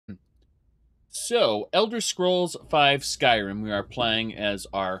So, Elder Scrolls V Skyrim, we are playing as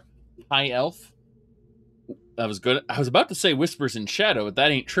our High Elf. I was about to say Whispers in Shadow, but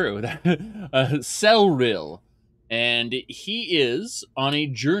that ain't true. Celril. And he is on a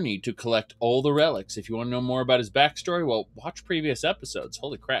journey to collect all the relics. If you want to know more about his backstory, well, watch previous episodes.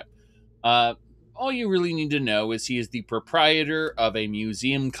 Holy crap. All you really need to know is he is the proprietor of a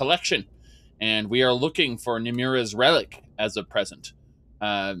museum collection. And we are looking for Nimura's relic as of present.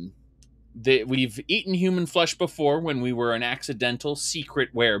 We've eaten human flesh before when we were an accidental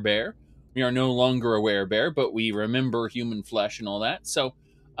secret werebear. We are no longer a werebear, but we remember human flesh and all that. So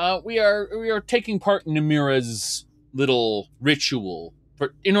we are taking part in Nimura's little ritual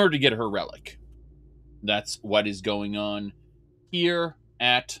in order to get her relic. That's what is going on here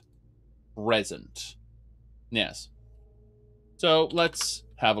at present. Yes. So let's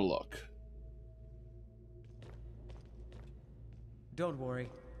have a look. Don't worry.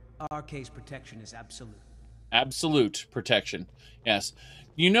 Our case protection is absolute. Absolute protection. Yes.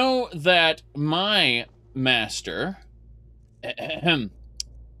 You know that my master,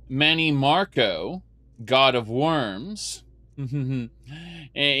 Manny Marco, God of Worms,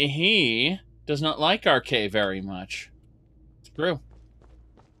 he does not like RK very much. It's true.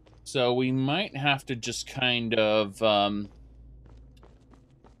 So we might have to just kind of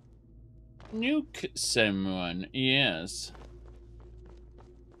nuke someone. Yes.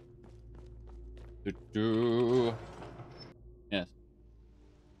 Yes.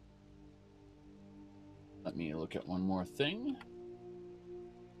 Let me look at one more thing.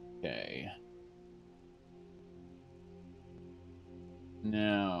 Okay.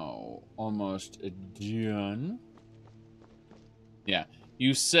 Now, almost done. Yeah.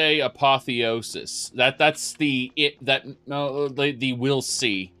 You say apotheosis. That's the we'll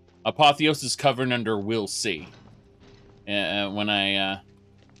see. Apotheosis covered under we'll see.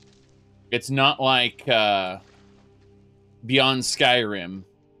 It's not like Beyond Skyrim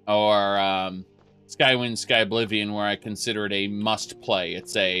or Skywind, Skyblivion, where I consider it a must-play.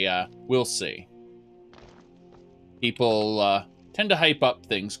 It's a we'll see. People tend to hype up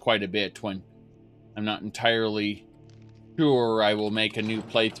things quite a bit when I'm not entirely sure I will make a new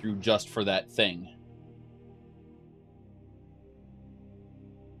playthrough just for that thing.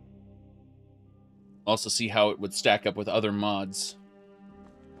 Also see how it would stack up with other mods.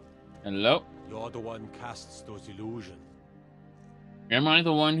 Hello? You're the one casts those illusions. Am I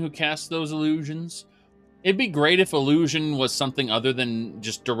the one who casts those illusions? It'd be great if illusion was something other than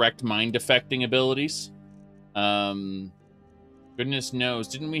just direct mind affecting abilities. Goodness knows.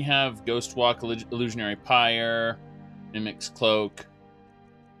 Didn't we have Ghost Walk, Illusionary Pyre, Mimic's Cloak?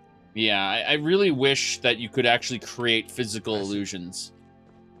 Yeah, I really wish that you could actually create physical illusions.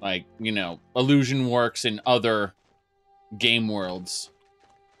 Like, you know, illusion works in other game worlds.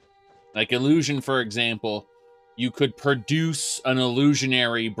 Like illusion, for example, you could produce an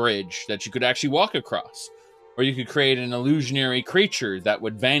illusionary bridge that you could actually walk across. Or you could create an illusionary creature that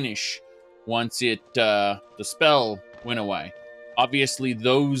would vanish once the spell went away. Obviously,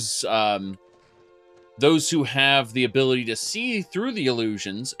 those who have the ability to see through the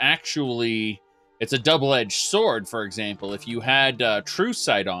illusions, actually, it's a double-edged sword, for example. If you had True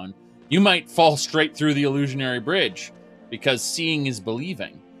Sight on, you might fall straight through the illusionary bridge, because seeing is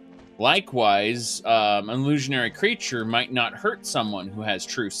believing. Likewise, an illusionary creature might not hurt someone who has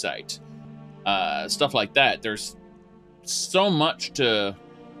True Sight. Stuff like that. There's so much to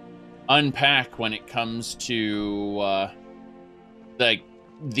unpack when it comes to like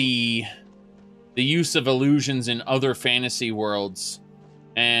the use of illusions in other fantasy worlds,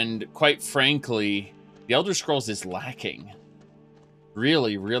 and quite frankly, The Elder Scrolls is lacking.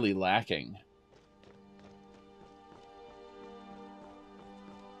 Really, really lacking.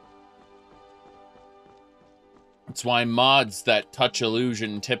 That's why mods that touch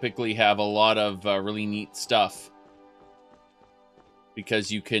illusion typically have a lot of really neat stuff. Because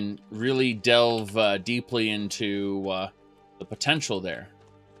you can really delve deeply into the potential there.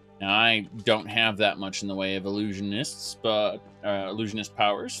 Now, I don't have that much in the way of illusionists, but illusionist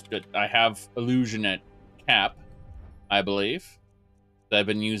powers. But I have illusion at cap, I believe. I've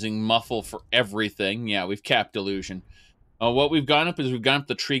been using muffle for everything. Yeah, we've capped illusion. What we've gone up is we've gone up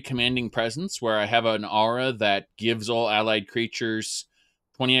the tree commanding presence, where I have an aura that gives all allied creatures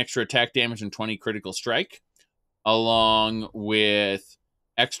 20 extra attack damage and 20 critical strike, along with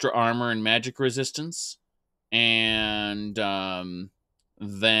extra armor and magic resistance, and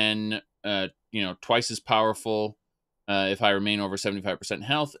then twice as powerful if I remain over 75%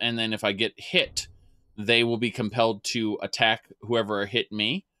 health, and then if I get hit, they will be compelled to attack whoever hit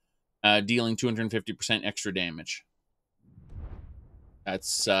me, dealing 250% extra damage.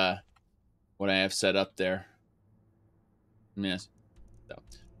 That's what I have set up there. Yes. So,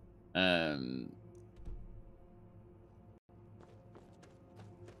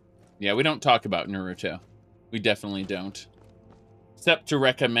 yeah, we don't talk about Naruto. We definitely don't. Except to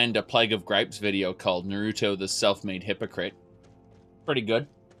recommend a Plague of Gripes video called Naruto the Self-Made Hypocrite. Pretty good.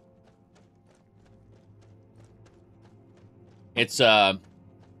 It's a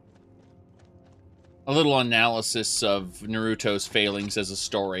little analysis of Naruto's failings as a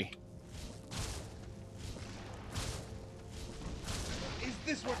story. Is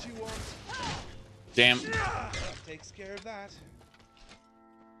this what you want? Damn. That takes care of that.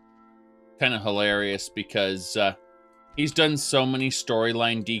 Kind of hilarious because he's done so many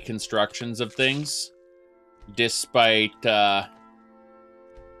storyline deconstructions of things, despite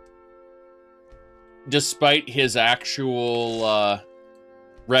his actual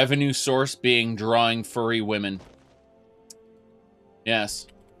revenue source being drawing furry women. Yes,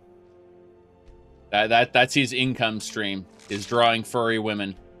 that's his income stream, is drawing furry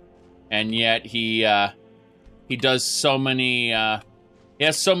women, and yet he does so many. He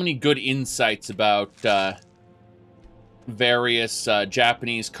has so many good insights about various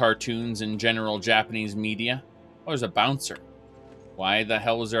Japanese cartoons and general Japanese media. Oh, there's a bouncer. Why the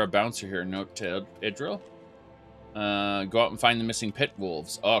hell was there a bouncer here? Note to Idril. Go out and find the missing pit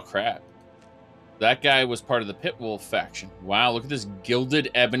wolves. Oh, crap. That guy was part of the pit wolf faction. Wow, look at this gilded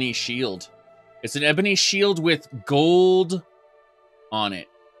ebony shield. It's an ebony shield with gold on it.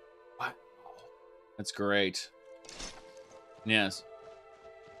 What? That's great. Yes.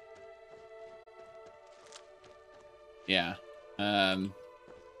 Yeah.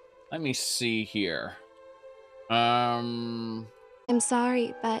 Let me see here. I'm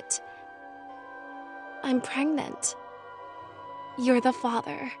sorry, but I'm pregnant. You're the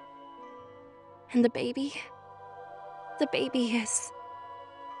father. And the baby is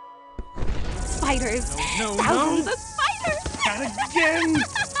spiders. No, Thousands of spiders. Not again!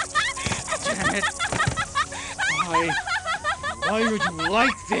 Damn it! Why would you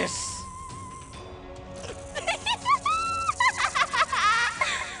like this?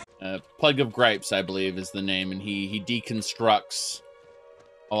 Plague of Gripes, I believe, is the name, and he deconstructs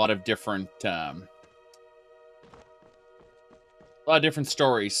a lot of different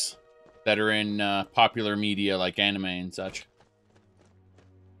stories that are in popular media like anime and such.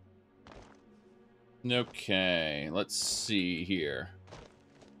 Okay, let's see here.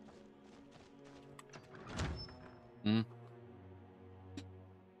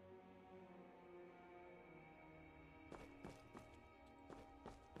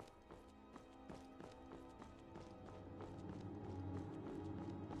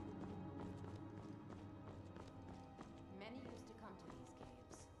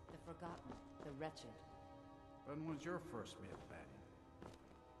 Forgotten, the wretched. When was your first meal, Patty?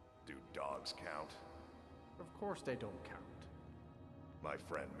 Do dogs count? Of course they don't count. My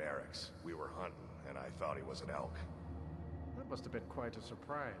friend Merrick's. We were hunting, and I thought he was an elk. That must have been quite a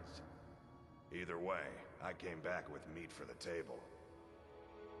surprise. Either way, I came back with meat for the table.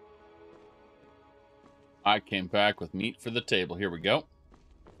 I came back with meat for the table. Here we go.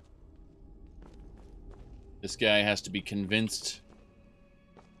 This guy has to be convinced.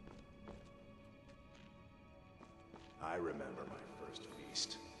 I remember my first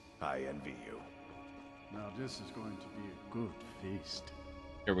feast. I envy you. Now this is going to be a good feast.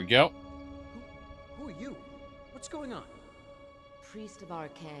 Here we go. Who are you? What's going on? Priest of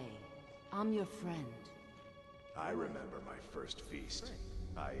Arcay, I'm your friend. I remember my first feast.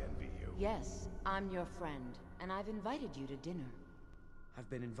 I envy you. Yes, I'm your friend, and I've invited you to dinner. I've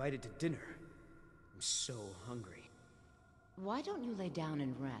been invited to dinner. I'm so hungry. Why don't you lay down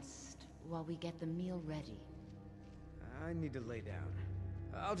and rest while we get the meal ready? I need to lay down.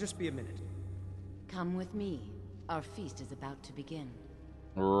 I'll just be a minute. Come with me. Our feast is about to begin.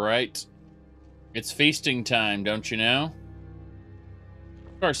 Right. It's feasting time, don't you know?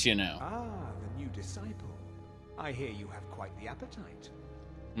 Of course you know. Ah, the new disciple. I hear you have quite the appetite.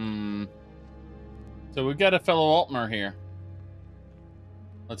 So we've got a fellow Altmer here.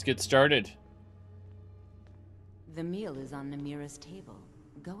 Let's get started. The meal is on Namira's table.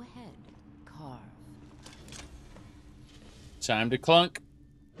 Go ahead, carve. Time to clunk.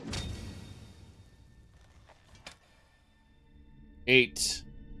 8.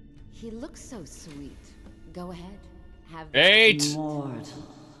 He looks so sweet. Go ahead, have 8. Mortal,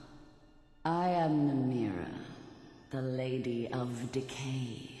 I am Namira, the Lady of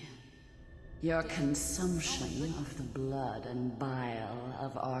Decay. Your consumption of the blood and bile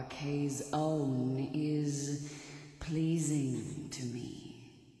of Arcay's own is pleasing to me.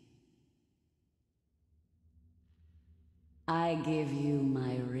 I give you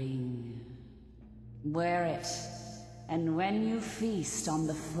my ring Wear it, and when you feast on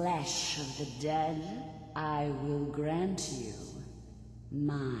the flesh of the dead, I will grant you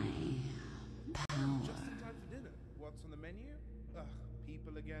my power. Just in time for dinner. What's on the menu? Ugh,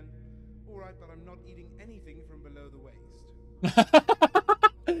 people again. Alright, but I'm not eating anything from below the waist.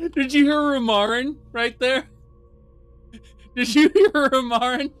 Did you hear Rumarin right there? Did you hear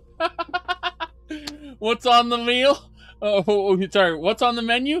Rumarin? What's on the meal? Oh, sorry. What's on the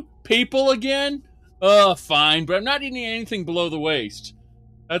menu? People again? Oh, fine, but I'm not eating anything below the waist.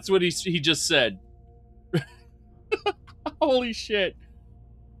 That's what he just said. Holy shit.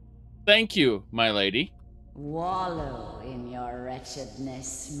 Thank you, my lady. Wallow in your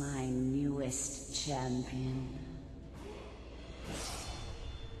wretchedness, my newest champion.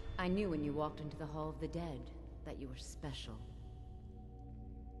 I knew when you walked into the Hall of the Dead that you were special.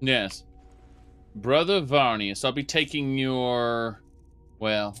 Yes. Brother Varnius, I'll be taking your...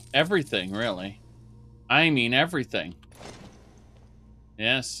 well, everything, really. I mean everything.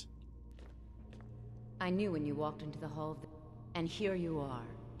 Yes. I knew when you walked into the Hall of the... and here you are,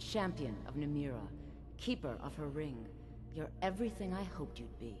 champion of Namira, keeper of her ring. You're everything I hoped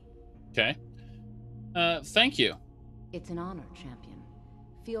you'd be. Okay. Thank you. It's an honor, champion.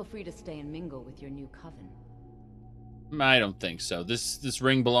 Feel free to stay and mingle with your new coven. I don't think so. This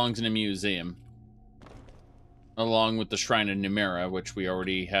ring belongs in a museum. Along with the Shrine of Namira, which we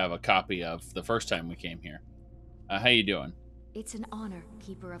already have a copy of the first time we came here. How you doing? It's an honor,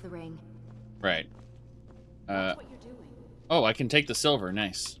 Keeper of the Ring. Right. Watch what you're doing. Oh, I can take the silver.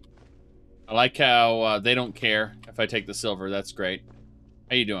 Nice. I like how they don't care if I take the silver. That's great.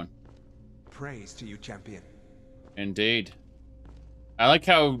 How you doing? Praise to you, champion. Indeed. I like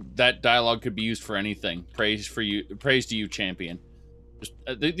how that dialogue could be used for anything. Praise to you, champion. Just,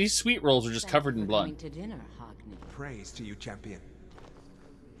 these sweet rolls are just covered in blood. To dinner, Hogni. Praise to you, champion.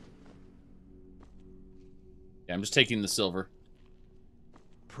 Yeah, I'm just taking the silver.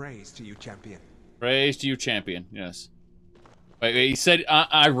 Praise to you, champion. Praise to you, champion. Yes. Wait, he said,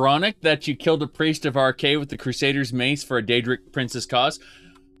 ironic that you killed a priest of Arcade with the Crusader's mace for a Daedric prince's cause.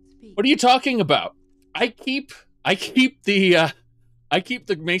 What are you talking about? I keep the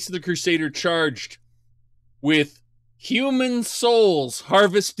Mace of the Crusader charged with human souls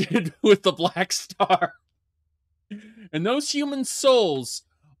harvested with the Black Star. And those human souls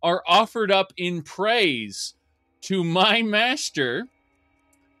are offered up in praise to my master,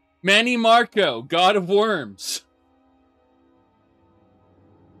 Manny Marco, God of Worms.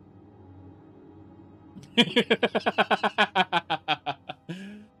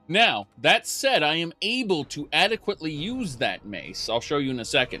 Now, that said, I am able to adequately use that mace. I'll show you in a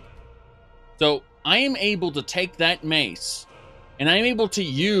second. So, I am able to take that mace, and I'm able to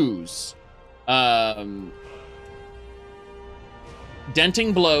use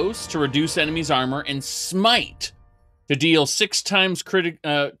denting blows to reduce enemies' armor, and smite to deal 6 times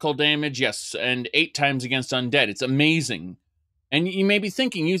critical damage, yes, and 8 times against undead. It's amazing. And you may be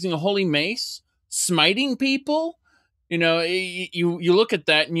thinking, using a holy mace, smiting people? You know, you look at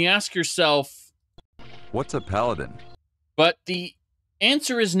that and you ask yourself, what's a paladin? But the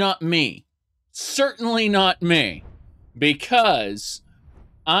answer is not me. Certainly not me. Because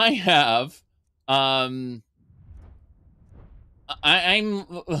I have, I'm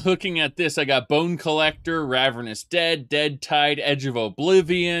looking at this. I got Bone Collector, Ravenous Dead, Dead Tide, Edge of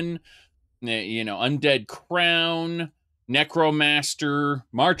Oblivion, you know, Undead Crown, Necromaster,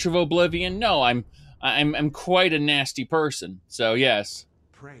 March of Oblivion. No, I'm quite a nasty person, so yes.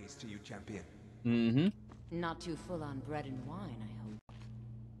 Praise to you, champion. Mm-hmm. Not too full on bread and wine, I hope.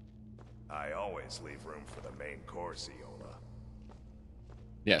 I always leave room for the main course, Iola.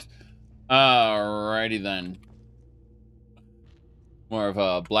 Yes. Alrighty then. More of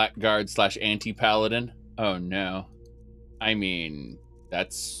a blackguard / anti-paladin. Oh no. I mean,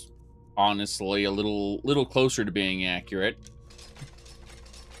 that's honestly a little closer to being accurate.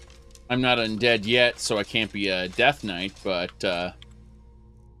 I'm not undead yet, so I can't be a Death Knight, but, oh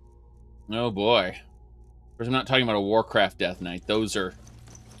boy. Of course, I'm not talking about a Warcraft Death Knight. Those are,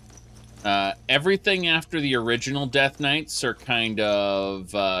 everything after the original Death Knights are kind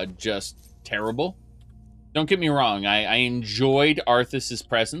of, just terrible. Don't get me wrong, I enjoyed Arthas's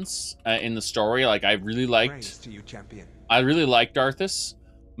presence, in the story. Like, I really liked Arthas,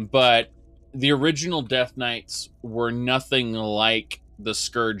 but the original Death Knights were nothing like the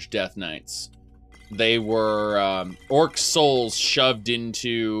Scourge Death Knights. They were orc souls shoved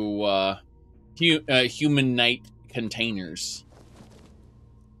into human knight containers.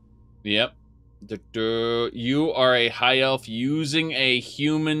 Yep. You are a high elf using a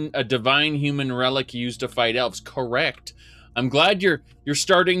divine human relic used to fight elves. Correct. I'm glad you're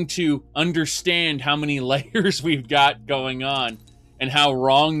starting to understand how many layers we've got going on and how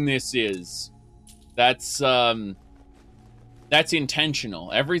wrong this is. That's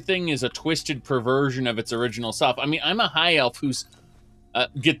intentional. Everything is a twisted perversion of its original self. I mean, I'm a high elf who's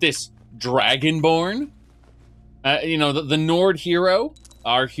get this, Dragonborn. You know, the Nord hero.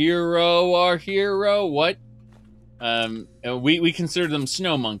 Our hero. What? We consider them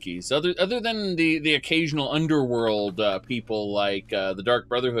snow monkeys. Other than the occasional underworld people like the Dark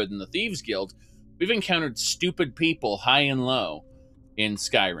Brotherhood and the Thieves Guild, we've encountered stupid people high and low in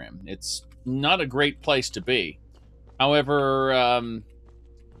Skyrim. It's not a great place to be. However,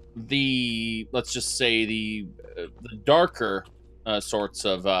 let's just say the darker sorts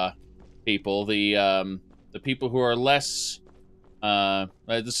of people, the people who are less,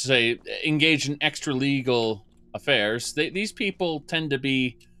 let's say, engaged in extra legal affairs, these people tend to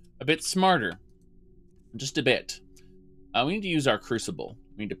be a bit smarter, just a bit. We need to use our crucible.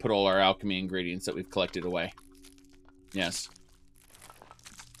 We need to put all our alchemy ingredients that we've collected away. Yes.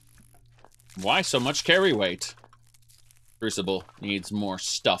 Why so much carry weight? Crucible needs more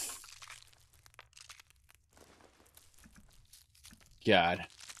stuff. God.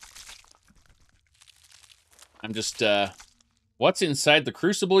 I'm just, what's inside the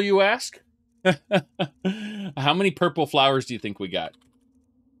crucible, you ask? How many purple flowers do you think we got?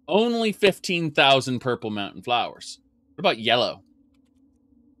 Only 15,000 purple mountain flowers. What about yellow?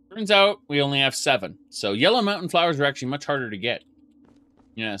 Turns out we only have 7. So yellow mountain flowers are actually much harder to get.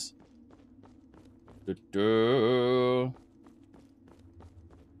 Yes.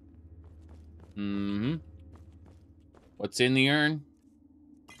 Mm-hmm. What's in the urn?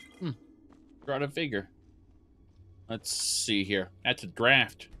 Draw a figure. Let's see here. That's a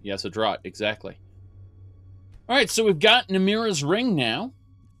draft. Yes, a draught, exactly. All right, so we've got Namira's ring now.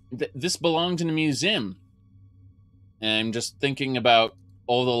 This belonged in a museum. And I'm just thinking about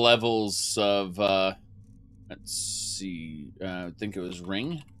all the levels of, let's see, I think it was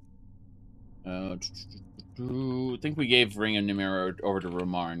ring. I think we gave Ring of Namira over to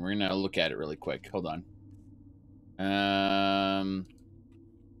Rumarin. We're gonna look at it really quick. Hold on.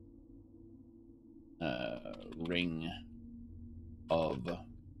 Ring of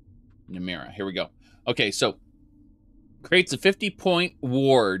Namira. Here we go. Okay, so creates a 50-point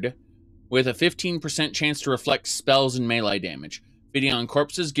ward with a 15% chance to reflect spells and melee damage. Feeding on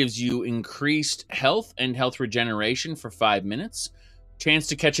corpses gives you increased health and health regeneration for 5 minutes. Chance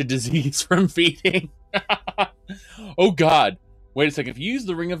to catch a disease from feeding. Oh god. Wait a second. If you use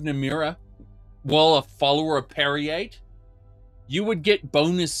the Ring of Namira while a follower of Periate, you would get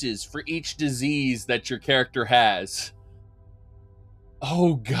bonuses for each disease that your character has.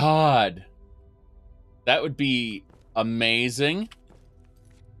 Oh god. That would be amazing.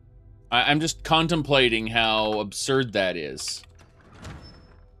 I'm just contemplating how absurd that is.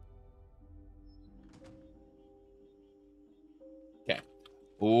 Okay.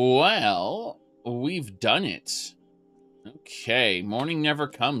 Well, we've done it. Okay, morning never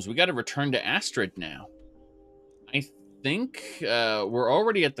comes. We got to return to Astrid now. I think we're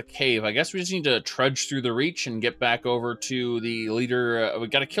already at the cave. I guess we just need to trudge through the Reach and get back over to the leader. We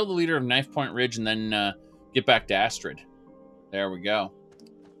got to kill the leader of Knife Point Ridge and then get back to Astrid. There we go.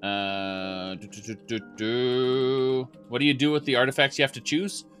 What do you do with the artifacts you have to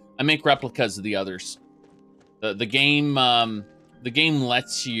choose? I make replicas of the others. The game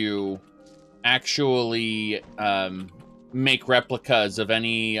lets you actually make replicas of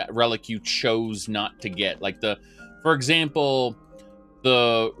any relic you chose not to get. Like for example,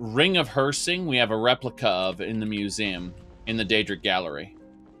 the Ring of Hersing, we have a replica of in the museum in the Daedric Gallery.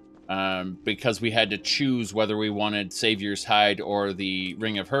 Because we had to choose whether we wanted Savior's Hide or the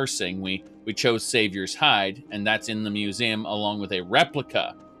Ring of Hersing. We chose Savior's Hide, and that's in the museum along with a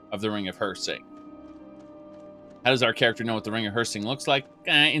replica of the Ring of Hersing. How does our character know what the Ring of Hersing looks like?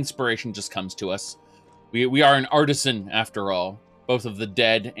 Inspiration just comes to us. We are an artisan, after all, both of the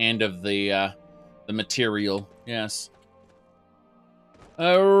dead and of the material. Yes.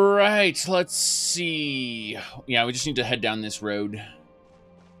 All right, let's see. Yeah, we just need to head down this road.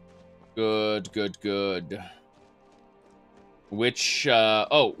 Good. Which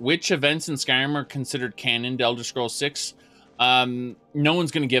events in Skyrim are considered canon to Elder Scrolls 6? No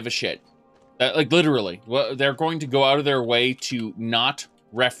one's going to give a shit. Like, literally. Well, they're going to go out of their way to not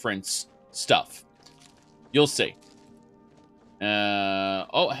reference stuff. You'll see.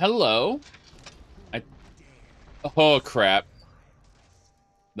 Oh, hello. Oh, crap.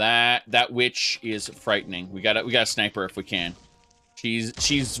 That witch is frightening. We gotta snipe her if we can. She's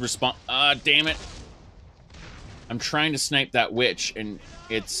damn it. I'm trying to snipe that witch, and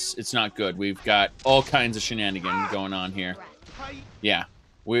it's not good. We've got all kinds of shenanigans going on here. Yeah,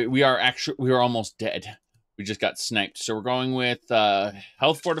 we are almost dead. We just got sniped. So we're going with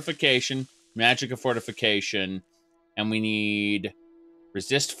health fortification, magicka fortification, and we need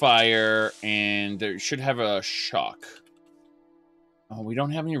resist fire, and there should have a shock. Oh, we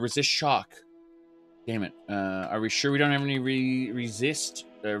don't have any resist shock. Damn it. Are we sure we don't have any resist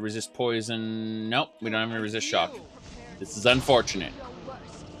poison? Nope, we don't have any resist shock. This is unfortunate.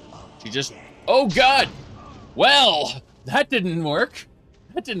 She just... Oh, God! Well, that didn't work.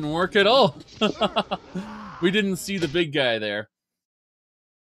 That didn't work at all. We didn't see the big guy there.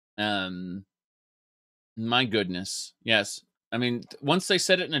 My goodness. Yes. I mean, once they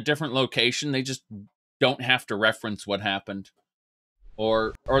set it in a different location, they just don't have to reference what happened.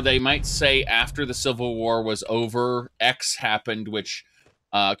 Or they might say after the Civil War was over, X happened, which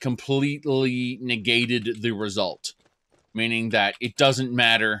completely negated the result. Meaning that it doesn't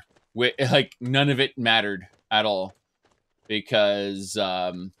matter. Like, none of it mattered at all. Because,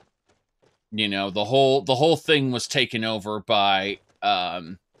 you know, the whole thing was taken over by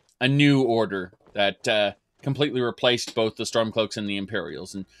a new order that completely replaced both the Stormcloaks and the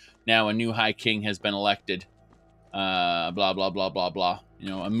Imperials. And now a new High King has been elected. Blah, blah, blah, blah, blah. You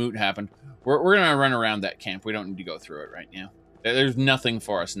know, a moot happened. We're going to run around that camp. We don't need to go through it right now. There's nothing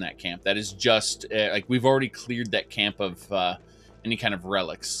for us in that camp. That is just, like, we've already cleared that camp of any kind of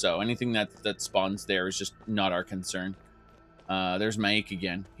relics. So anything that spawns there is just not our concern. There's Maik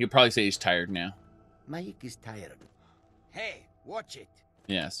again. He'll probably say he's tired now. Maik is tired. Hey, watch it.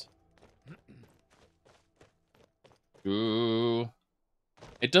 Yes. Ooh.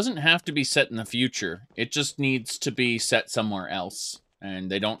 It doesn't have to be set in the future. It just needs to be set somewhere else.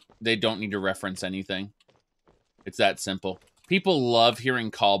 And they don't need to reference anything. It's that simple. People love hearing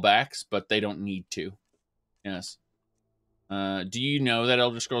callbacks, but they don't need to. Yes. Do you know that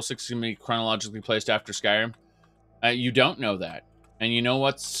Elder Scrolls 6 is going to be chronologically placed after Skyrim? You don't know that. And you know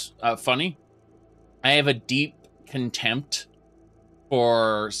what's funny? I have a deep contempt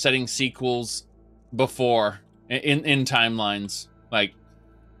for setting sequels before in timelines. Like,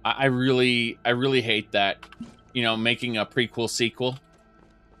 I really hate that. You know, making a prequel sequel.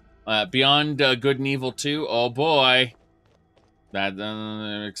 Beyond Good and Evil 2, oh boy.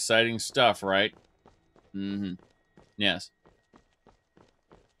 That exciting stuff, right? Mm-hmm. Yes.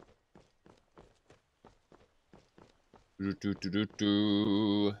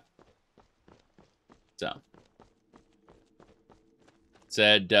 So.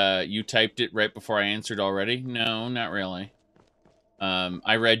 Said, you typed it right before I answered already? No, not really.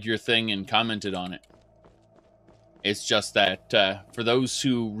 I read your thing and commented on it. It's just that, for those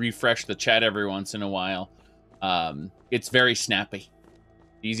who refresh the chat every once in a while, it's very snappy.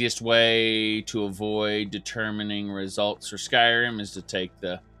 The easiest way to avoid determining results for Skyrim is to take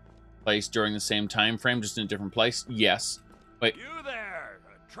the place during the same time frame, just in a different place. Yes. Wait. You there,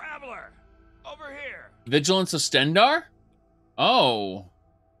 traveler, over here. Vigilance of Stendarr? Oh.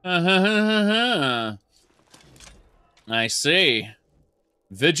 I see.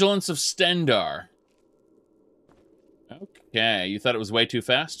 Vigilance of Stendarr. Okay, you thought it was way too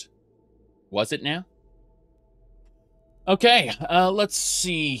fast? Was it now? Okay, let's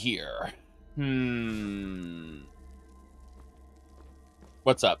see here.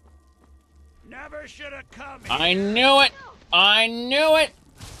 What's up? Never should have come here. I knew it! I knew it!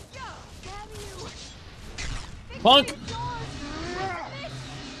 Plunk!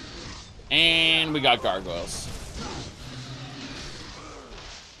 And we got gargoyles.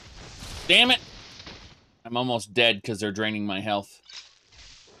 Damn it! I'm almost dead because they're draining my health.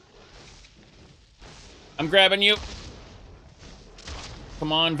 I'm grabbing you.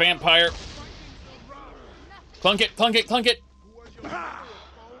 Come on, vampire. Clunk it, clunk it, clunk it.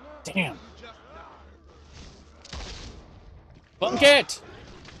 Damn. Clunk it!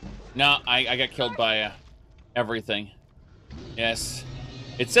 No, I got killed by everything. Yes.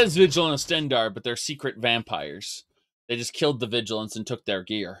 It says Vigilant of Stendarr, but they're secret vampires. They just killed the Vigilants and took their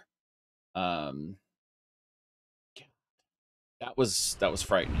gear. That was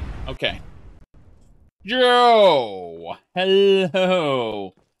frightening. Okay. Yo!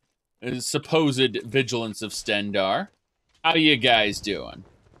 Hello! Supposed Vigilance of Stendarr. How you guys doing?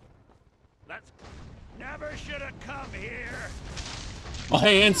 Never should have come here. My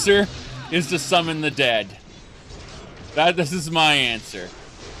answer is to summon the dead. This is my answer.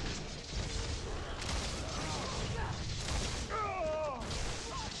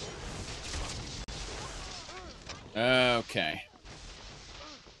 Okay.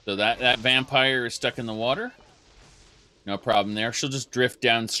 So that vampire is stuck in the water. No problem there. She'll just drift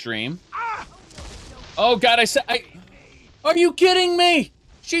downstream. Oh God, are you kidding me?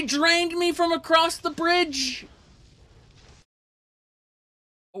 She drained me from across the bridge.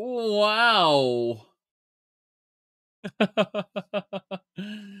 Wow.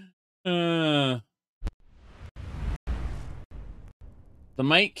 The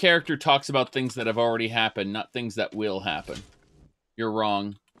Might character talks about things that have already happened, not things that will happen. You're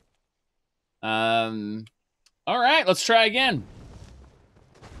wrong. All right, let's try again.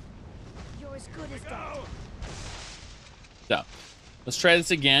 You're as good as dead. So, let's try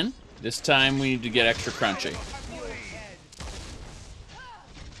this again. This time we need to get extra crunchy.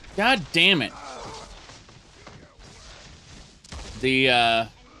 God damn it.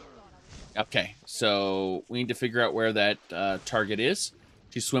 Okay, so we need to figure out where that target is.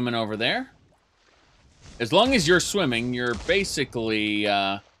 She's swimming over there. As long as you're swimming, you're basically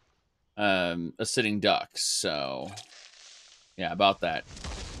a sitting duck, so yeah, about that.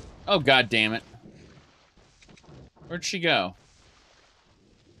 Oh, God damn it. Where'd she go?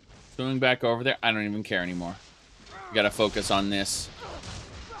 Swimming back over there? I don't even care anymore. We gotta focus on this.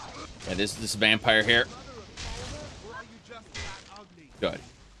 Yeah, this vampire here. Good.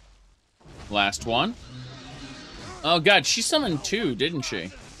 Last one. Oh, God, she summoned two, didn't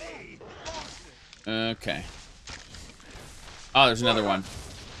she? Okay. Oh, there's another one.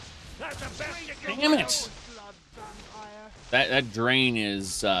 Damn it! That drain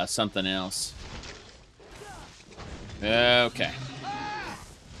is something else. Okay.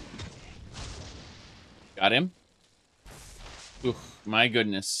 Got him. Oof, my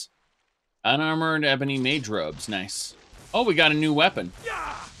goodness. Unarmored ebony mage robes. Nice. Oh, we got a new weapon.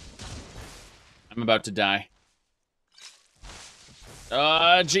 I'm about to die.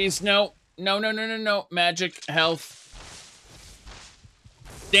 Jeez, no. No. Magic, health.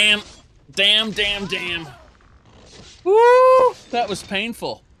 Damn. Woo! That was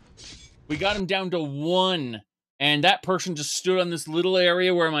painful. We got him down to 1. And that person just stood on this little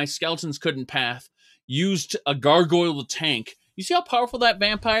area where my skeletons couldn't path. Used a gargoyle tank. You see how powerful that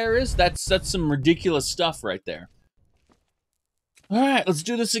vampire is? That's some ridiculous stuff right there. Alright, let's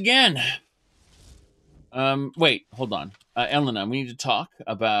do this again. Wait, hold on. Elena, we need to talk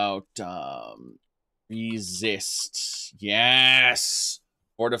about, resist. Yes!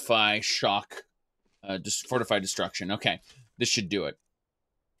 Fortify, shock, fortify destruction. Okay, this should do it.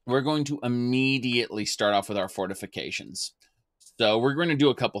 We're going to immediately start off with our fortifications. So we're going to do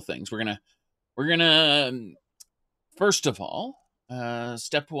a couple things. We're gonna, first of all,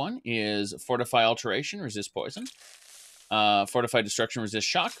 step 1 is fortify alteration, resist poison. Fortify destruction, resist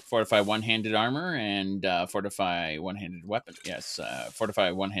shock. Fortify one-handed armor and fortify one-handed weapon. Yes, fortify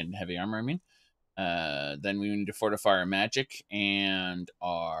one-handed heavy armor, I mean. Then we need to fortify our magic and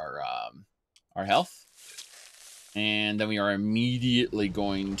our health. And then we are immediately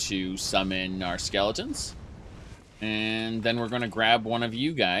going to summon our skeletons. And then we're going to grab one of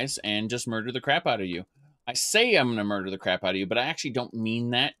you guys and just murder the crap out of you. I say I'm going to murder the crap out of you, but I actually don't mean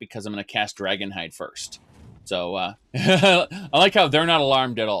that because I'm going to cast Dragonhide first. So, I like how they're not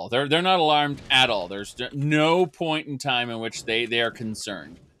alarmed at all. They're not alarmed at all. There's no point in time in which they are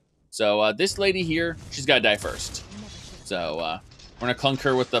concerned. So, this lady here, she's got to die first. So, we're going to clunk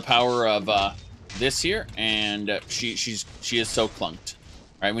her with the power of this here, and she is so clunked.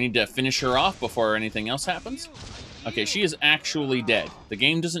 All right, we need to finish her off before anything else happens. Okay, she is actually dead. The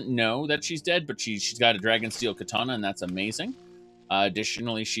game doesn't know that she's dead, but she's got a Dragonsteel Katana, and that's amazing.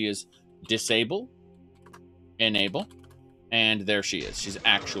 Additionally, she is disable, enable, and there she is. She's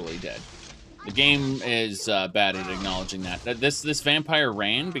actually dead. The game is bad at acknowledging that. This vampire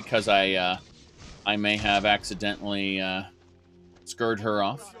ran because I may have accidentally scurred her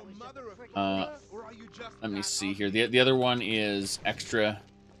off. Let me see here. The other one is extra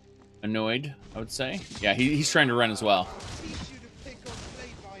annoyed, I would say. Yeah, he's trying to run as well.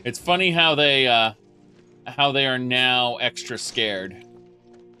 It's funny how they are now extra scared.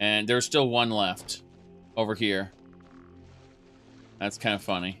 And there's still one left over here. That's kind of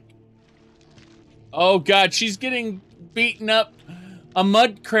funny. Oh God, she's getting beaten up. A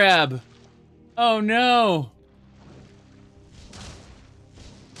mud crab. Oh no.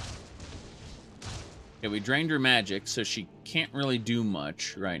 Okay, we drained her magic, so she can't really do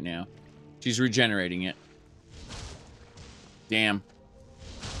much right now. She's regenerating it. Damn.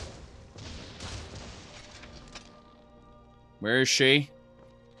 Where is she?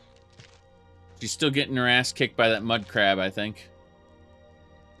 She's still getting her ass kicked by that mud crab, I think.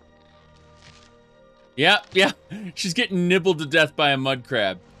 Yeah. She's getting nibbled to death by a mud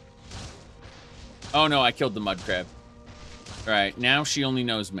crab. Oh no, I killed the mud crab. Alright, now she only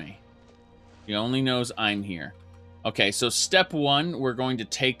knows me. She only knows I'm here. Okay, so step 1, we're going to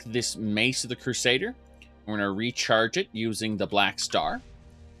take this Mace of the Crusader. We're going to recharge it using the black star.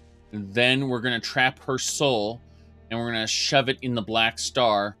 And then we're going to trap her soul, and we're going to shove it in the black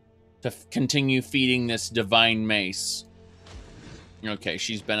star to continue feeding this divine mace. Okay,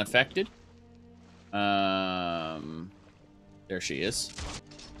 she's been affected. There she is.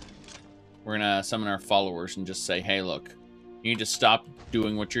 We're going to summon our followers and just say, hey, look, you need to stop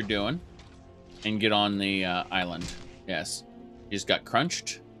doing what you're doing and get on the island. Yes. You just got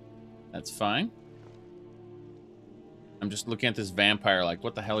crunched. That's fine. I'm just looking at this vampire like,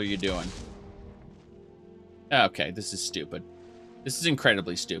 what the hell are you doing? Okay, this is stupid. This is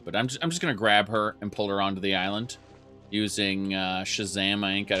incredibly stupid. I'm just going to grab her and pull her onto the island using Shazam.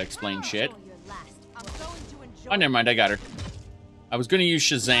 I ain't got to explain shit. Oh, never mind. I got her. I was going to use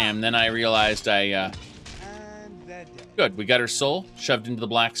Shazam, then I realized Good, we got her soul shoved into the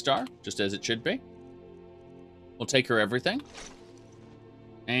black star, just as it should be. We'll take her everything.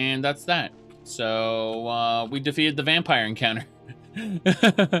 And that's that. So, we defeated the vampire encounter.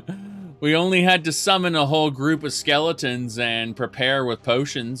 We only had to summon a whole group of skeletons and prepare with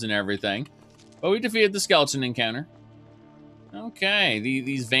potions and everything. But we defeated the skeleton encounter. Okay,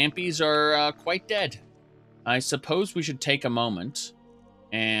 these vampies are quite dead. I suppose we should take a moment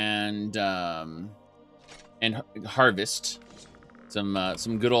and harvest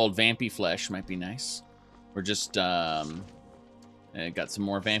some good old vampy flesh. Might be nice. We're just got some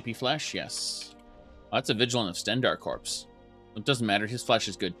more vampy flesh. Yes, oh, that's a Vigilant of Stendar corpse. It doesn't matter. His flesh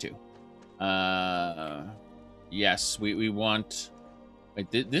is good too. Yes, we want. Wait,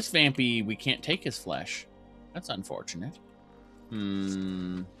 this vampy, we can't take his flesh. That's unfortunate.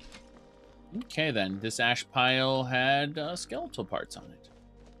 Okay, then. This ash pile had skeletal parts on it.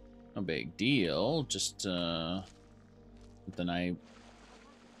 No big deal. Just, then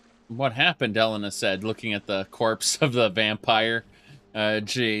What happened, Elena said, looking at the corpse of the vampire.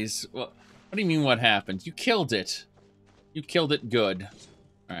 Jeez. What do you mean what happened? You killed it. You killed it good.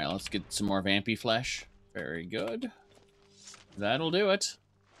 Alright, let's get some more vampy flesh. Very good. That'll do it.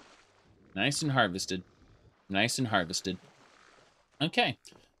 Nice and harvested. Nice and harvested. Okay.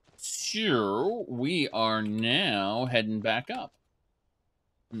 So, we are now heading back up.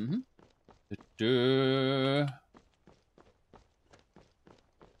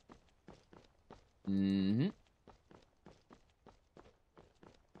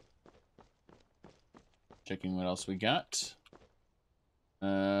 Checking what else we got.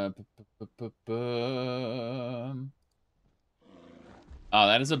 Oh,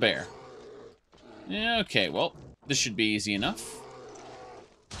 that is a bear. Yeah, okay, well, this should be easy enough.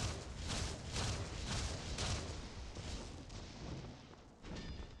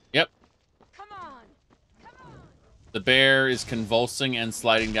 Yep. Come on. The bear is convulsing and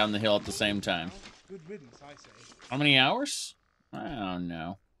sliding down the hill at the same time. Good riddance, I say. How many hours? I don't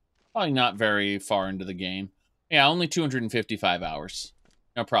know. Probably not very far into the game. Yeah, only 255 hours.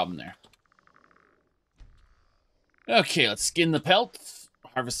 No problem there. Okay, let's skin the pelt.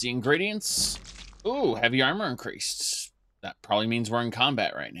 Harvest the ingredients. Ooh, heavy armor increased. That probably means we're in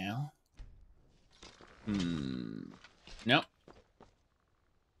combat right now. Nope.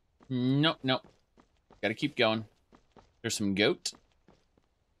 Nope. Gotta keep going. There's some goat.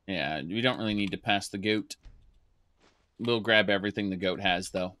 Yeah, we don't really need to pass the goat. We'll grab everything the goat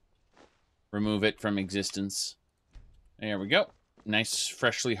has, though. Remove it from existence. There we go. Nice,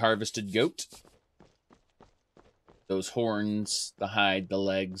 freshly harvested goat. Those horns, the hide, the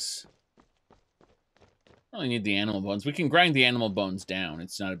legs. I don't really need the animal bones. We can grind the animal bones down.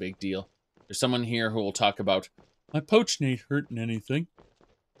 It's not a big deal. There's someone here who will talk about, my poach ain't hurting anything.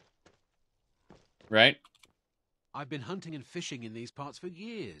 Right? I've been hunting and fishing in these parts for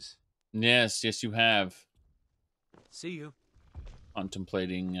years. Yes, you have. See you.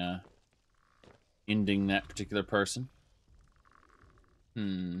 Contemplating, ending that particular person.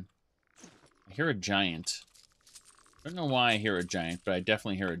 I hear a giant. I don't know why I hear a giant, but I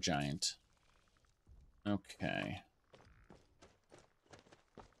definitely hear a giant. Okay.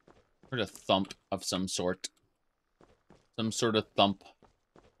 Heard a thump of some sort. Some sort of thump.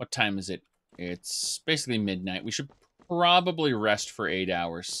 What time is it? It's basically midnight. We should probably rest for 8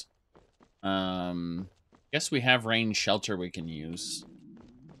 hours. Guess we have rain shelter we can use.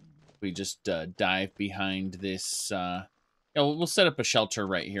 We just dive behind this. Yeah, we'll set up a shelter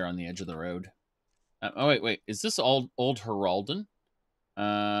right here on the edge of the road. Oh wait. Is this Old Heraldon?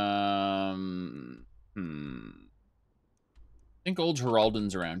 I think Old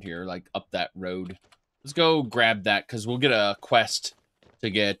Heraldon's around here, like up that road. Let's go grab that, because we'll get a quest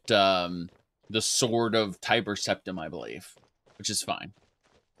to get the Sword of Tiber Septim, I believe, which is fine.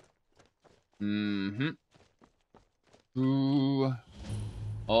 Ooh,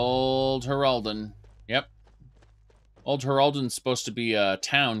 Old Heraldon. Yep. Old Heraldon's supposed to be a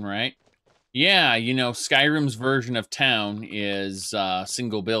town, right? Yeah, you know, Skyrim's version of town is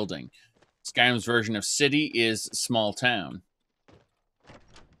single building. Skyrim's version of city is small town.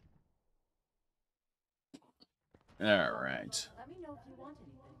 All right. Let me know if you want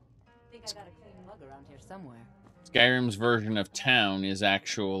anything. Think I got a clean mug around here somewhere. Skyrim's version of town is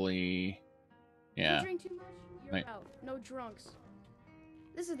actually, yeah. You drink too much, you're out. No drunks.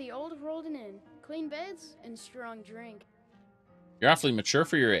 This is the old Rolden Inn. Clean beds and strong drink. You're awfully mature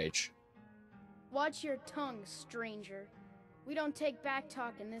for your age. Watch your tongue, stranger. We don't take back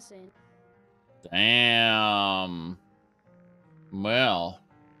talk in this inn. Damn. Well.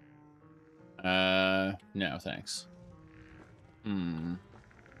 No, thanks. You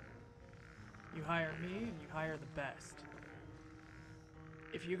hire me and you hire the best.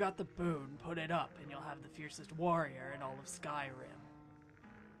 If you got the boon, put it up and you'll have the fiercest warrior in all of Skyrim.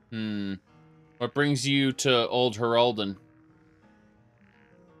 What brings you to Old Heraldon?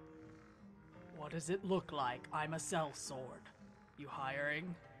 What does it look like? I'm a sellsword. You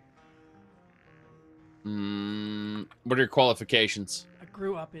hiring? What are your qualifications? I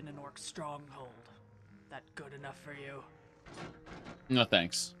grew up in an orc stronghold. That good enough for you? No,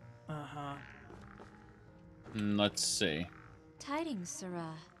 thanks. Uh-huh. Let's see. Tidings,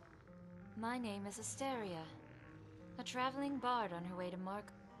 Sirrah. My name is Asteria, a traveling bard on her way to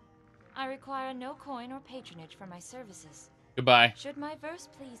Mark. I require no coin or patronage for my services. Goodbye. Should my verse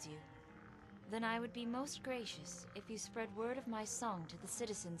please you, then I would be most gracious if you spread word of my song to the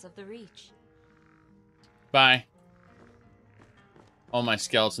citizens of the Reach. Bye. All my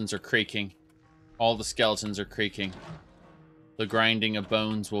skeletons are creaking. All the skeletons are creaking. The grinding of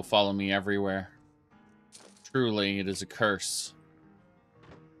bones will follow me everywhere. Truly, it is a curse.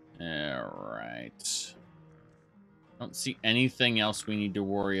 Alright. Don't see anything else we need to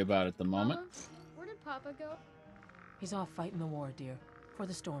worry about at the moment. Mama, where did Papa go? He's off fighting the war, dear. For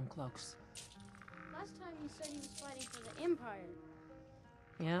the Stormcloaks. Last time you said he was fighting for the Empire.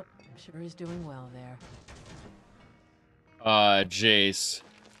 Yep, I'm sure he's doing well there. Jace.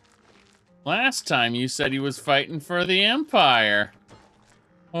 Last time you said he was fighting for the Empire.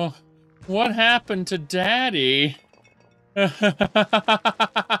 Oh, what happened to Daddy?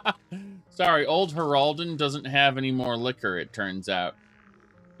 Sorry, Old Heraldon doesn't have any more liquor, it turns out.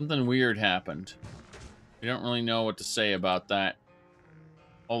 Something weird happened. We don't really know what to say about that.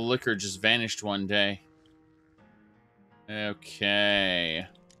 All liquor just vanished one day. Okay.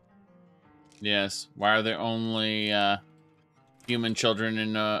 Yes, why are there only human children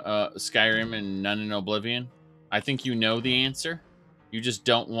in Skyrim and none in Oblivion? I think you know the answer. You just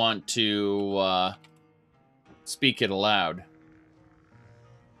don't want to speak it aloud.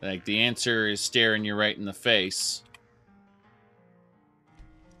 Like, the answer is staring you right in the face.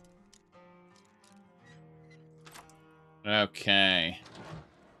 Okay.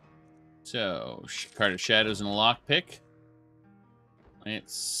 So, card of shadows and a lockpick.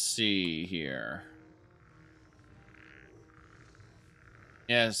 Let's see here.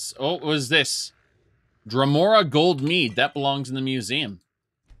 Yes. Oh, what was this? Dremora Gold Mead. That belongs in the museum.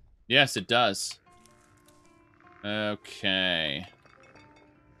 Yes, it does. Okay.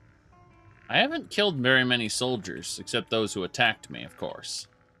 I haven't killed very many soldiers, except those who attacked me, of course.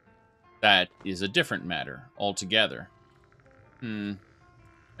 That is a different matter altogether. I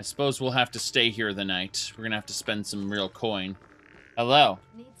suppose we'll have to stay here the night. We're gonna have to spend some real coin. Hello.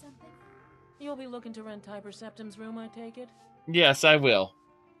 Need something? You'll be looking to rent Tiber Septim's room, I take it? Yes, I will.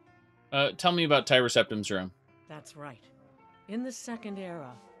 Tell me about Tiber Septim's room. That's right. In the Second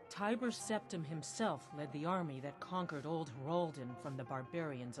Era, Tiber Septim himself led the army that conquered Old Heraldon from the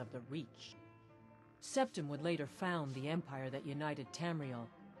barbarians of the Reach. Septim would later found the empire that united Tamriel,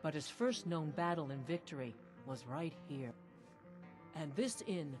 but his first known battle and victory was right here. And this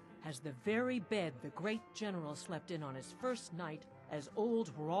inn has the very bed the great general slept in on his first night as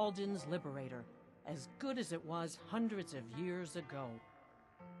Old Heraldon's liberator, as good as it was hundreds of years ago.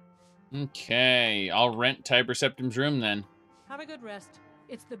 Okay, I'll rent Tiber Septim's room then. Have a good rest.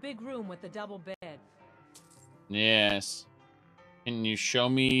 It's the big room with the double bed. Yes. Can you show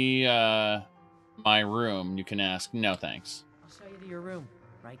me my room? You can ask. No, thanks. I'll show you to your room.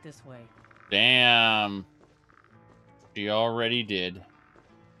 Right this way. Damn. She already did.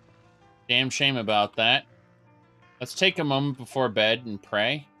 Damn shame about that. Let's take a moment before bed and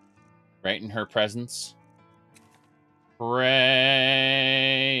pray. Right in her presence.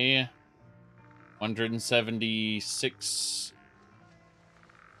 Pray.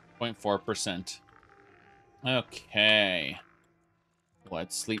 176.4%. Okay.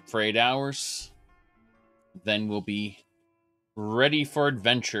 Let's sleep for 8 hours. Then we'll be ready for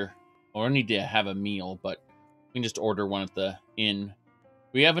adventure. Or need to have a meal, but we can just order one at the inn.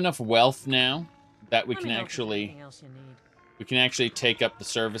 We have enough wealth now that we can actually take up the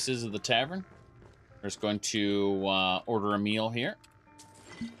services of the tavern. We're just going to order a meal here.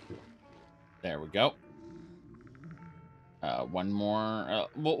 There we go. One more.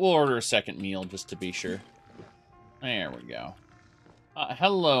 We'll order a second meal just to be sure. There we go.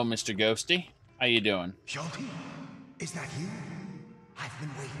 Hello, Mr. Ghosty. How you doing? Shelty, is that you? I've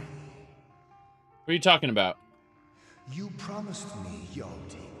been waiting. What are you talking about? You promised me,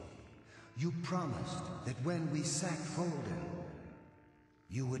 Yalti. You promised that when we sacked Folden,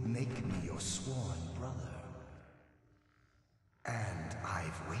 you would make me your sworn brother. And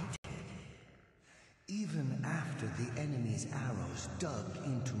I've waited. Even after the enemy's arrows dug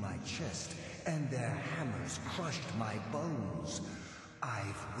into my chest and their hammers crushed my bones,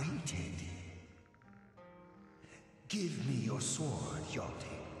 I've waited. Give me your sword,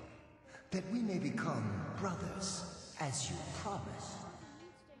 Yalti, that we may become brothers, as you promised.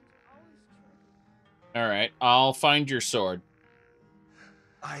 Alright, I'll find your sword.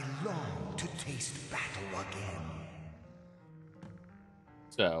 I long to taste battle again.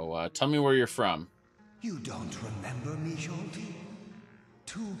 So, tell me where you're from. You don't remember me, Yalti?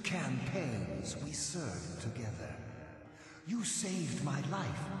 2 campaigns we served together. You saved my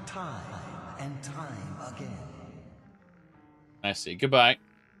life time and time again. I see. Goodbye.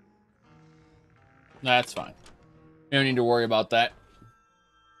 That's fine. You don't need to worry about that.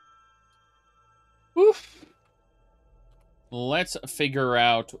 Oof. Let's figure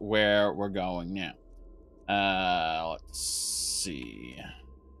out where we're going now. Let's see.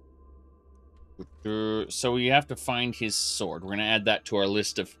 So we have to find his sword. We're going to add that to our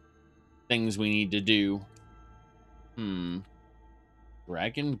list of things we need to do.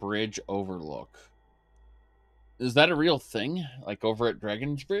 Dragon Bridge Overlook. Is that a real thing? Like over at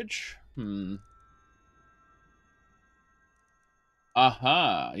Dragon's Bridge?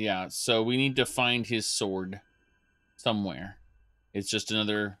 Aha. Yeah, so we need to find his sword somewhere. It's just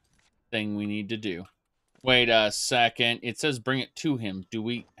another thing we need to do. Wait a second. It says bring it to him. Do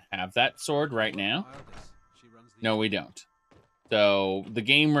we have that sword right now? No, we don't. So the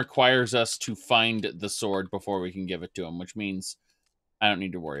game requires us to find the sword before we can give it to him, which means I don't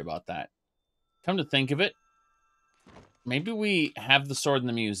need to worry about that. Come to think of it, maybe we have the sword in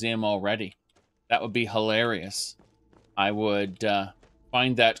the museum already. That would be hilarious. I would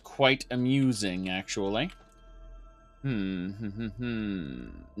find that quite amusing, actually.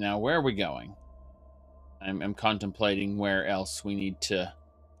 Now, where are we going? I'm contemplating where else we need to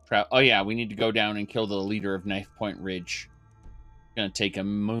travel. Oh, yeah, we need to go down and kill the leader of Knife Point Ridge. Gonna take a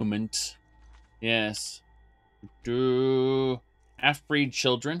moment. Yes. Half-breed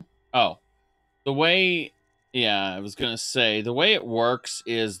children. Oh. The way... Yeah, I was gonna say, the way it works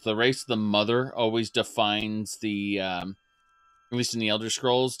is the race of the mother always defines the, at least in the Elder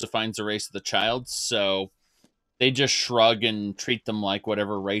Scrolls, defines the race of the child, so they just shrug and treat them like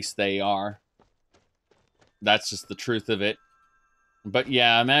whatever race they are. That's just the truth of it. But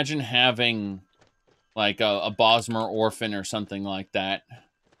yeah, imagine having, like, a Bosmer orphan or something like that.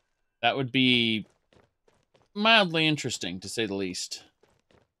 That would be mildly interesting, to say the least.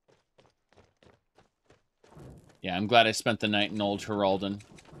 Yeah, I'm glad I spent the night in Old Heraldon.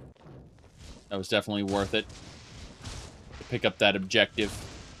 That was definitely worth it. To pick up that objective.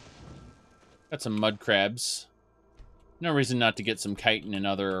 Got some mud crabs. No reason not to get some chitin and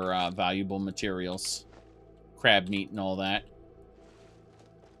other valuable materials. Crab meat and all that.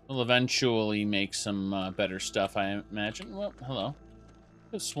 We'll eventually make some better stuff, I imagine. Well, hello.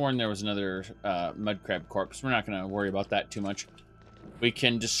 I have sworn there was another mud crab corpse. We're not going to worry about that too much. We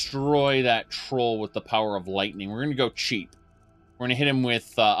can destroy that troll with the power of lightning. We're going to go cheap. We're going to hit him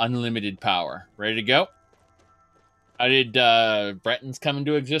with unlimited power. Ready to go? How did Bretons come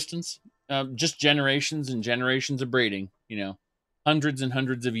into existence? Just generations and generations of breeding. You know, hundreds and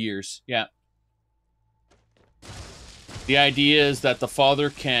hundreds of years. Yeah. The idea is that the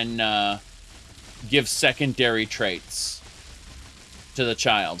father can give secondary traits to the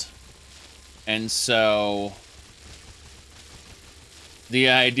child. And so... the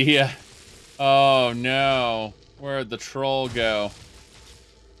idea... Oh, no. Where'd the troll go?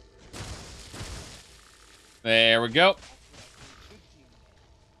 There we go.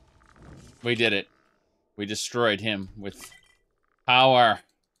 We did it. We destroyed him with power.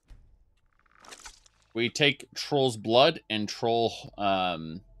 We take troll's blood and troll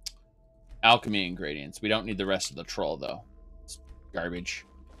alchemy ingredients. We don't need the rest of the troll, though. It's garbage.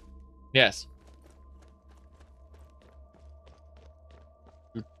 Yes.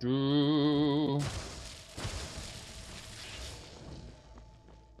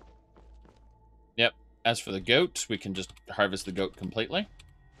 As for the goat, we can just harvest the goat completely.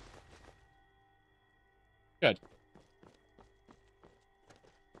 Good.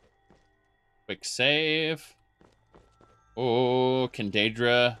 Quick save. Oh, can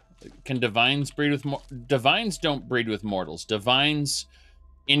divines breed with divines don't breed with mortals. Divines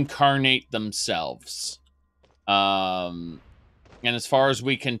incarnate themselves. And as far as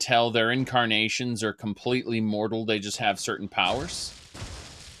we can tell, their incarnations are completely mortal. They just have certain powers.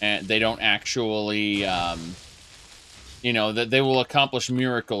 And they don't actually, you know, that they will accomplish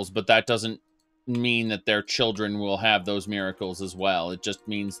miracles, but that doesn't mean that their children will have those miracles as well. It just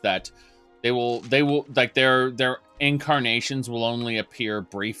means that they will like their incarnations will only appear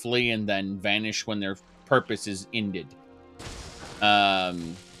briefly and then vanish when their purpose is ended. Crap.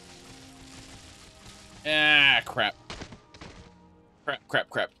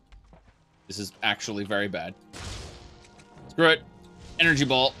 Crap. This is actually very bad. Screw it. Energy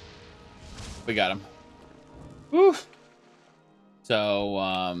ball. We got him. Woo.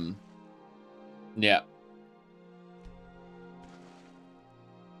 So, yeah.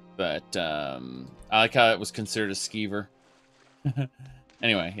 But, I like how it was considered a skeever.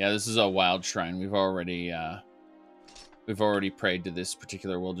 Anyway, yeah, this is a wild shrine. We've already prayed to this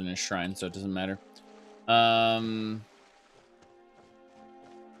particular wilderness shrine, so it doesn't matter. Let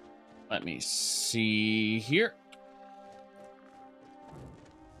me see here.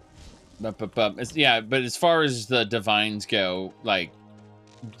 Yeah, but as far as the divines go, like,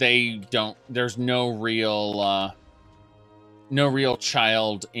 they don't, there's no real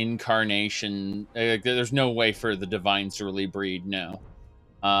child incarnation. There's no way for the divines to really breed, no.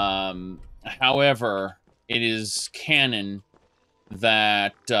 However, it is canon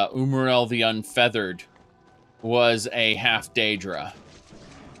that Umarel the Unfeathered was a half Daedra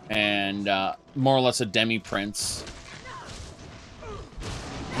and more or less a demi-prince.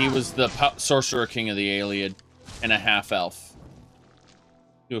 He was the sorcerer king of the Ayleid and a half-elf.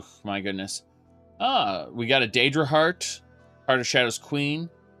 Ugh, my goodness. We got a Daedra heart, Heart of Shadow's Queen,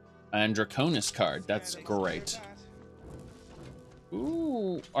 and Draconis card. That's great.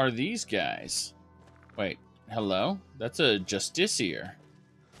 Who are these guys? Wait, hello? That's a Justiciar.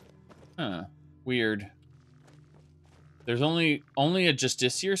 Huh, weird. There's only a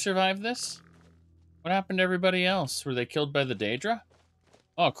Justiciar survived this? What happened to everybody else? Were they killed by the Daedra?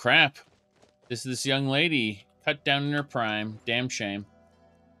 Oh, crap. This young lady cut down in her prime. Damn shame.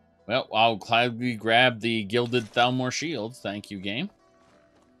 Well, I'll gladly grab the Gilded Thalmor Shield. Thank you, game.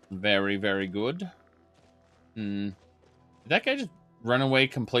 Very, very good. Did that guy just run away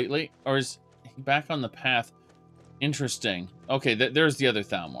completely? Or is he back on the path? Interesting. Okay, there's the other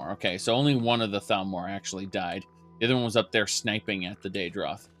Thalmor. Okay, so only one of the Thalmor actually died. The other one was up there sniping at the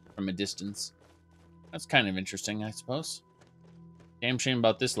Daedroth from a distance. That's kind of interesting, I suppose. Damn shame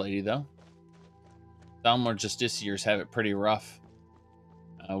about this lady, though. Thalmor Justiciars have it pretty rough.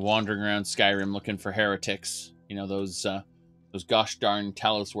 Wandering around Skyrim looking for heretics. You know, those gosh darn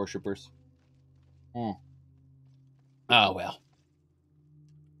Talos worshippers. Oh, well.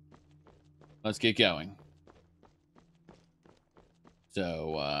 Let's get going.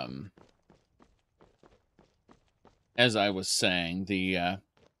 So, as I was saying,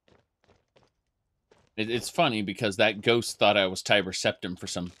 it's funny because that ghost thought I was Tiber Septim for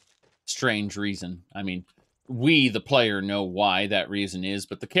some strange reason. I mean, we, the player, know why that reason is,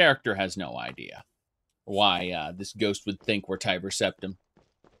 but the character has no idea why this ghost would think we're Tiber Septim.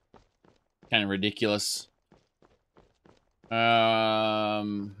 Kind of ridiculous. Who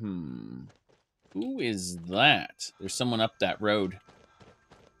is that? There's someone up that road.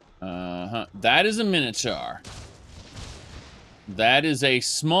 That is a Minotaur. That is a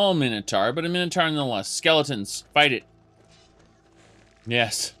small Minotaur, but a Minotaur nonetheless. Skeletons, fight it.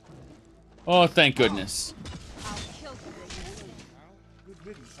 Yes. Oh, thank goodness. Good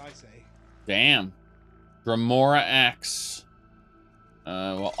riddance, I say. Damn. Dremora axe.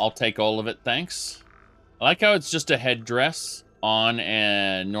 Well, I'll take all of it, thanks. I like how it's just a headdress on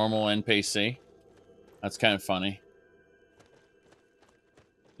a normal NPC. That's kind of funny.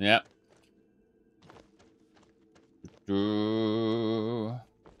 Yep.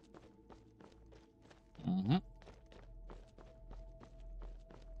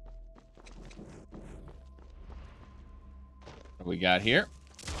 What we got here?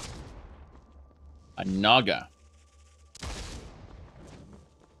 A Naga.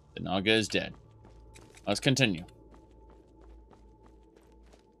 The Naga is dead. Let's continue.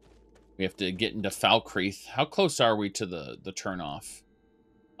 We have to get into Falkreath. How close are we to the turnoff?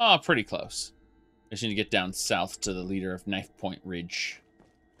 Oh, pretty close. I just need to get down south to the leader of Knife Point Ridge.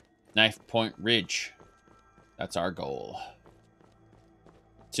 Knife Point Ridge. That's our goal.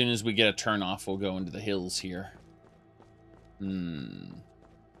 As soon as we get a turn off, we'll go into the hills here.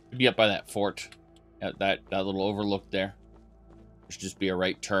 Should be up by that fort. That little overlook there. There should just be a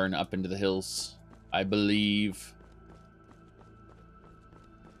right turn up into the hills, I believe.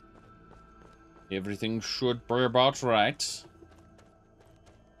 Everything should be about right.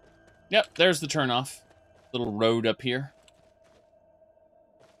 Yep, there's the turnoff. Little road up here.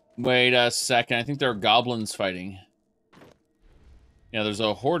 Wait a second. I think there are goblins fighting. Yeah, there's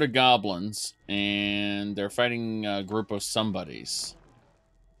a horde of goblins, and they're fighting a group of somebodies.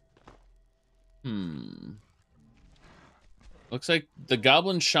 Looks like the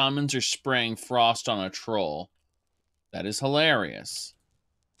goblin shamans are spraying frost on a troll. That is hilarious.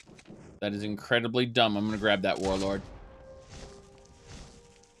 That is incredibly dumb. I'm going to grab that warlord.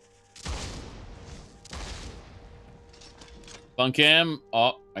 Clunk him.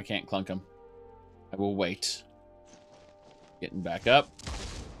 Oh, I can't clunk him. I will wait. Getting back up.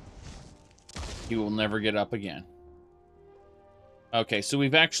 He will never get up again. Okay, so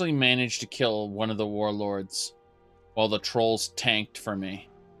we've actually managed to kill one of the warlords while the trolls tanked for me.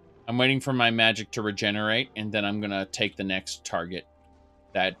 I'm waiting for my magic to regenerate, and then I'm going to take the next target.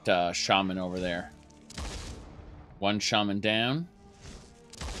 That shaman over there. One shaman down.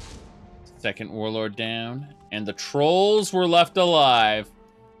 Second warlord down. And the trolls were left alive.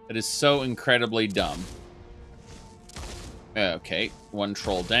 That is so incredibly dumb. Okay, one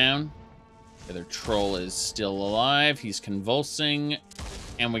troll down. The other troll is still alive. He's convulsing.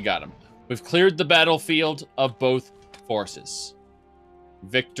 And we got him. We've cleared the battlefield of both forces.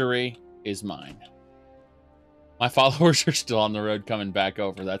 Victory is mine. My followers are still on the road coming back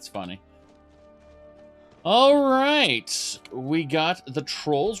over. That's funny. All right. We got the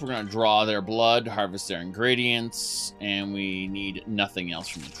trolls. We're going to draw their blood, harvest their ingredients, and we need nothing else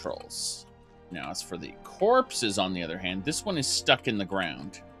from the trolls. Now, as for the corpses, on the other hand, this one is stuck in the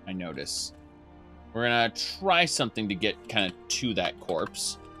ground, I notice. We're going to try something to get kind of to that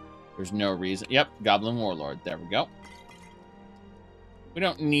corpse. There's no reason. Yep, Goblin Warlord. There we go. We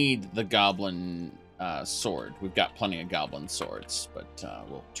don't need the Goblin sword. We've got plenty of Goblin swords, but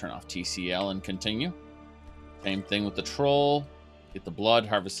we'll turn off TCL and continue. Same thing with the troll. Get the blood,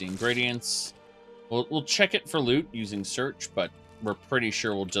 harvest the ingredients. We'll check it for loot using search, but we're pretty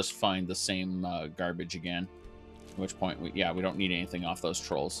sure we'll just find the same garbage again. At which point, we don't need anything off those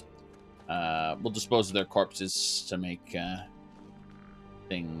trolls. We'll dispose of their corpses to make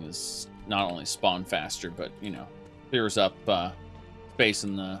things not only spawn faster, but, you know, clears up space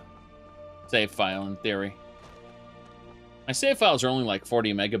in the save file in theory. My save files are only like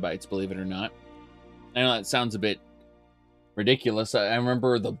 40 megabytes, believe it or not. I know that sounds a bit ridiculous. I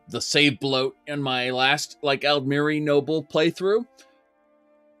remember the save bloat in my last, like, Aldmeri Noble playthrough.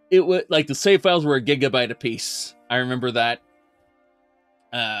 It was, like, the save files were a gigabyte apiece. I remember that.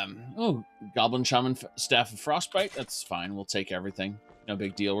 Oh, Goblin Shaman Staff of Frostbite. That's fine. We'll take everything. No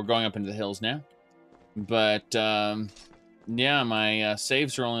big deal. We're going up into the hills now. But, yeah, my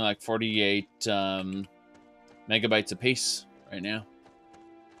saves are only like 48 megabytes apiece right now.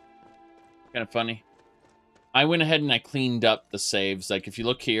 Kind of funny. I went ahead and I cleaned up the saves. Like, if you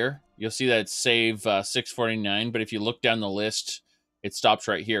look here, you'll see that it's save 649. But if you look down the list, it stops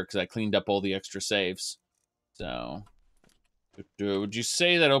right here because I cleaned up all the extra saves. So, would you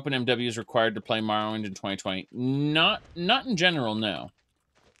say that OpenMW is required to play Morrowind in 2020? Not in general, no.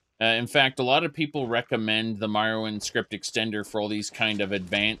 In fact, a lot of people recommend the Morrowind script extender for all these kind of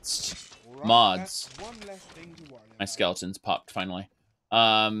advanced mods. My skeletons popped finally.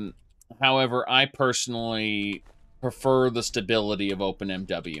 However, I personally prefer the stability of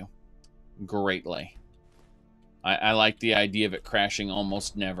OpenMW greatly. I like the idea of it crashing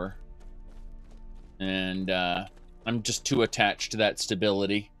almost never. And I'm just too attached to that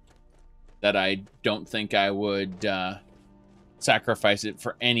stability that I don't think I would sacrifice it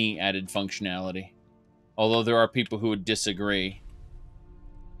for any added functionality. Although there are people who would disagree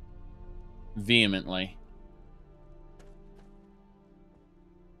vehemently.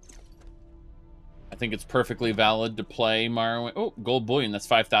 I think it's perfectly valid to play Morrowind. Oh, gold bullion. That's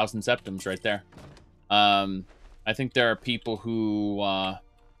 5,000 septims right there. I think there are people who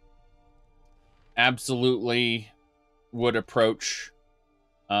absolutely would approach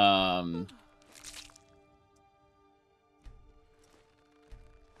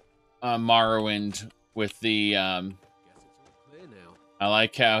Morrowind with the I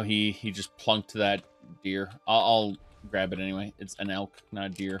like how he just plunked that deer. I'll grab it anyway. It's an elk, not a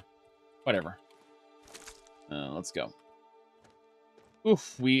deer. Whatever. Let's go.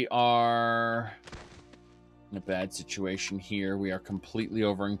 Oof, we are in a bad situation here. We are completely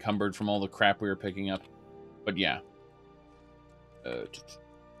over encumbered from all the crap we were picking up. But yeah.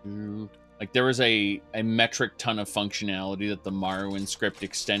 Like, there is a metric ton of functionality that the Morrowind script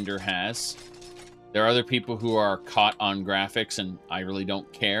extender has. There are other people who are caught on graphics, and I really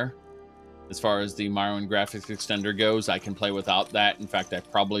don't care. As far as the Morrowind graphics extender goes, I can play without that. In fact, I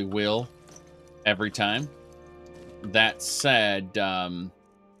probably will every time. That said, again,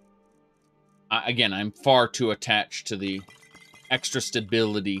 I'm far too attached to the extra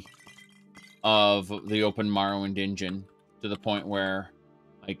stability of the open Morrowind engine to the point where,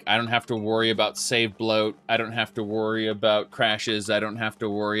 like, I don't have to worry about save bloat. I don't have to worry about crashes. I don't have to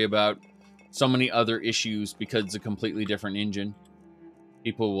worry about so many other issues because it's a completely different engine.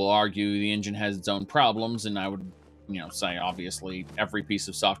 People will argue the engine has its own problems, and I would, say obviously every piece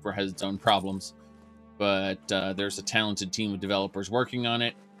of software has its own problems. But there's a talented team of developers working on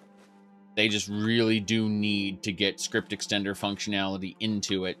it. They just really do need to get script extender functionality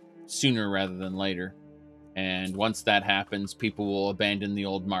into it sooner rather than later. And once that happens, people will abandon the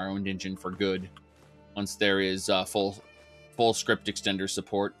old Morrowind engine for good. Once there is full script extender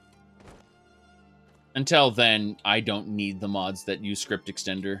support. Until then, I don't need the mods that use script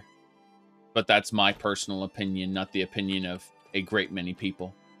extender. But that's my personal opinion, not the opinion of a great many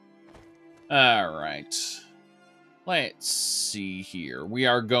people. Alright. Let's see here. We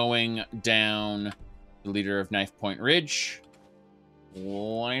are going down the leader of Knife Point Ridge.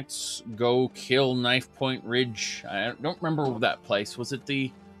 Let's go kill Knife Point Ridge. I don't remember that place. Was it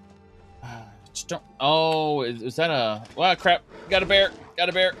the... just don't... Oh, is that a... Oh, crap. Got a bear. Got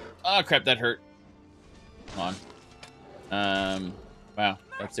a bear. Oh, crap. That hurt. Come on. Wow.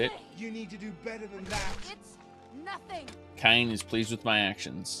 That's it. You need to do better than that. It's nothing. Kine is pleased with my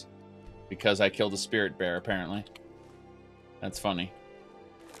actions. Because I killed a spirit bear, apparently. That's funny.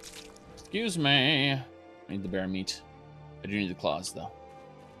 Excuse me. I need the bear meat. I do need the claws, though.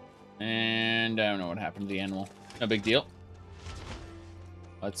 And I don't know what happened to the animal. No big deal.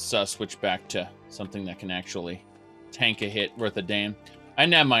 Let's switch back to something that can actually tank a hit worth a damn. I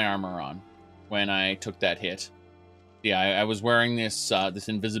didn't have my armor on when I took that hit. Yeah, I was wearing this this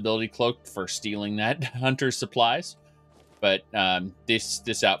invisibility cloak for stealing that hunter's supplies. But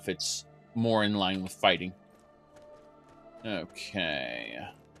this outfit's more in line with fighting. Okay.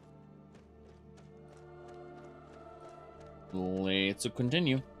 Let's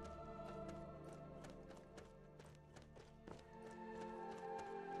continue.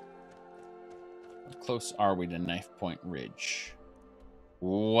 How close are we to Knife Point Ridge?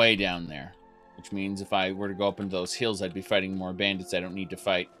 Way down there. Which means if I were to go up into those hills, I'd be fighting more bandits I don't need to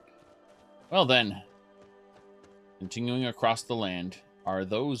fight. Well then. Continuing across the land. Are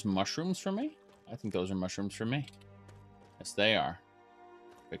those mushrooms for me? I think those are mushrooms for me. Yes, they are.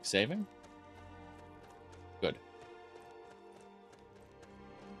 Quick saving. Good.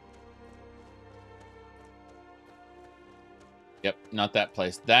 Yep, not that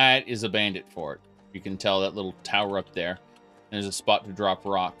place. That is a bandit fort. You can tell that little tower up there. There's a spot to drop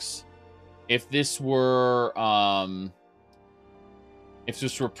rocks. If this were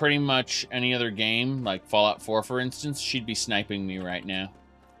pretty much any other game, like Fallout 4, for instance, she'd be sniping me right now.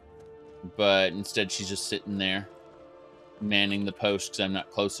 But instead, she's just sitting there, manning the post because I'm not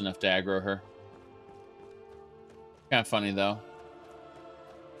close enough to aggro her. Kind of funny, though.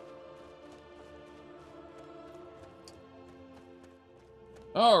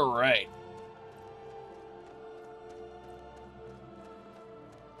 All right.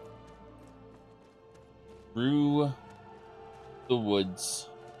 Through the woods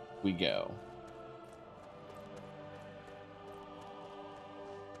we go.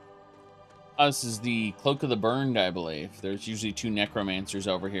 Oh, this is the Cloak of the Burned, I believe. There's usually 2 necromancers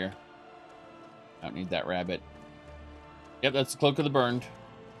over here. I don't need that rabbit. Yep, that's the Cloak of the Burned.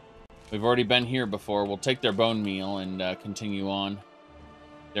 We've already been here before. We'll take their bone meal and continue on.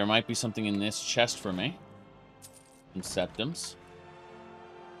 There might be something in this chest for me. Some septums.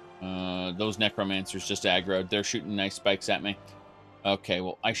 Those necromancers just aggroed. They're shooting nice spikes at me. Okay,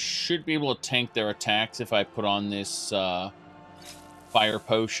 well, I should be able to tank their attacks if I put on this fire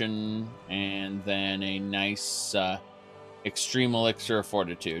potion and then a nice extreme elixir of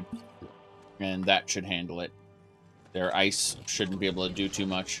fortitude. And that should handle it. Their ice shouldn't be able to do too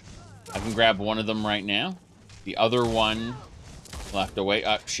much. I can grab one of them right now. The other one will have to wait.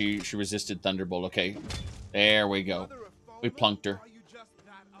 She resisted Thunderbolt. Okay, there we go. We plunked her.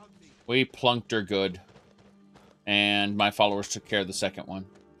 We plunked her good. And my followers took care of the second one.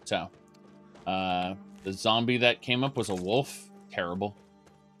 So, the zombie that came up was a wolf. Terrible.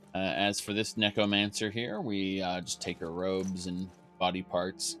 As for this necromancer here, we just take her robes and body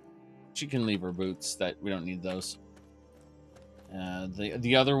parts. She can leave her boots. That we don't need those.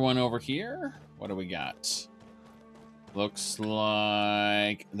 The other one over here. What do we got? Looks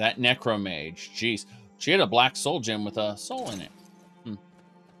like that necromage. Jeez. She had a black soul gem with a soul in it. Not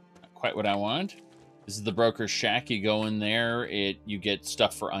quite what I want. This is the broker's shack. You go in there, you get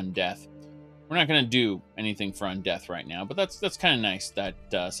stuff for undeath. We're not going to do anything for undeath right now, but that's kind of nice that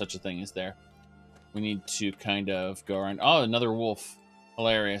such a thing is there. We need to kind of go around. Oh, another wolf.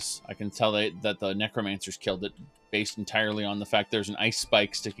 Hilarious. I can tell that the necromancers killed it based entirely on the fact there's an ice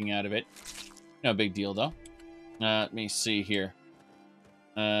spike sticking out of it. No big deal, though. Let me see here.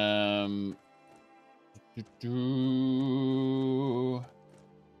 I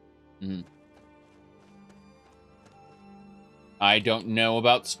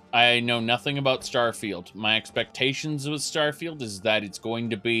know nothing about Starfield. My expectations with Starfield is that it's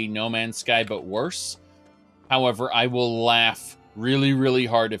going to be No Man's Sky, but worse. However, I will laugh really, really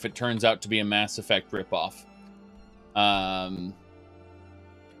hard if it turns out to be a Mass Effect ripoff.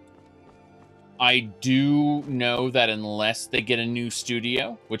 I do know that unless they get a new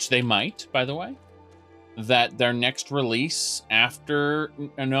studio, which they might, by the way, that their next release after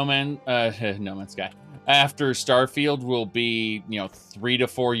No Man's Sky, after Starfield will be, 3 to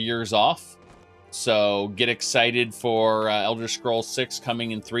 4 years off. So get excited for Elder Scrolls 6 coming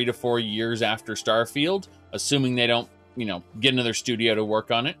in 3 to 4 years after Starfield, assuming they don't, get another studio to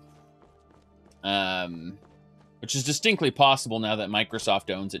work on it. Which is distinctly possible now that Microsoft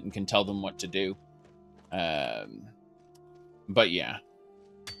owns it and can tell them what to do. But yeah.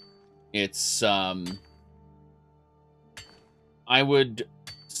 It's, I would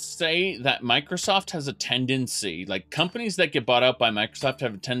say that Microsoft has a tendency, like companies that get bought out by Microsoft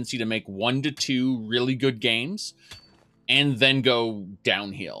have a tendency to make 1 to 2 really good games and then go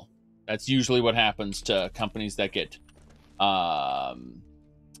downhill. That's usually what happens to companies that get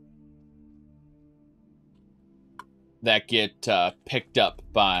picked up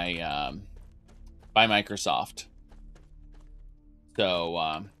by Microsoft.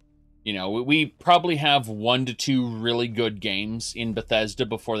 So, we probably have 1 to 2 really good games in Bethesda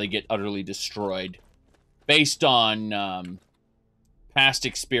before they get utterly destroyed, based on past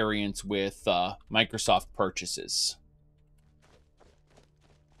experience with Microsoft purchases.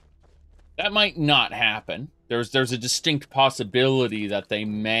 That might not happen. There's a distinct possibility that they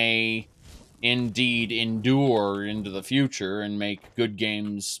may indeed endure into the future and make good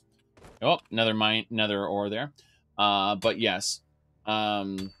games. Oh, another ore there. But yes,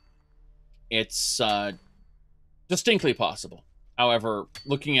 it's distinctly possible. However,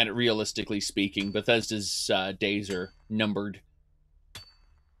 looking at it realistically speaking, Bethesda's days are numbered.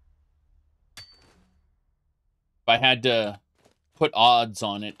 If I had to put odds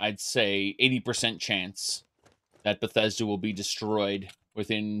on it, I'd say 80% chance that Bethesda will be destroyed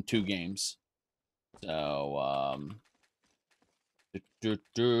within 2 games. So,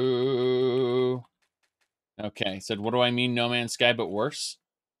 okay, said, what do I mean No Man's Sky but worse?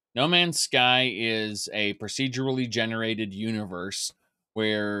 No Man's Sky is a procedurally generated universe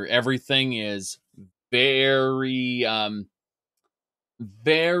where everything is very,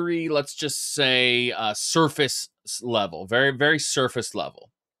 let's just say, surface level. Very, very surface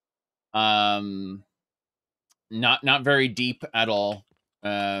level. Not very deep at all.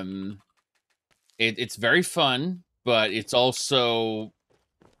 It's very fun, but it's also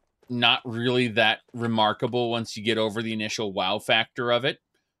not really that remarkable once you get over the initial wow factor of it.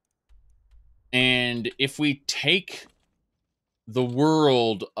 And if we take the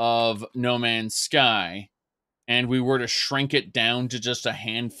world of No Man's Sky and we were to shrink it down to just a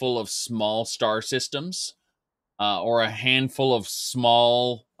handful of small star systems, or a handful of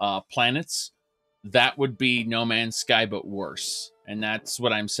small planets, that would be No Man's Sky but worse. And that's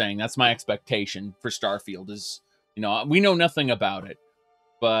what I'm saying. That's my expectation for Starfield is, we know nothing about it,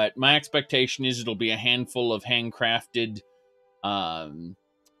 but my expectation is it'll be a handful of handcrafted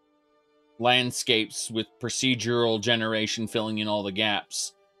landscapes with procedural generation filling in all the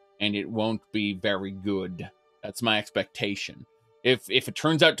gaps, and it won't be very good. That's my expectation. If it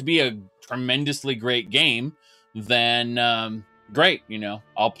turns out to be a tremendously great game, then great,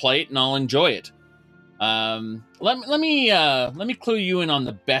 I'll play it and I'll enjoy it. Let me clue you in on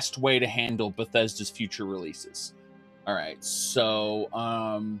the best way to handle Bethesda's future releases. All right, so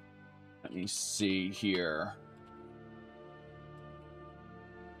let me see here.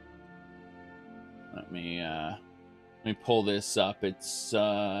 Let me pull this up. It's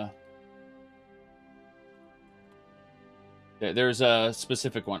there's a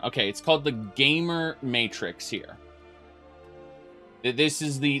specific one. Okay, it's called the Gamer Matrix here. This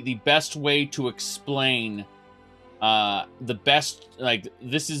is the best way to explain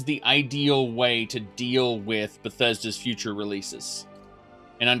this is the ideal way to deal with Bethesda's future releases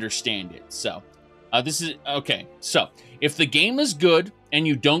and understand it. So, This is okay. So, if the game is good and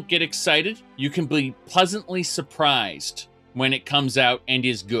you don't get excited, you can be pleasantly surprised when it comes out and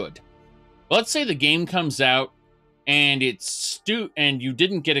is good. Let's say the game comes out and and you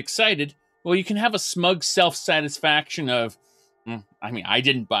didn't get excited. Well, you can have a smug self-satisfaction of, I mean, I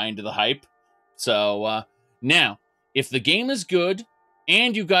didn't buy into the hype. So, now, if the game is good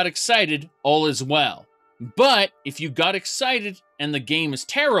and you got excited, all is well. But if you got excited and the game is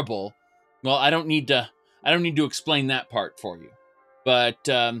terrible, well, I don't need to explain that part for you. But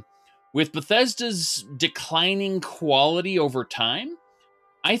with Bethesda's declining quality over time,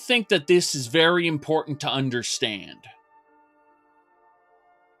 I think that this is very important to understand.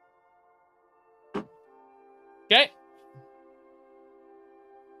 Okay?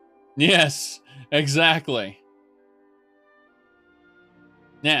 Yes, exactly.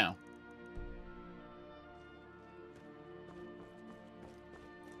 Now,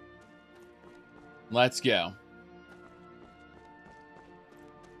 let's go.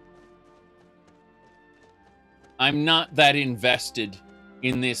 I'm not that invested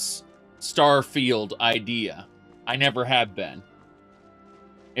in this Starfield idea. I never have been.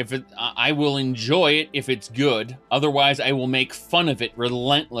 I will enjoy it if it's good. Otherwise, I will make fun of it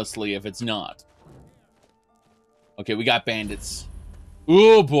relentlessly if it's not. Okay, we got bandits.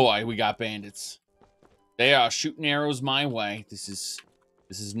 Oh boy, we got bandits. They are shooting arrows my way. This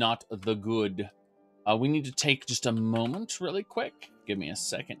is not the good. We need to take just a moment really quick. Give me a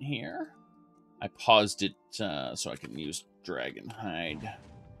second here. I paused it so I can use Dragon Hide.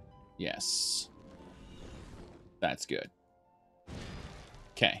 Yes. That's good.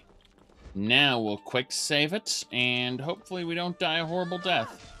 Okay. Now we'll quick save it, and hopefully we don't die a horrible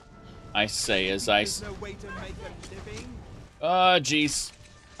death. I say as I... Oh, jeez.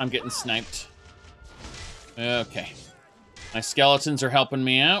 I'm getting sniped. Okay. My skeletons are helping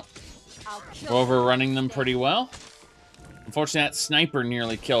me out. We're overrunning them pretty well. Unfortunately, that sniper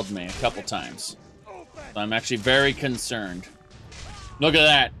nearly killed me a couple times. So I'm actually very concerned. Look at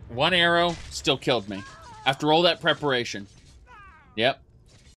that. One arrow still killed me. After all that preparation. Yep.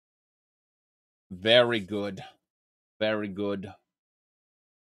 Very good. Very good.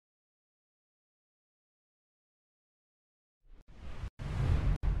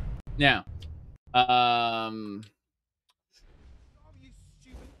 Now,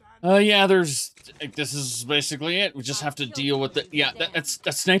 yeah, this is basically it. We just have to deal with it. Yeah, that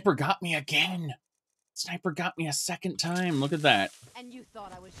sniper got me again. Sniper got me a second time. Look at that. And you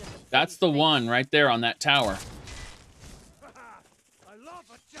thought I was just That's the one right there on that tower. I love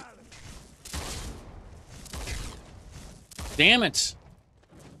a challenge. Damn it.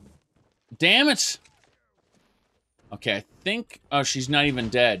 Damn it. Okay, I think... Oh, she's not even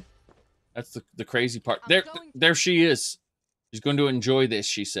dead. That's the crazy part. There she is. She's going to enjoy this,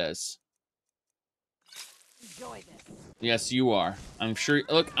 she says. Enjoy this. Yes, you are. I'm sure...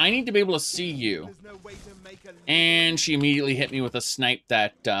 Look, I need to be able to see you. And she immediately hit me with a snipe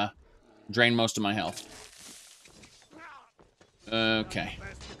that drained most of my health. Okay.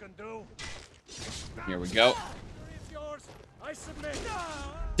 Here we go.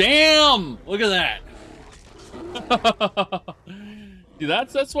 Damn! Look at that. See,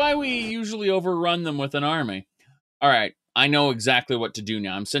 that's why we usually overrun them with an army. All right, I know exactly what to do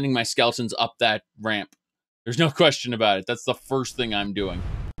now. I'm sending my skeletons up that ramp. There's no question about it. That's the first thing I'm doing.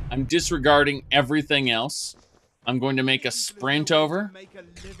 I'm disregarding everything else. I'm going to make a sprint over.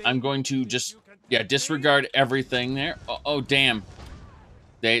 I'm going to just, yeah, disregard everything there. Oh damn.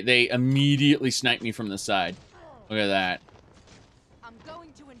 They immediately sniped me from the side. Look at that. I'm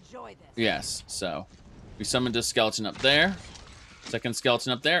going to enjoy this. Yes, so we summoned a skeleton up there. Second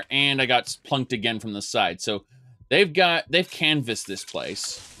skeleton up there, and I got plunked again from the side. So they've canvassed this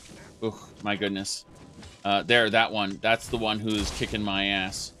place. Oh my goodness. There, that one. That's the one who's kicking my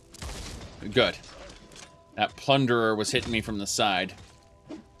ass. Good. That plunderer was hitting me from the side.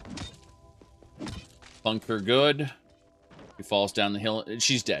 Plunker good. He falls down the hill.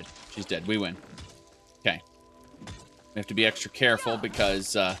 She's dead. She's dead. We win. Okay. We have to be extra careful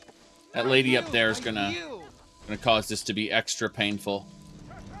because that lady up there is gonna cause this to be extra painful.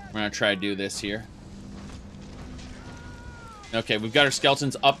 We're gonna try to do this here. Okay, we've got our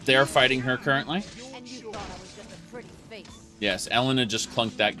skeletons up there fighting her currently. And you thought I was just a pretty face. Yes, Elena just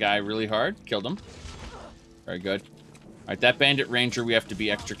clunked that guy really hard. Killed him. Very good. Alright, that bandit ranger we have to be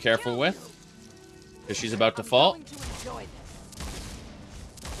extra careful with. Because she's about to fall.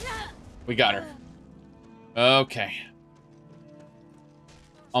 We got her. Okay.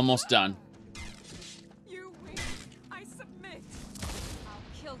 Almost done. You win. I submit. I'll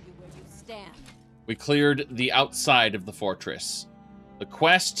kill you where you stand. We cleared the outside of the fortress. The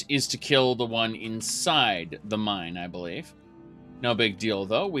quest is to kill the one inside the mine, I believe. No big deal,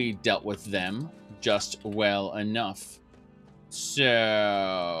 though. We dealt with them just well enough.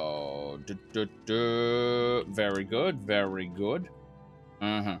 So... Very good, very good.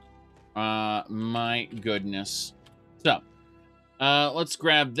 My goodness. So, let's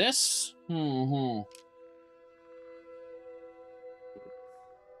grab this.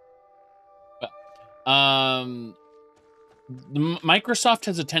 Microsoft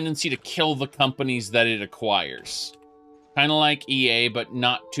has a tendency to kill the companies that it acquires. Kind of like EA, but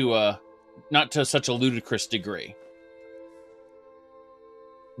not to such a ludicrous degree.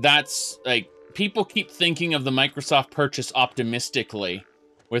 That's like, people keep thinking of the Microsoft purchase optimistically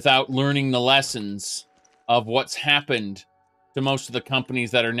without learning the lessons of what's happened to most of the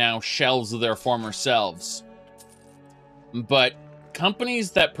companies that are now shells of their former selves. But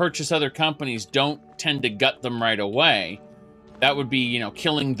companies that purchase other companies don't tend to gut them right away. That would be, you know,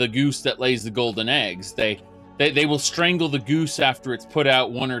 killing the goose that lays the golden eggs. They will strangle the goose after it's put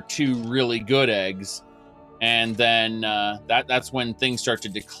out 1 or 2 really good eggs. And then that's when things start to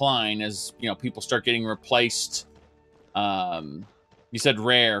decline as, you know, people start getting replaced. You said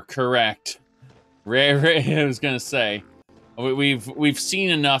rare, correct. Rare, I was going to say. We've seen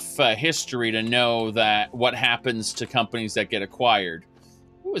enough history to know that what happens to companies that get acquired.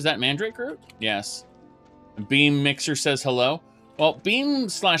 Ooh, is that Mandrake Root? Yes. Beam Mixer says hello. Well,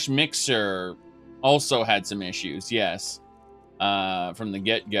 Beam/Mixer also had some issues, yes. From the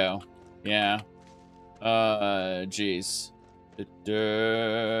get-go. Yeah. Geez.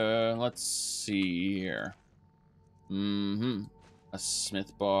 Let's see here. A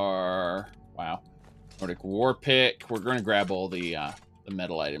Smith bar. Wow. Nordic War Pick. We're going to grab all the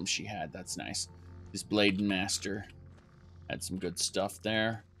metal items she had. That's nice. This Blade Master had some good stuff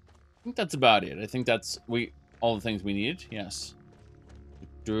there. I think that's about it. I think that's all the things we needed. Yes.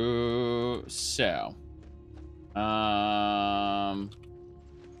 So.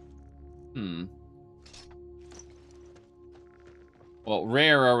 Well,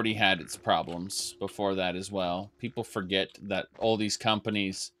 Rare already had its problems before that as well. People forget that all these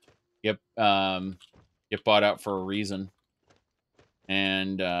companies get bought out for a reason.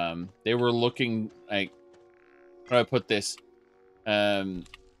 And they were looking like, how do I put this?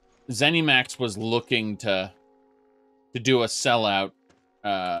 ZeniMax was looking to do a sellout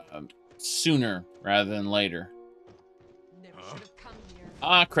sooner rather than later.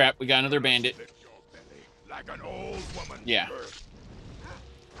 Ah, crap, we got another bandit. Like an old woman. Yeah.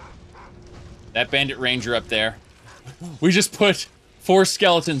 That bandit ranger up there. We just put 4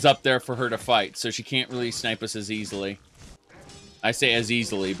 skeletons up there for her to fight, so she can't really snipe us as easily. I say as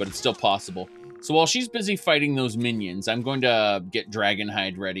easily, but it's still possible. So while she's busy fighting those minions, I'm going to get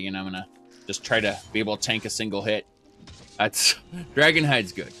Dragonhide ready, and I'm going to just try to be able to tank a single hit.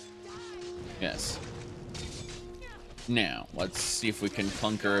 Dragonhide's good. Yes. Now, let's see if we can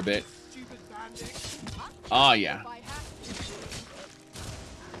clunk her a bit. Oh, yeah.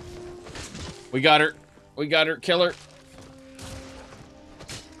 We got her. We got her. Kill her.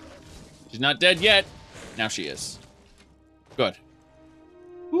 She's not dead yet. Now she is. Good.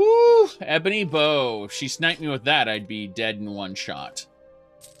 Woo! Ebony bow. If she sniped me with that, I'd be dead in 1 shot.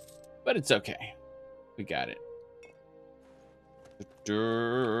 But it's okay. We got it.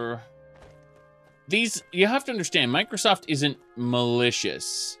 These, you have to understand, Microsoft isn't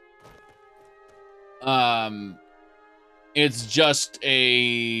malicious. It's just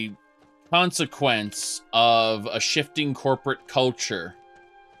a consequence of a shifting corporate culture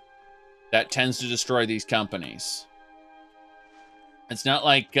that tends to destroy these companies. It's not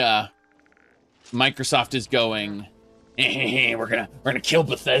like Microsoft is going, hey, we're gonna kill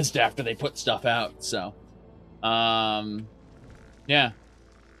Bethesda after they put stuff out. So, yeah.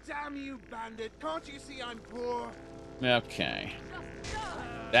 Damn you, bandit! Can't you see I'm poor? Okay.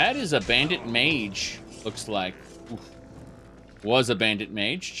 That is a bandit mage. Looks like. Oof. Was a bandit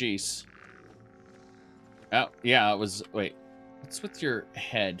mage. Jeez. Oh, yeah, it was... Wait. What's with your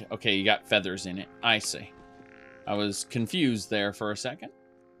head? Okay, you got feathers in it. I see. I was confused there for a second.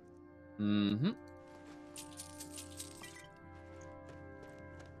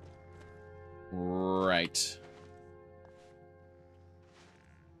 Right.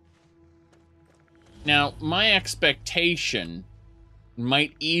 Now, my expectation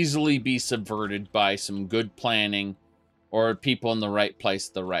might easily be subverted by some good planning or people in the right place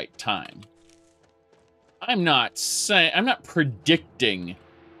at the right time. I'm not predicting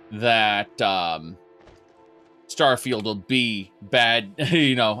that Starfield will be bad,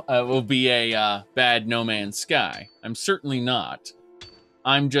 will be a bad No Man's Sky. I'm certainly not.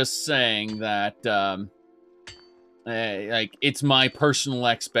 I'm just saying that like, it's my personal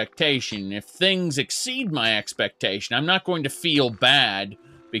expectation. If things exceed my expectation, I'm not going to feel bad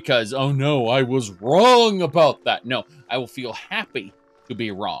because, oh no, I was wrong about that. No, I will feel happy to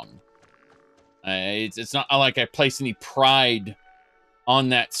be wrong. It's not like I place any pride on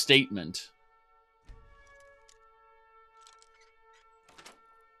that statement.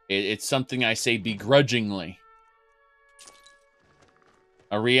 It's something I say begrudgingly.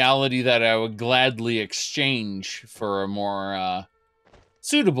 A reality that I would gladly exchange for a more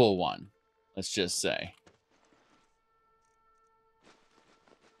suitable one, let's just say.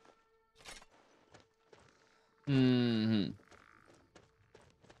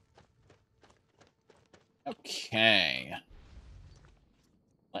 Okay.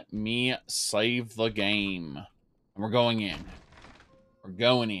 Let me save the game. And we're going in. We're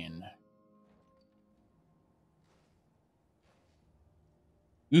going in.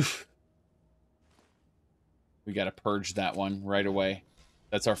 Oof. We gotta purge that one right away.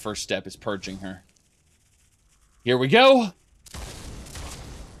 That's our first step, is purging her. Here we go!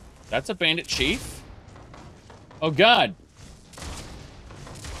 That's a bandit chief. Oh god.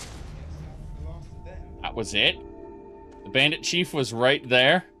 That was it? The bandit chief was right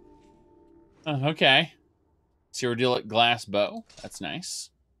there? Oh, okay. Cyrodiilic glass bow. That's nice.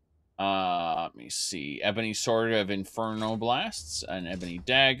 Let me see. Ebony sword of Inferno Blasts. An ebony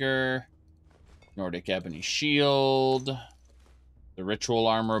dagger. Nordic ebony shield. The ritual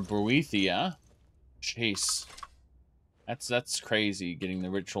armor of Boethia. Jeez. That's crazy, getting the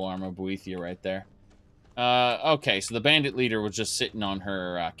ritual armor of Boethia right there. Okay, so the bandit leader was just sitting on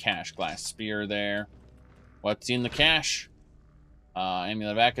her cache. Glass spear there. What's in the cache?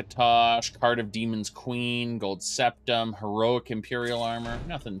 Amulet of Akatosh, Card of Demon's Queen, Gold Septum, Heroic Imperial Armor.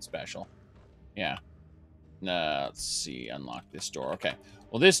 Nothing special. Yeah. Let's see. Unlock this door. Okay.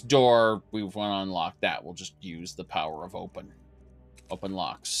 Well, this door, we want to unlock that. We'll just use the power of open. Open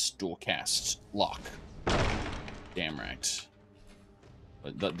locks. Dual cast. Lock. Damn right.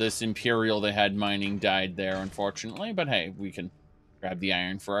 But this Imperial they had mining died there, unfortunately. But hey, we can grab the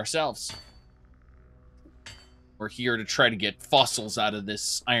iron for ourselves. We're here to try to get fossils out of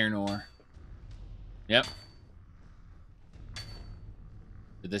this iron ore. Yep.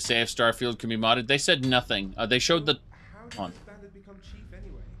 Did they say if Starfield can be modded? They said nothing. They showed the... How did this bandit become chief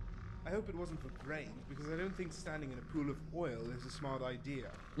anyway? I hope it wasn't for brains, because I don't think standing in a pool of oil is a smart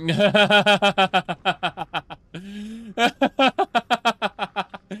idea.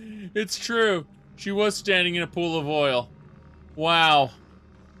 It's true. She was standing in a pool of oil. Wow.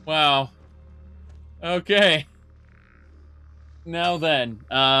 Wow. Okay. Now then,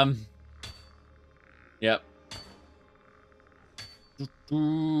 yep.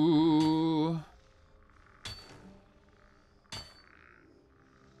 You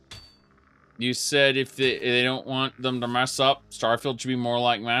said if they don't want them to mess up, Starfield should be more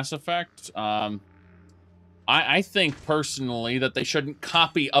like Mass Effect. I think personally that they shouldn't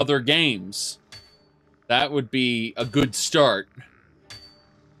copy other games. That would be a good start.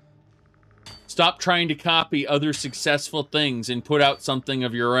 Stop trying to copy other successful things and put out something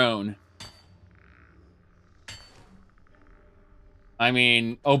of your own. I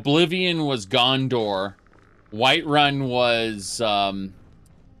mean, Oblivion was Gondor. Whiterun was,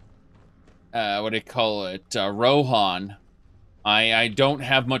 what do you call it? Rohan. I don't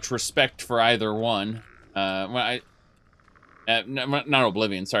have much respect for either one. Not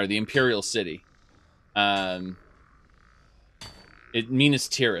Oblivion, sorry, the Imperial City. Minas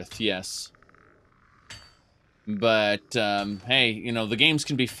Tirith, yes. But, hey, you know, the games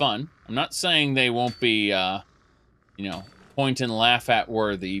can be fun. I'm not saying they won't be, you know, point and laugh at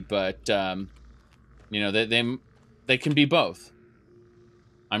worthy, but, you know, they can be both.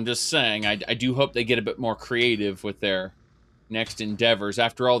 I'm just saying, I do hope they get a bit more creative with their next endeavors.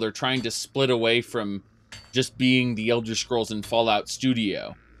 After all, they're trying to split away from just being the Elder Scrolls and Fallout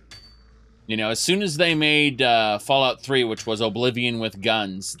studio. You know, as soon as they made Fallout 3, which was Oblivion with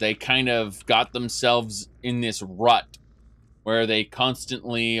guns, they kind of got themselves in this rut where they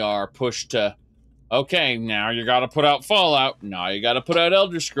constantly are pushed to, okay, now you got to put out Fallout, now you got to put out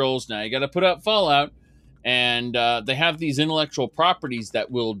Elder Scrolls, now you got to put out Fallout, and they have these intellectual properties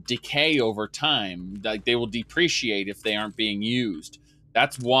that will decay over time, like they will depreciate if they aren't being used.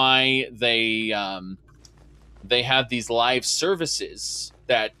 That's why they have these live services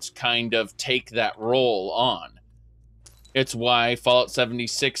that kind of take that role on. It's why Fallout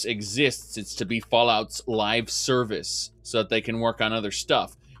 76 exists. It's to be Fallout's live service so that they can work on other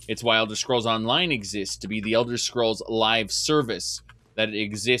stuff. It's why Elder Scrolls Online exists, to be the Elder Scrolls live service that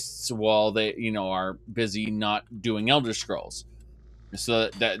exists while they, you know, are busy not doing Elder Scrolls. So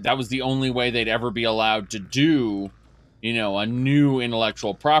that was the only way they'd ever be allowed to do, you know, a new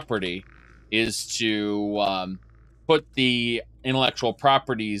intellectual property, is to put the intellectual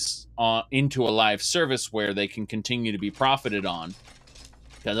properties into a live service where they can continue to be profited on.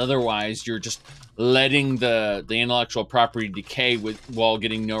 Because otherwise, you're just letting the intellectual property decay while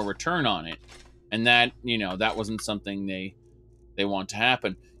getting no return on it, and that, you know, that wasn't something they want to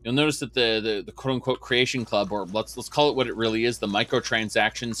happen. You'll notice that the quote-unquote creation club, or let's call it what it really is, the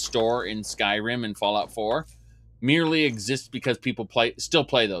microtransaction store in Skyrim and Fallout 4, merely exists because people still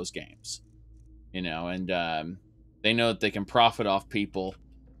play those games, you know, and they know that they can profit off people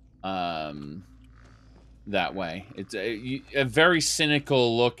that way. It's a very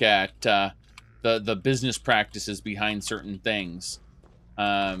cynical look at the business practices behind certain things.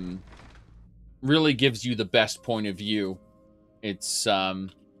 Really gives you the best point of view. It's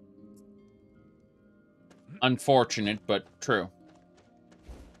unfortunate, but true.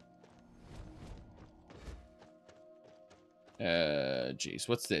 Jeez,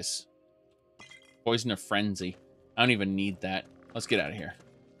 what's this? Poison of Frenzy. I don't even need that. Let's get out of here.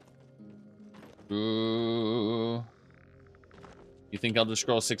 Ooh. You think Elder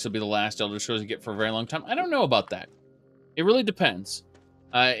Scrolls 6 will be the last Elder Scrolls you get for a very long time? I don't know about that. It really depends.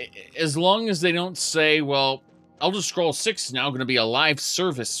 As long as they don't say, well, Elder Scrolls 6 is now going to be a live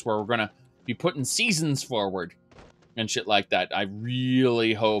service where we're going to be putting seasons forward and shit like that. I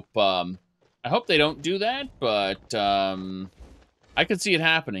really hope, I hope they don't do that, but I could see it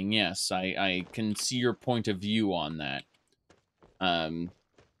happening, yes. I can see your point of view on that. I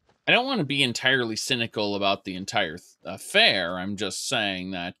don't want to be entirely cynical about the entire affair. I'm just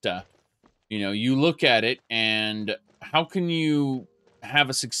saying that, you know, you look at it and how can you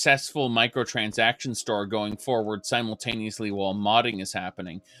have a successful microtransaction store going forward simultaneously while modding is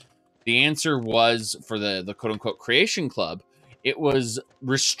happening? The answer was, for the quote-unquote creation club, it was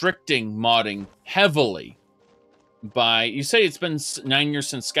restricting modding heavily by, you say it's been 9 years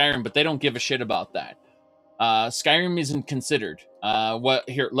since Skyrim, but they don't give a shit about that. Skyrim isn't considered.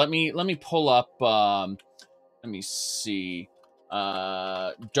 Here, let me pull up, let me see.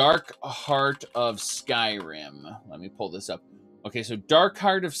 Dark Heart of Skyrim. Let me pull this up. Okay, so Dark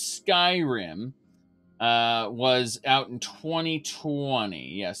Heart of Skyrim was out in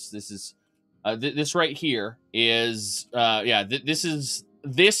 2020. Yes, this is this right here is yeah, this is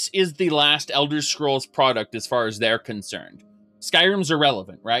the last Elder Scrolls product as far as they're concerned. Skyrim's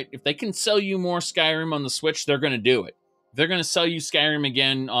irrelevant, right? If they can sell you more Skyrim on the Switch, they're going to do it. If they're going to sell you Skyrim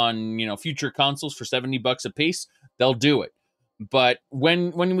again on, you know, future consoles for $70 a piece, they'll do it. But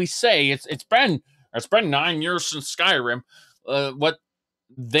when we say it's been 9 years since Skyrim,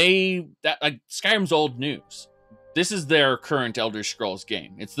 Skyrim's old news. This is their current Elder Scrolls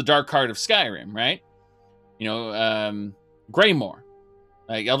game. It's the Dark Heart of Skyrim, right? You know, Greymoor.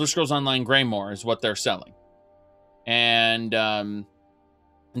 Like Elder Scrolls Online Greymoor is what they're selling. And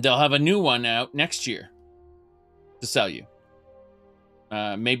they'll have a new one out next year to sell you.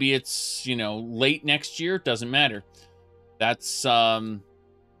 Maybe it's, you know, late next year. It doesn't matter. That's how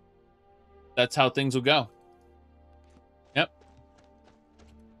things will go. Yep.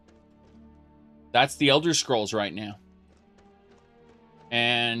 That's the Elder Scrolls right now.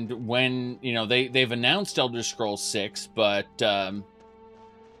 And when, you know, they've announced Elder Scrolls 6, but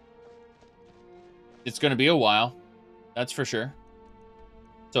it's going to be a while. That's for sure.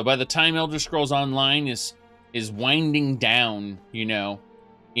 So by the time Elder Scrolls Online is winding down, you know,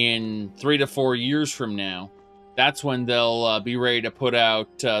 in 3 to 4 years from now, that's when they'll be ready to put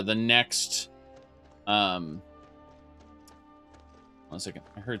out the next... One second.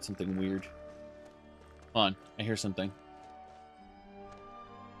 I heard something weird. Hold on. I hear something.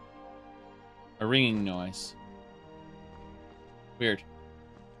 A ringing noise. Weird.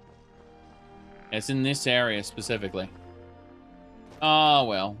 It's in this area specifically. Oh,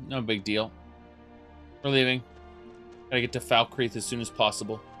 well. No big deal. We're leaving. Gotta get to Falkreath as soon as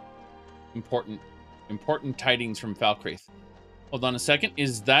possible. Important tidings from Falkreath. Hold on a second.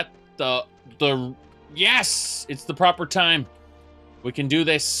 Is that the... Yes! It's the proper time. We can do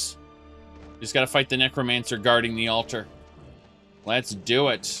this. Just gotta fight the necromancer guarding the altar. Let's do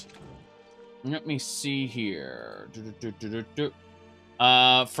it. Let me see here.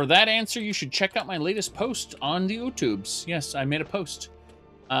 For that answer, you should check out my latest post on the YouTubes. Yes, I made a post.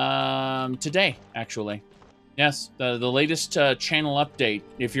 Today, actually. Yes, the latest channel update.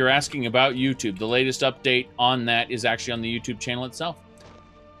 If you're asking about YouTube, the latest update on that is actually on the YouTube channel itself.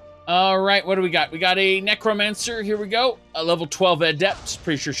 All right, what do we got? We got a necromancer. Here we go. A level 12 adept.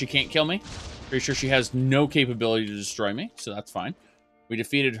 Pretty sure she can't kill me. Pretty sure she has no capability to destroy me, so that's fine. We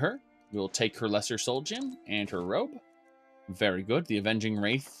defeated her. We'll take her lesser soul gem and her robe. Very good. The Avenging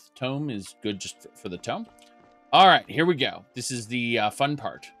Wraith tome is good just for the tome. All right, here we go. This is the fun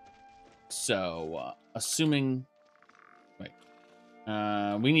part. So, assuming... Wait.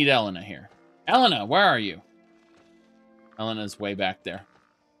 We need Elena here. Elena, where are you? Elena's way back there.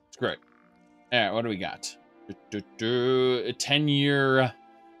 It's great. All right, what do we got? A 10-year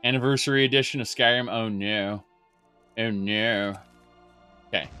anniversary edition of Skyrim. Oh, no. Oh, no.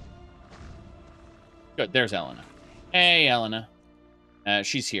 Okay. Good, there's Elena. Hey, Elena.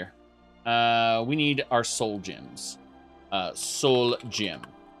 She's here. We need our soul gems. Soul gem.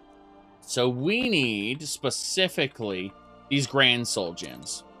 So we need specifically these grand soul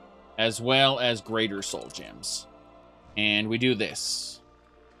gems, as well as greater soul gems. And we do this.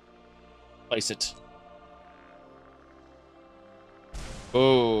 Place it.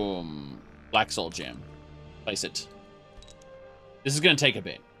 Boom. Black soul gem. Place it. This is going to take a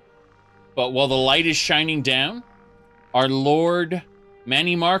bit. But while the light is shining down, our Lord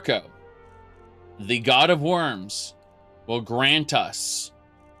Manny Marco, the God of Worms, will grant us.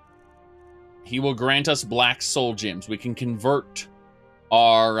 He will grant us black soul gems. We can convert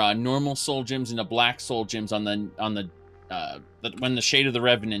our normal soul gems into black soul gems on the when the shade of the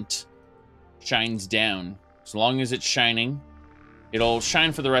Revenant shines down. As long as it's shining, it'll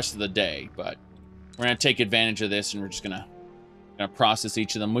shine for the rest of the day. But we're gonna take advantage of this, and we're just gonna process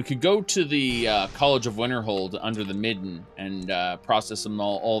each of them. We could go to the College of Winterhold under the Midden and process them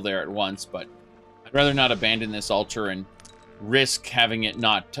all there at once, but I'd rather not abandon this altar and risk having it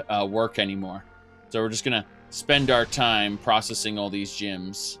not work anymore. So we're just gonna spend our time processing all these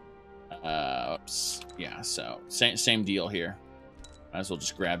gems. Oops. Yeah, so same deal here. Might as well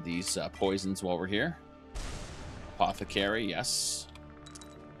just grab these poisons while we're here. Apothecary, yes.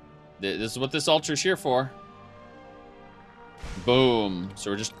 This is what this altar's here for. Boom.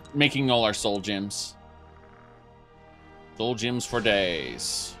 So we're just making all our soul gems. Soul gems for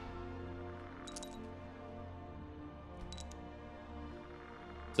days.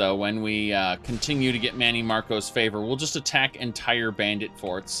 So when we continue to get Manny Marco's favor, we'll just attack entire bandit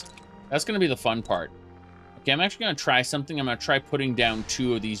forts. That's going to be the fun part. Okay, I'm actually going to try something. I'm going to try putting down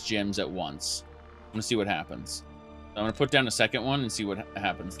 2 of these gems at once. I'm going to see what happens. So I'm going to put down a second one and see what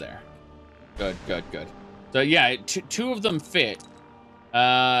happens there. Good, good, good. So yeah, 2 of them fit.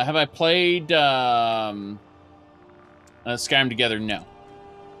 Have I played Skyrim together? No.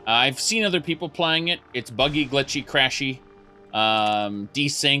 I've seen other people playing it. It's buggy, glitchy, crashy.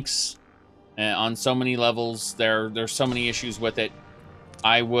 Desyncs on so many levels. There's so many issues with it.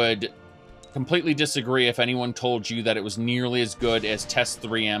 I would completely disagree if anyone told you that it was nearly as good as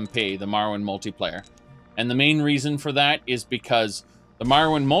TES5 MP, the Morrowind multiplayer. And the main reason for that is because the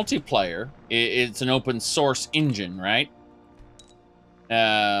Morrowind multiplayer, it's an open source engine, right?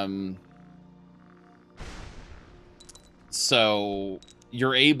 So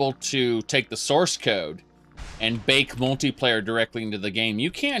you're able to take the source code and bake multiplayer directly into the game.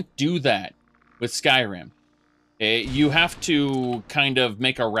 You can't do that with Skyrim. You have to kind of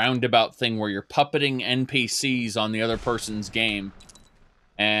make a roundabout thing where you're puppeting NPCs on the other person's game.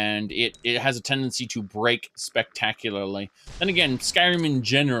 And it has a tendency to break spectacularly. Then again, Skyrim in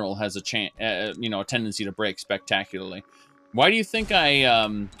general has a tendency to break spectacularly. Why do you think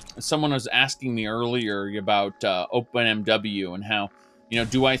someone was asking me earlier about OpenMW and how,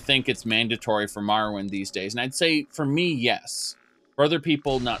 do I think it's mandatory for Morrowind these days? And I'd say for me, yes. For other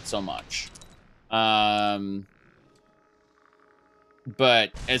people, not so much. But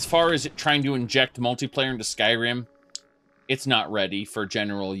as far as trying to inject multiplayer into Skyrim, it's not ready for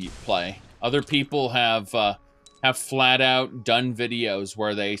general play. Other people have flat out done videos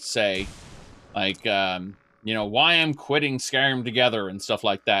where they say, like, why I'm quitting Skyrim together and stuff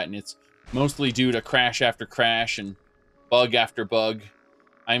like that. And it's mostly due to crash after crash and bug after bug.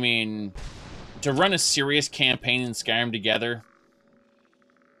 I mean, to run a serious campaign in Skyrim together,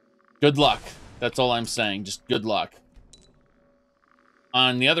 good luck. That's all I'm saying. Just good luck.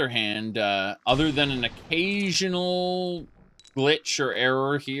 On the other hand, other than an occasional glitch or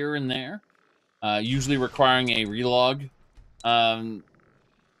error here and there, usually requiring a relog,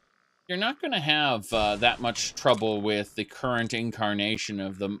 you're not going to have that much trouble with the current incarnation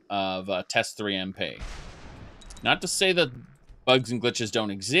of TES5 MP. Not to say that bugs and glitches don't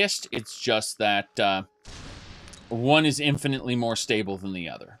exist, it's just that one is infinitely more stable than the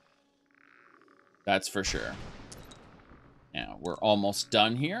other. That's for sure. Now, we're almost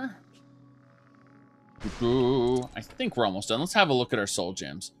done here. I think we're almost done. Let's have a look at our soul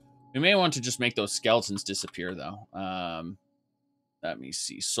gems. We may want to just make those skeletons disappear, though. Let me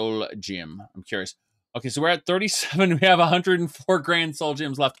see. Soul gem. I'm curious. Okay, so we're at 37. We have 104 grand soul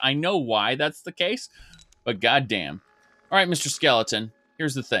gems left. I know why that's the case, but goddamn. All right, Mr. Skeleton.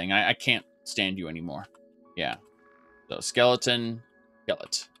 Here's the thing. I can't stand you anymore. Yeah. So, skeleton, kill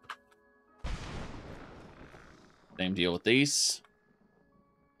it. Same deal with these.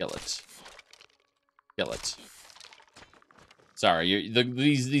 Kill it. Kill it. Sorry,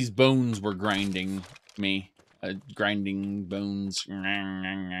 these bones were grinding me. Grinding bones.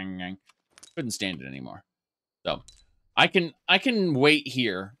 Couldn't stand it anymore. So, I can wait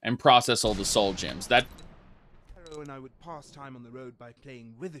here and process all the soul gems. That. And I would pass time on the road by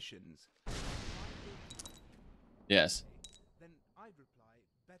playing Withershins. Yes. Then I'd reply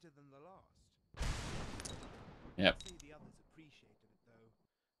better than the last. Yep. I say the others appreciated it though.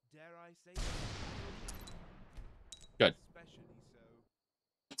 Dare I say Good. especially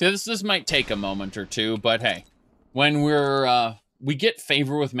so. So this might take a moment or two, but hey, when we get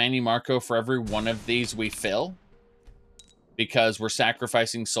favor with Manny Marco for every one of these we fill, because we're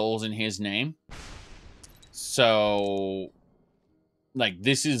sacrificing souls in his name. So, like,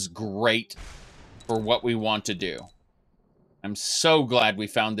 this is great for what we want to do. I'm so glad we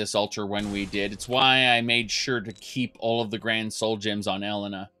found this altar when we did. It's why I made sure to keep all of the grand soul gems on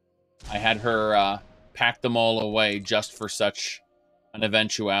Elena. I had her pack them all away just for such an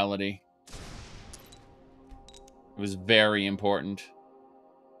eventuality. It was very important.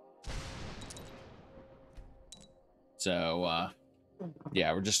 So,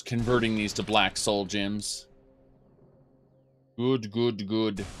 yeah, we're just converting these to black soul gems. Good, good,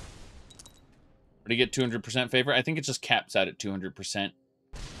 good. Did he get 200% favor? I think it just caps out at 200%.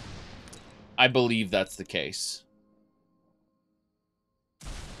 I believe that's the case.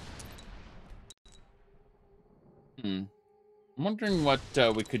 I'm wondering what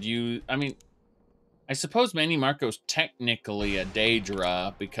we could use. I mean, I suppose Manny Marco's technically a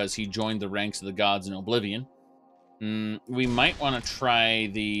Daedra because he joined the ranks of the gods in Oblivion. We might want to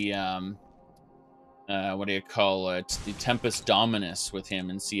try the, what do you call it? The Tempest Dominus with him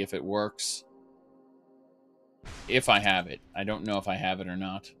and see if it works. If I have it. I don't know if I have it or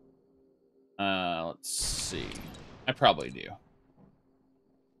not. Let's see. I probably do.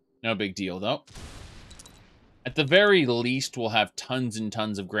 No big deal, though. At the very least, we'll have tons and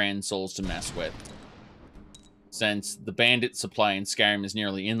tons of Grand Souls to mess with. Since the bandit supply in Skyrim is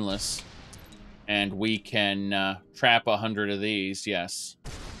nearly endless. And we can trap 100 of these, yes.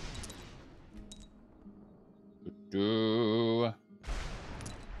 Good.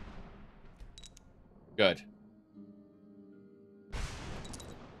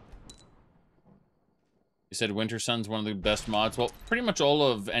 You said Winter Sun's one of the best mods. Well, pretty much all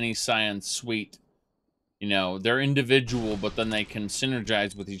of any Scion suite, you know, they're individual, but then they can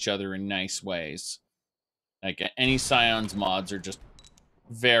synergize with each other in nice ways. Like, any Scion's mods are just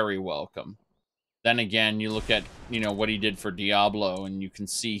very welcome. Then again, you look at, you know, what he did for Diablo, and you can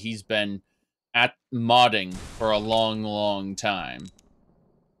see he's been at modding for a long, long time.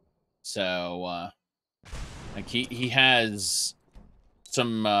 So, like, he has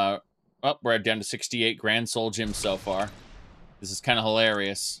some, oh, we're down to 68 Grand Soul Gems so far. This is kind of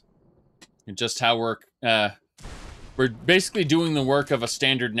hilarious. And just how we're basically doing the work of a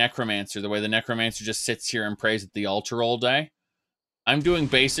standard necromancer, the way the necromancer just sits here and prays at the altar all day. I'm doing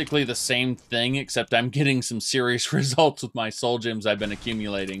basically the same thing, except I'm getting some serious results with my soul gems I've been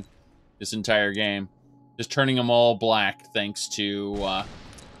accumulating this entire game. Just turning them all black, thanks to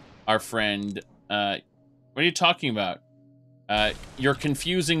our friend. What are you talking about? You're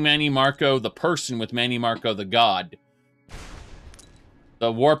confusing Manny Marco, the person, with Manny Marco, the god.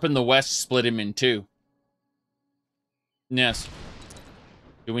 The warp in the west split him in two. Yes.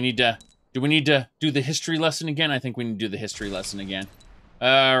 Do we need to do the history lesson again? I think we need to do the history lesson again.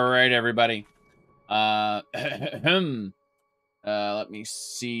 All right, everybody. Let me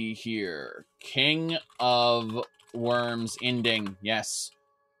see here. King of Worms ending. Yes.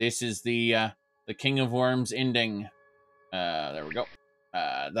 This is the King of Worms ending. There we go.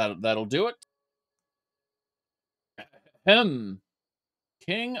 That'll do it.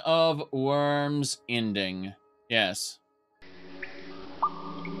 King of Worms ending. Yes.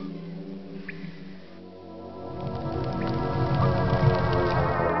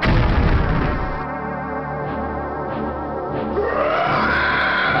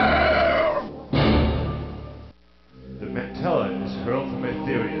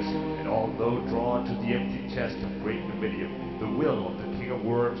 Although drawn to the empty chest of great Numidium, the will of the King of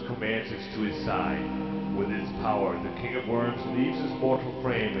Worms commands us to his side. With his power, the King of Worms leaves his mortal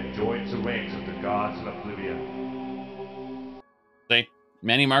frame and joins the ranks of the gods in Oblivion. See,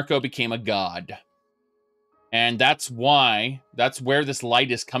 Manny Marco became a god. And that's where this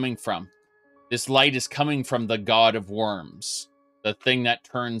light is coming from. This light is coming from the god of worms. The thing that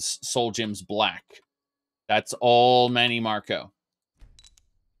turns soul gems black. That's all Manny Marco.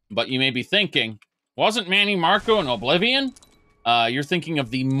 But you may be thinking, wasn't Manny Marco in Oblivion? You're thinking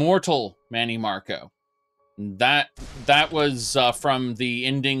of the mortal Manny Marco. That was from the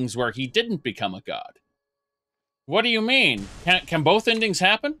endings where he didn't become a god. What do you mean? Can both endings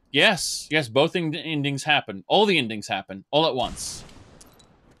happen? Yes, both endings happen. All the endings happen all at once.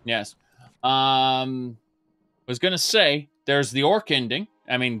 Yes. Was gonna say there's the orc ending.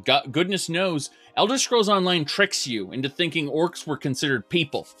 I mean, goodness knows, Elder Scrolls Online tricks you into thinking orcs were considered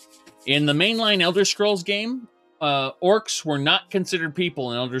people. In the mainline Elder Scrolls game, orcs were not considered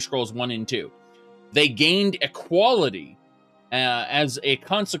people in Elder Scrolls 1 and 2. They gained equality as a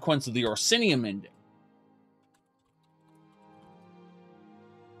consequence of the Orsinium ending.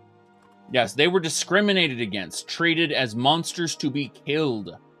 Yes, they were discriminated against, treated as monsters to be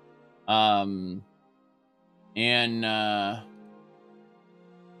killed.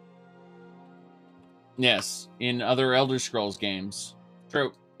 Yes, in other Elder Scrolls games.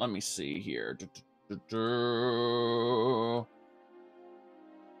 True. Let me see here. Let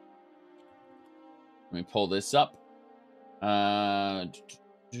me pull this up.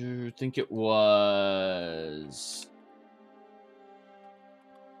 Think it was...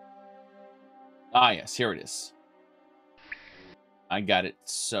 Ah, yes, here it is. I got it.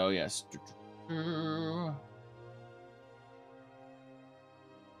 So, yes.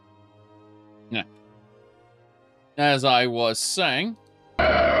 Yeah. As I was saying...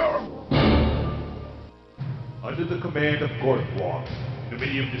 Under the command of Gorthwalk,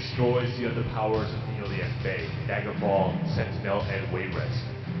 Dominion destroys the other powers of the Iliac Bay, Daggerfall, Sentinel, and Wayrest.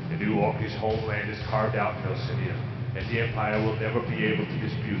 The new Orcish homeland is carved out in Orsinium, and the Empire will never be able to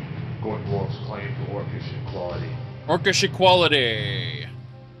dispute Gorthwalk's claim to Orcish equality. Orcish equality!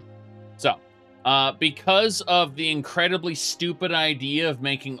 So, because of the incredibly stupid idea of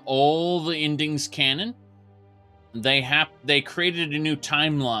making all the endings canon, they created a new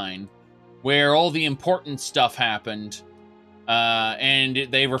timeline where all the important stuff happened, and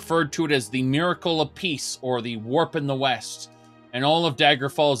they referred to it as the Miracle of Peace, or the Warp in the West, and all of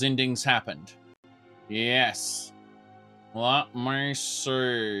Daggerfall's endings happened. Yes. Let me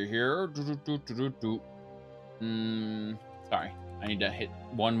see here. Sorry, I need to hit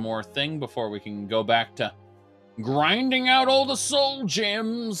one more thing before we can go back to grinding out all the soul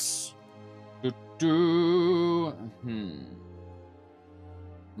gems.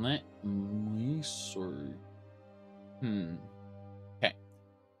 Let me see. Okay.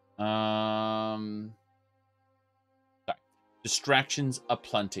 Sorry. Distractions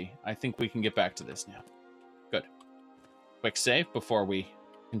aplenty. I think we can get back to this now. Good. Quick save before we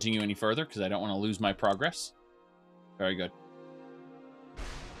continue any further, because I don't want to lose my progress. Very good.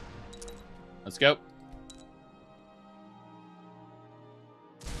 Let's go.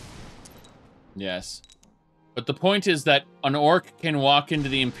 Yes. But the point is that an orc can walk into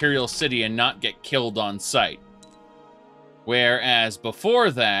the Imperial City and not get killed on sight. Whereas before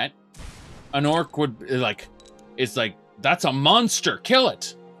that, an orc would, it's like, that's a monster, kill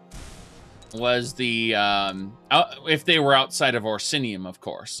it! Was the, if they were outside of Orsinium, of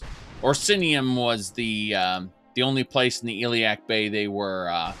course. Orsinium was the only place in the Iliac Bay they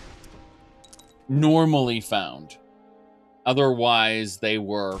were, normally found. Otherwise, they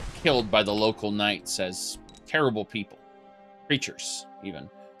were killed by the local knights as terrible people. Creatures, even.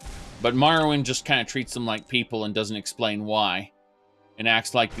 But Morrowind just kind of treats them like people and doesn't explain why. And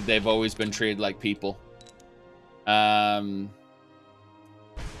acts like they've always been treated like people. You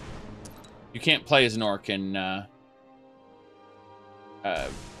can't play as an orc in Arena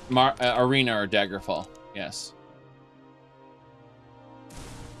or Daggerfall. Yes.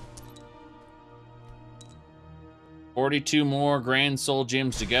 $42 more Grand Soul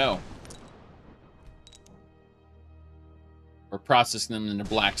Gems to go. We're processing them into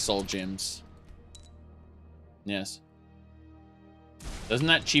Black Soul Gems. Yes. Doesn't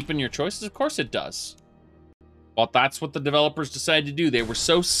that cheapen your choices? Of course it does. Well, that's what the developers decided to do. They were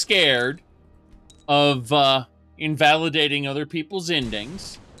so scared of invalidating other people's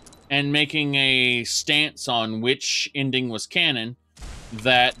endings and making a stance on which ending was canon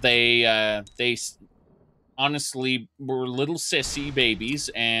that they honestly were little sissy babies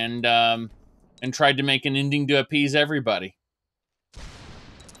and tried to make an ending to appease everybody.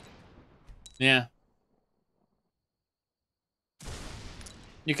 Yeah.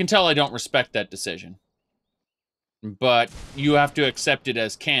 You can tell I don't respect that decision. But you have to accept it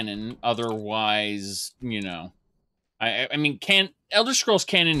as canon, otherwise, you know. I mean, Elder Scrolls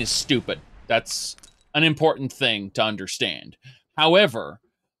canon is stupid. That's an important thing to understand. However,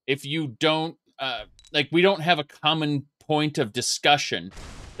 if you don't, we don't have a common point of discussion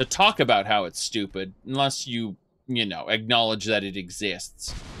to talk about how it's stupid unless you know, acknowledge that it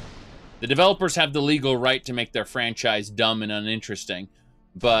exists. The developers have the legal right to make their franchise dumb and uninteresting,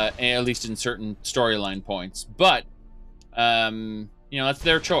 but at least in certain storyline points. But, you know, that's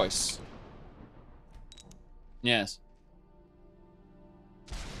their choice. Yes.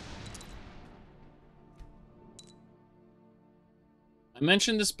 I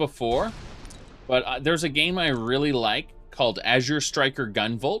mentioned this before, but there's a game I really like called Azure Striker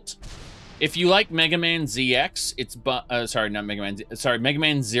Gunvolt. If you like Mega Man ZX, it's sorry, not Mega Man, sorry, Mega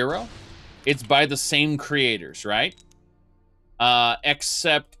Man Zero. It's by the same creators, right?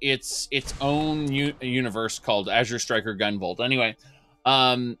 Except it's its own universe called Azure Striker Gunvolt. Anyway,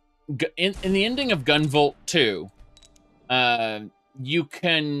 in the ending of Gunvolt 2,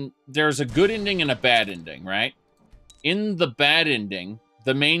 there's a good ending and a bad ending, right? In the bad ending,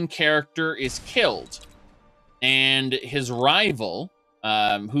 the main character is killed, and his rival,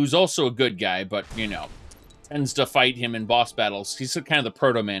 who's also a good guy, but, you know, tends to fight him in boss battles. He's kind of the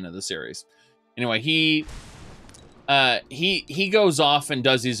proto-man of the series. Anyway, he goes off and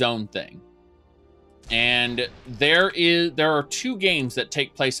does his own thing. And there are 2 games that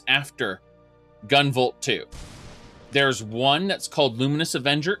take place after Gunvolt 2. There's one that's called Luminous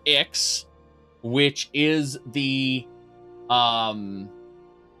Avenger X, which is the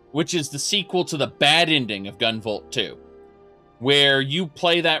sequel to the bad ending of Gunvolt 2, where you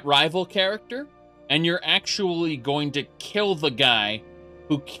play that rival character and you're actually going to kill the guy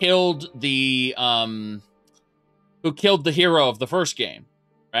who killed the hero of the first game,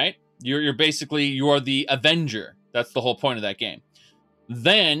 right? You're basically, you are the Avenger. That's the whole point of that game.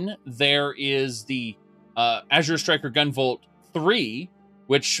 Then there is the Azure Striker Gunvolt 3,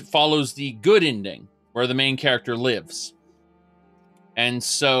 which follows the good ending, where the main character lives. And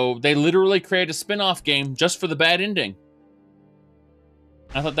so they literally create a spin-off game just for the bad ending.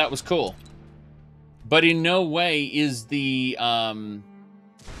 I thought that was cool. But in no way is the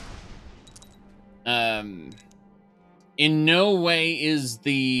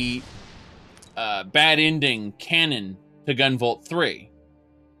bad ending canon to Gunvolt 3.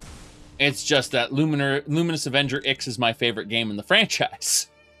 It's just that Luminous Avenger X is my favorite game in the franchise.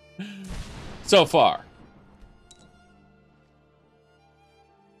 So far.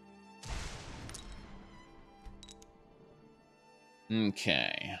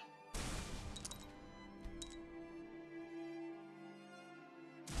 Okay.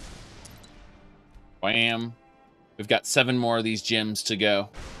 Wham. We've got 7 more of these gems to go.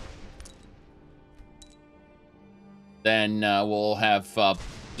 Then we'll have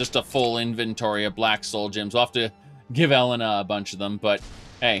just a full inventory of black soul gems. We'll have to give Elena a bunch of them, but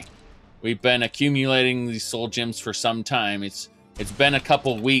hey, we've been accumulating these soul gems for some time. It's been a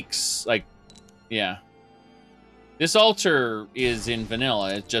couple weeks, like, yeah. This altar is in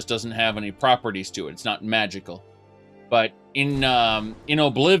vanilla. It just doesn't have any properties to it. It's not magical. But in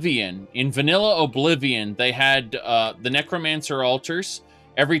Oblivion, in vanilla Oblivion, they had the Necromancer altars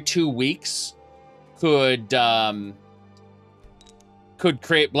every 2 weeks could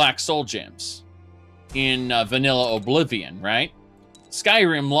create black soul gems in vanilla Oblivion, right?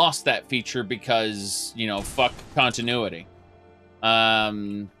 Skyrim lost that feature because, you know, fuck continuity.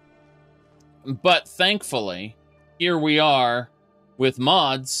 But thankfully, here we are with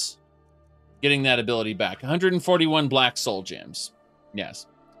mods getting that ability back. 141 black soul gems. Yes.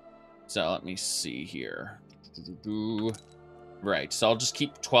 So let me see here. Right, so I'll just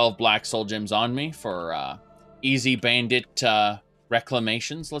keep 12 black soul gems on me for easy bandit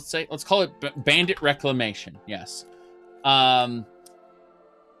reclamations, let's say. Let's call it bandit reclamation, yes. Let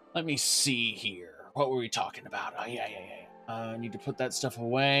me see here. What were we talking about? Oh, yeah. I need to put that stuff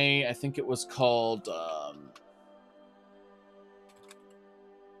away. I think it was called...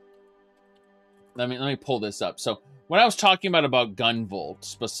 Let me pull this up. So, what I was talking about Gunvolt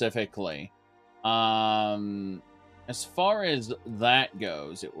specifically, as far as that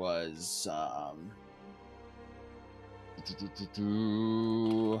goes, it was...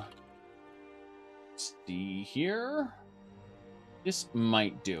 see here. This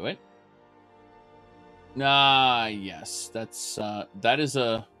might do it. Yes, that's that is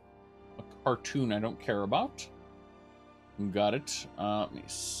a cartoon I don't care about. Got it. Let me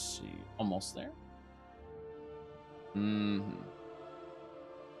see. Almost there. I'm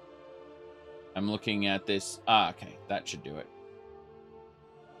looking at this. Okay, that should do it.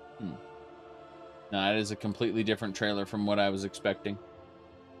 No, that is a completely different trailer from what I was expecting.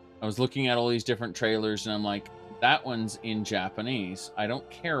 I was looking at all these different trailers and I'm like, that one's in Japanese. I don't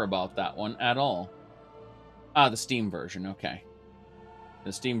care about that one at all. The Steam version, okay.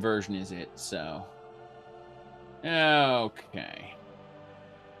 The Steam version is it, so... Okay.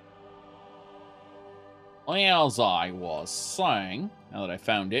 as I was saying, now that I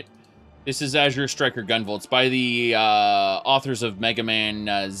found it, this is Azure Striker Gunvolt. It's by the authors of Mega Man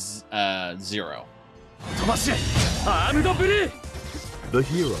 0. The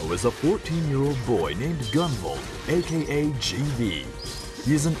hero is a 14-year-old boy named Gunvolt, aka GB.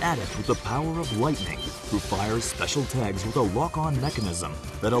 He is an adept with the power of lightning, who fires special tags with a lock-on mechanism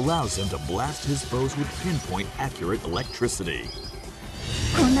that allows him to blast his foes with pinpoint accurate electricity.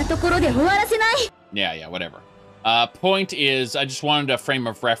 Yeah, whatever. Point is, I just wanted a frame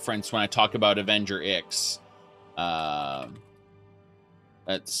of reference when I talk about Avenger X.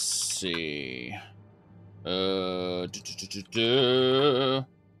 Let's see.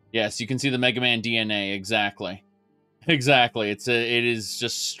 Yes, you can see the Mega Man DNA, exactly. Exactly. It is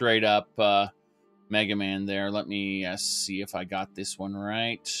just straight up Mega Man there. Let me see if I got this one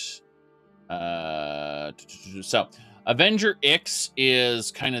right. So, Avenger X is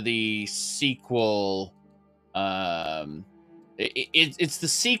kind of the sequel. It's the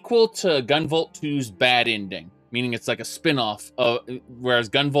sequel to Gunvolt 2's bad ending, meaning it's like a spin-off, whereas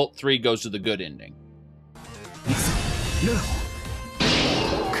Gunvolt 3 goes to the good ending.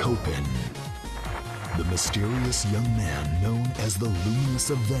 Copen, the mysterious young man known as the Luminous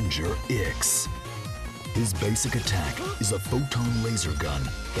Avenger X. His basic attack is a photon laser gun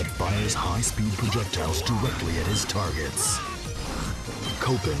that fires high-speed projectiles directly at his targets.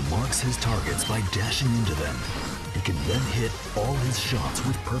 Copen marks his targets by dashing into them. He can then hit all his shots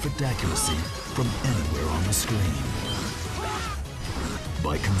with perfect accuracy from anywhere on the screen.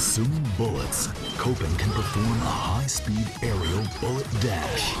 By consuming bullets, Copen can perform a high-speed aerial bullet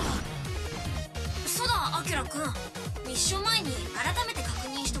dash.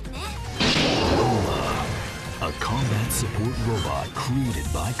 Lola, a combat support robot created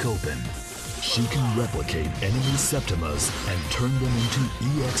by Copen. She can replicate enemy Septimas and turn them into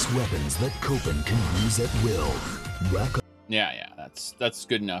EX weapons that Copen can use at will. Yeah, that's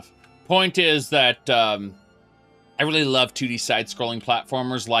good enough. Point is that I really love 2D side-scrolling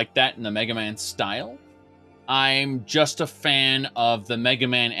platformers like that in the Mega Man style. I'm just a fan of the Mega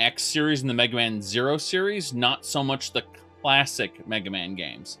Man X series and the Mega Man 0 series, not so much the classic Mega Man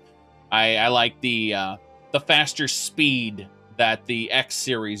games. I like the faster speed that the X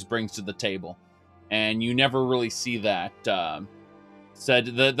series brings to the table, and you never really see that. Said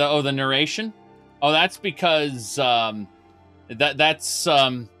the narration. Oh, that's because that's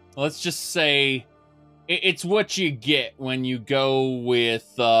let's just say it's what you get when you go with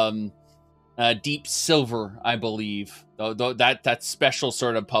Deep Silver, I believe. That special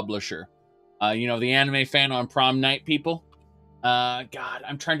sort of publisher. You know, the Anime Fan on Prom Night people. God,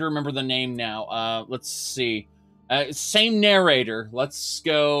 I'm trying to remember the name now. Let's see. Same narrator. Let's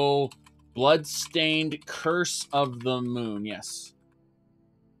go Bloodstained Curse of the Moon. Yes.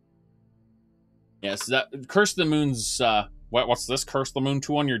 Yes, that Curse of the Moon's what's this? Curse of the Moon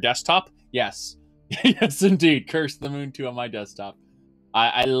 2 on your desktop? Yes. Yes, indeed. Curse of the Moon 2 on my desktop.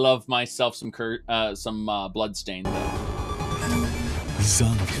 I love myself some Bloodstained though.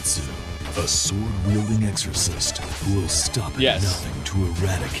 Zangetsu, a sword-wielding exorcist who will stop at nothing to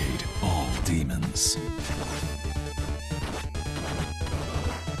eradicate all demons.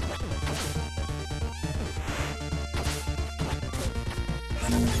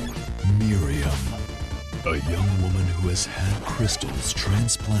 Miriam, a young woman who has had crystals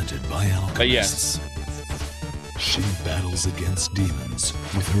transplanted by alchemists. She battles against demons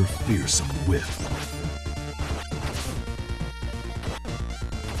with her fearsome whip.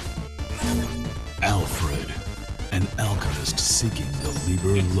 Alfred, an alchemist seeking the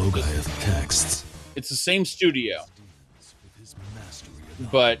Liber Logaeth texts. It's the same studio,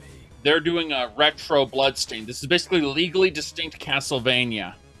 but they're doing a retro Bloodstained. This is basically legally distinct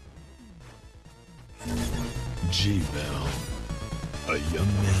Castlevania. G-Bell, a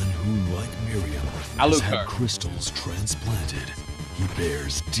young man who, like Miriam, has had crystals transplanted. He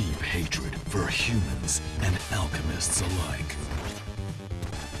bears deep hatred for humans and alchemists alike.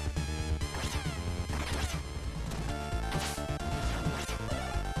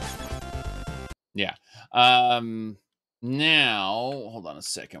 Yeah. Now, hold on a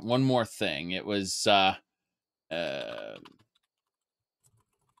second. One more thing. It was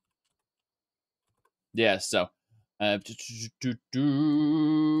yeah, so Sea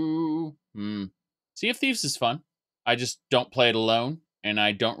of Thieves is fun. I just don't play it alone, and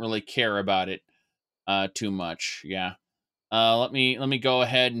I don't really care about it too much. Yeah. Let me go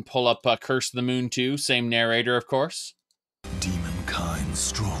ahead and pull up Curse of the Moon 2, same narrator, of course. Demonkind's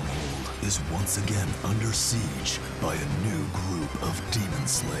stronghold is once again under siege by a new group of demon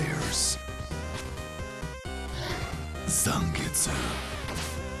slayers. Zangetsu,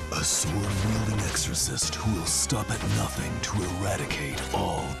 A sword-wielding exorcist who will stop at nothing to eradicate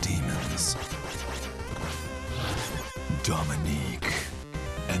all demons. Dominique,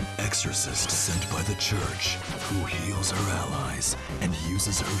 an exorcist sent by the church who heals her allies and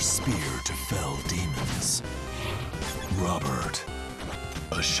uses her spear to fell demons. Robert,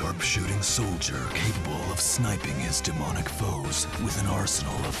 a sharpshooting soldier capable of sniping his demonic foes with an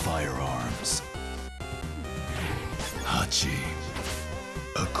arsenal of firearms. Hachi,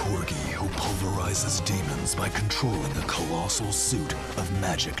 a corgi who pulverizes demons by controlling a colossal suit of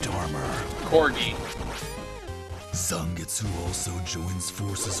magicked armor. Corgi. Zangetsu also joins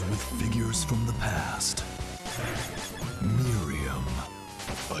forces with figures from the past. Miriam,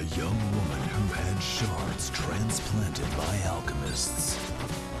 a young woman who had shards transplanted by alchemists.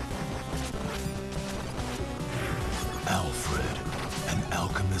 Alfred, an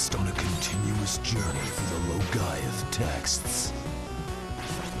alchemist on a continuous journey through the Logaeth texts.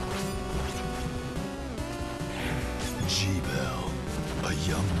 Jebel, a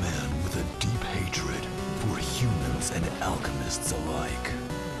young man with a deep hatred for humans and alchemists alike.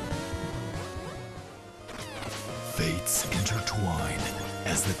 Fates intertwine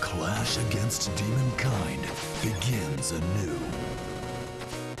as the clash against demonkind begins anew.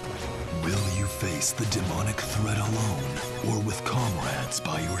 Will you face the demonic threat alone or with comrades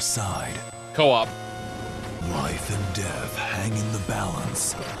by your side? Co-op. Life and death hang in the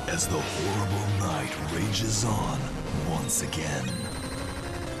balance as the horrible night rages on once again.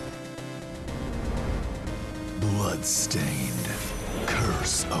 Bloodstained,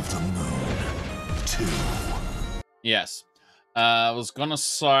 Curse of the Moon 2. Yes. I was gonna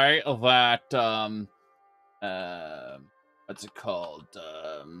say that, what's it called?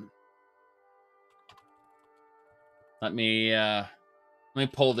 Let me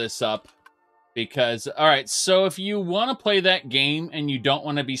pull this up because, all right, so if you want to play that game and you don't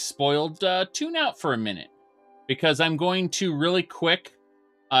want to be spoiled, tune out for a minute because I'm going to really quick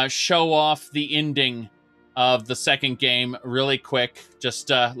show off the ending of the second game really quick, just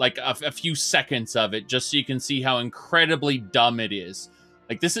like a few seconds of it, just so you can see how incredibly dumb it is.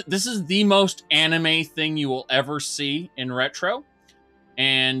 Like this is the most anime thing you will ever see in retro,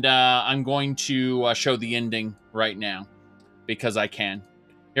 and I'm going to show the ending right now because I can.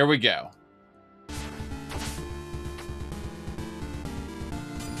 Here we go.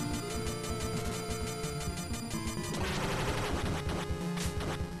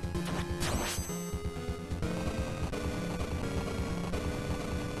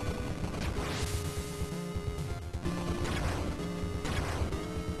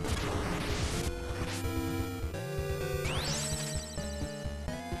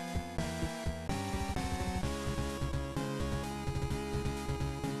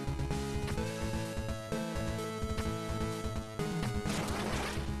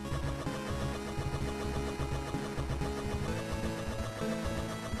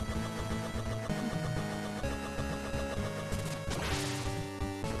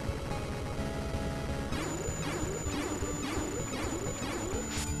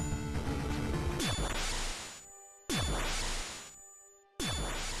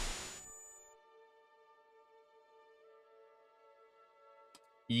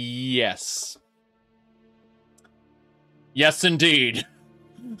 Yes. Yes, indeed.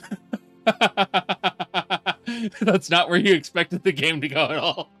 That's not where you expected the game to go at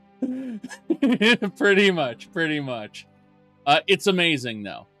all. Pretty much. It's amazing,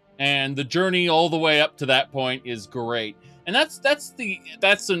 though. And the journey all the way up to that point is great. And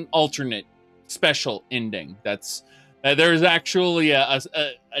that's an alternate special ending. There's actually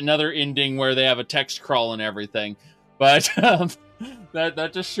another ending where they have a text crawl and everything. But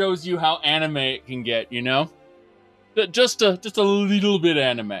that just shows you how anime it can get, you know? Just a little bit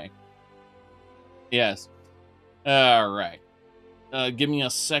anime. Yes. All right. Give me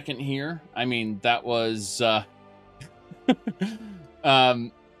a second here. I mean, that was... I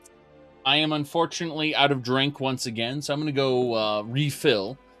am unfortunately out of drink once again, so I'm going to go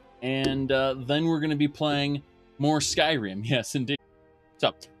refill. And then we're going to be playing more Skyrim. Yes, indeed.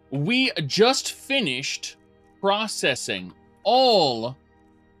 So, we just finished processing all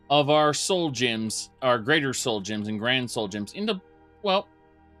of our soul gems, our greater soul gems and grand soul gems into, well,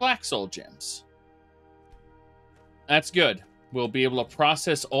 black soul gems. That's good. We'll be able to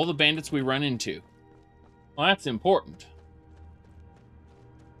process all the bandits we run into. Well, that's important.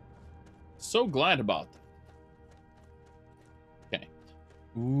 So glad about that. Okay.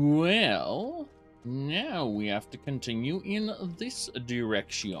 Well, now we have to continue in this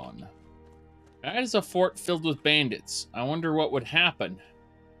direction. That is a fort filled with bandits. I wonder what would happen.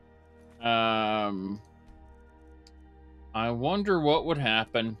 I wonder what would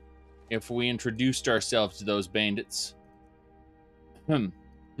happen if we introduced ourselves to those bandits.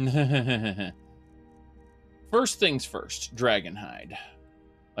 First things first, Dragonhide.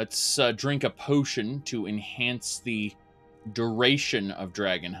 Let's drink a potion to enhance the duration of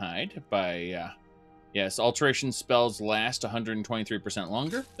Dragonhide by, yes, alteration spells last 123%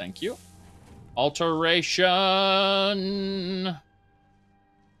 longer. Thank you. Alteration!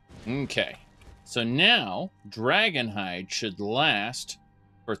 Okay. So now, Dragonhide should last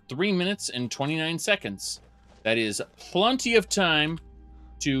for 3 minutes and 29 seconds. That is plenty of time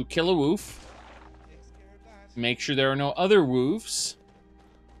to kill a wolf. Make sure there are no other wolves.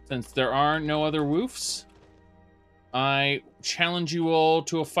 Since there are no other wolves, I challenge you all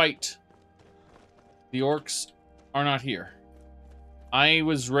to a fight. The orcs are not here. I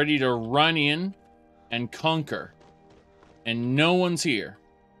was ready to run in and conquer, and no one's here.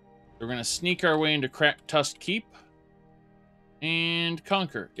 We're going to sneak our way into Cracked Tusk Keep and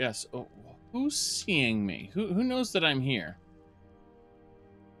conquer. Yes. Oh, who's seeing me? Who knows that I'm here?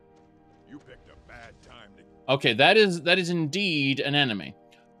 You picked a bad time to... Okay, that is indeed an enemy.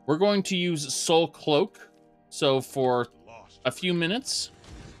 We're going to use Soul Cloak. So for a few minutes.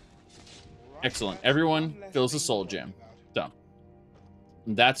 Excellent. Everyone fills a soul gem. So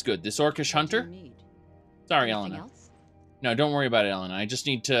that's good. This Orcish Hunter. Sorry, Elena. No, don't worry about it, Elena. I just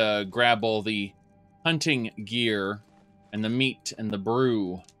need to grab all the hunting gear and the meat and the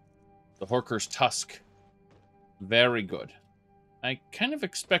brew. The Horker's Tusk. Very good. I kind of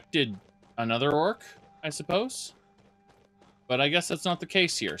expected another orc, I suppose. But I guess that's not the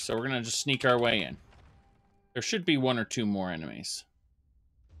case here, so we're going to just sneak our way in. There should be one or two more enemies.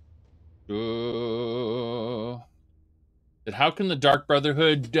 How can the Dark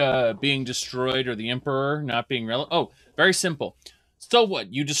Brotherhood being destroyed or the Emperor not being relevant? Oh, very simple. So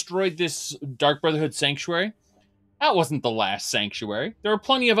what? You destroyed this Dark Brotherhood sanctuary? That wasn't the last sanctuary. There are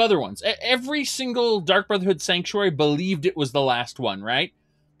plenty of other ones. Every single Dark Brotherhood sanctuary believed it was the last one, right?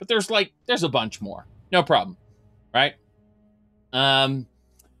 But there's a bunch more. No problem, right?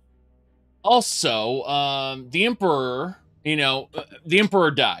 Also, the Emperor, the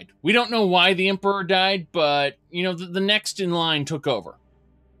Emperor died. We don't know why the Emperor died, but, the next in line took over.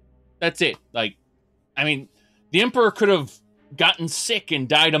 That's it. The Emperor could have gotten sick and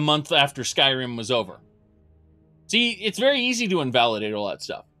died a month after Skyrim was over. See, it's very easy to invalidate all that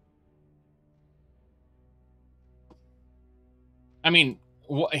stuff.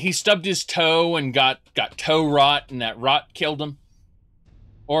 He stubbed his toe and got toe rot, and that rot killed him.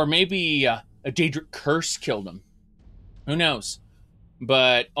 Or maybe a Daedric curse killed him. Who knows?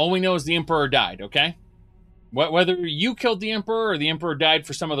 But all we know is the Emperor died, okay? Whether you killed the Emperor or the Emperor died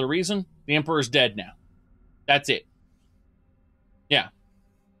for some other reason, the Emperor's dead now. That's it. Yeah.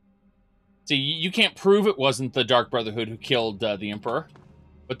 See, you can't prove it wasn't the Dark Brotherhood who killed the Emperor.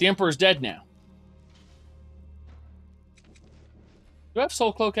 But the Emperor's dead now. Do I have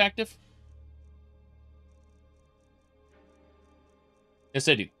Soul Cloak active? Yes,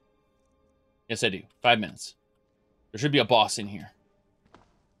 I do. Yes, I do. 5 minutes. There should be a boss in here.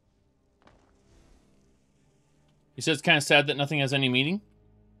 He says it's kind of sad that nothing has any meaning.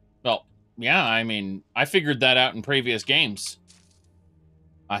 Well, yeah, I figured that out in previous games.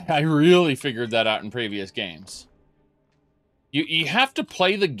 I really figured that out in previous games. You have to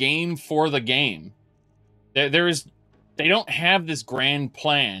play the game for the game. They don't have this grand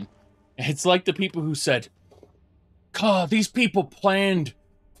plan. It's like the people who said, God, these people planned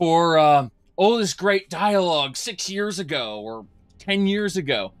for all this great dialogue 6 years ago or 10 years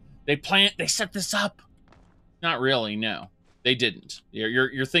ago. They set this up. Not really, no. They didn't.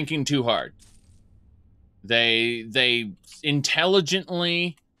 You're thinking too hard. They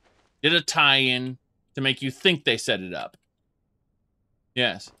intelligently did a tie-in to make you think they set it up.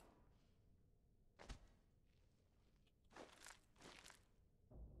 Yes.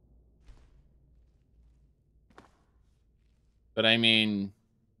 But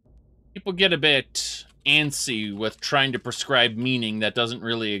people get a bit antsy with trying to prescribe meaning that doesn't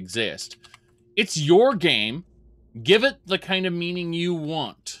really exist. It's your game. Give it the kind of meaning you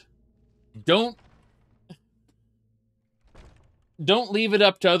want. Don't leave it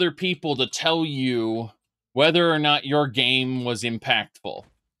up to other people to tell you whether or not your game was impactful.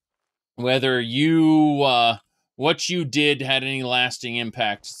 Whether what you did had any lasting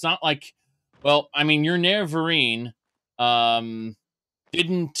impact. It's not like, well, your Neverine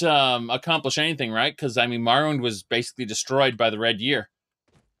didn't accomplish anything, right? Because, Morrowind was basically destroyed by the Red Year,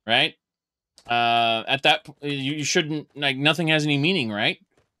 right? At that, you shouldn't, nothing has any meaning, right?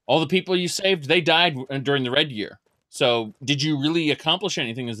 All the people you saved, they died during the Red Year. So, did you really accomplish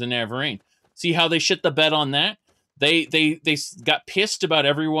anything as the Neverine? See how they shit the bed on that? They got pissed about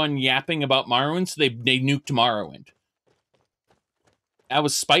everyone yapping about Morrowind, so they nuked Morrowind. That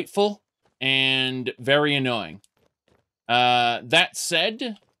was spiteful and very annoying. That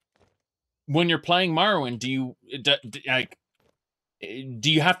said, when you're playing Morrowind, do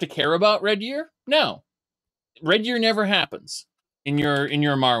you have to care about Red Year? No. Red Year never happens in your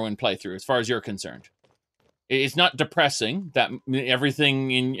Morrowind playthrough, as far as you're concerned. It's not depressing that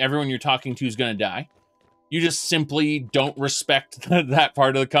everyone you're talking to is going to die. You just simply don't respect that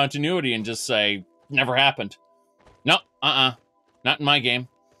part of the continuity and just say, never happened. No, not in my game.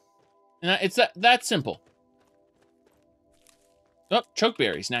 It's that simple. Oh,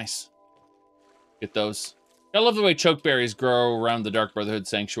 chokeberries, nice. Get those. I love the way chokeberries grow around the Dark Brotherhood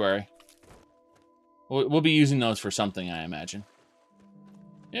Sanctuary. We'll be using those for something, I imagine.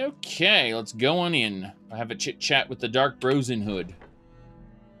 Okay, let's go on in. I'll have a chit-chat with the Dark Brosen Hood.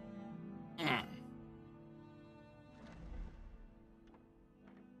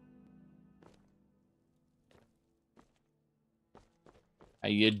 How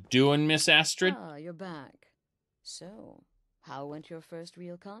you doing, Miss Astrid? Ah, you're back. So, how went your first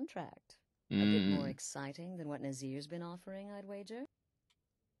real contract? A bit more exciting than what Nazir's been offering, I'd wager?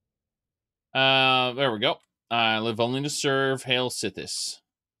 There we go. I live only to serve. Hail Sithis.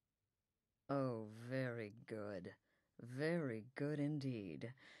 Oh, very good. Very good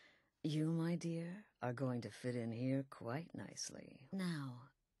indeed. You, my dear, are going to fit in here quite nicely. Now,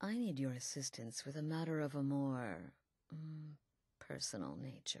 I need your assistance with a matter of a more personal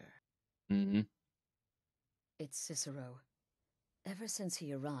nature. It's Cicero. Ever since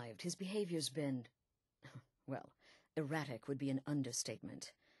he arrived, his behavior's been, well, erratic would be an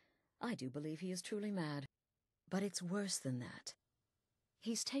understatement. I do believe he is truly mad. But it's worse than that.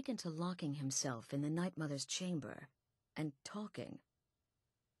 He's taken to locking himself in the Night Mother's chamber and talking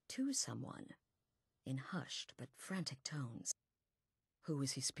to someone in hushed but frantic tones. Who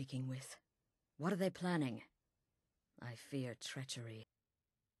is he speaking with? What are they planning? I fear treachery.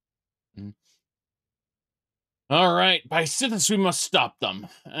 All right, by Sithis we must stop them.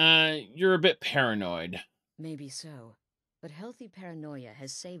 You're a bit paranoid. Maybe so, but healthy paranoia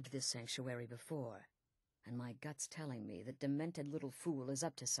has saved this sanctuary before, and my gut's telling me that demented little fool is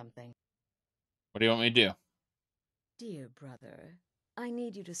up to something. What do you want me to do? Dear brother, I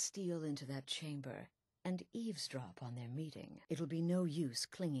need you to steal into that chamber and eavesdrop on their meeting. It'll be no use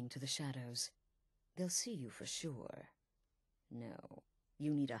clinging to the shadows. They'll see you for sure. No,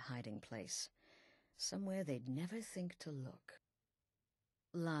 you need a hiding place. Somewhere they'd never think to look.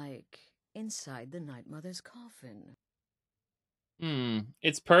 Like inside the Night Mother's coffin.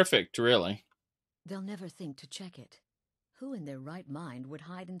 It's perfect, really. They'll never think to check it. Who in their right mind would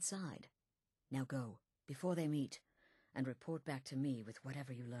hide inside? Now go, before they meet, and report back to me with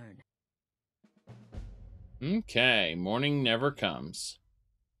whatever you learn. Okay, morning never comes.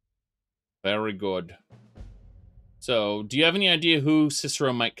 Very good. So, do you have any idea who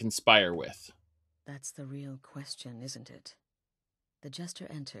Cicero might conspire with? That's the real question, isn't it? The jester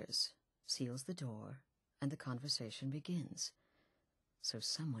enters, seals the door, and the conversation begins. So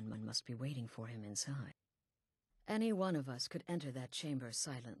someone must be waiting for him inside. Any one of us could enter that chamber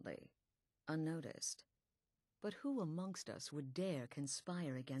silently, unnoticed. But who amongst us would dare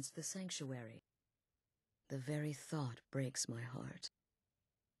conspire against the sanctuary? The very thought breaks my heart.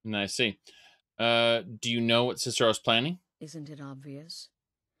 I see. Do you know what Cicero's planning? Isn't it obvious?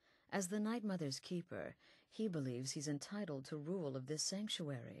 As the Night Mother's keeper, he believes he's entitled to rule of this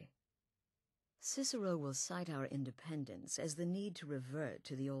sanctuary. Cicero will cite our independence as the need to revert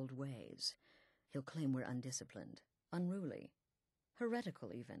to the old ways. He'll claim we're undisciplined, unruly,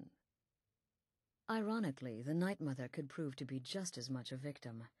 heretical even. Ironically, the Night Mother could prove to be just as much a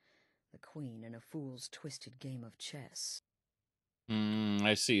victim, the queen in a fool's twisted game of chess.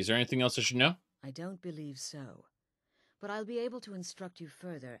 I see. Is there anything else I should know? I don't believe so. But I'll be able to instruct you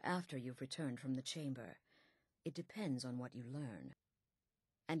further after you've returned from the chamber. It depends on what you learn.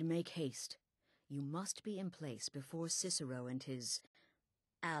 And make haste. You must be in place before Cicero and his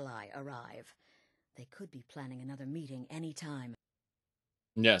ally arrive. They could be planning another meeting any time.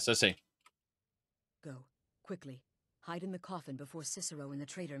 Yes, I see. Go, quickly. Hide in the coffin before Cicero and the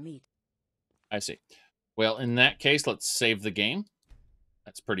traitor meet. I see. Well, in that case, let's save the game.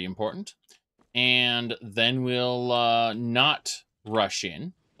 That's pretty important. And then we'll not rush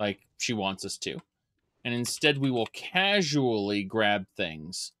in like she wants us to. And instead we will casually grab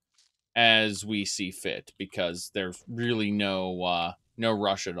things as we see fit, because there's really no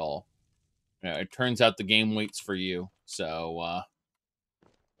rush at all. It turns out the game waits for you, so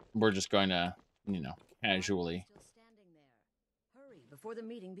we're just going to, casually. Still standing there. Hurry before the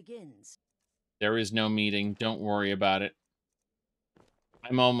meeting begins. There is no meeting. Don't worry about it.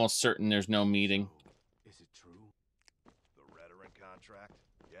 I'm almost certain there's no meeting. Is it true? The Redoran contract?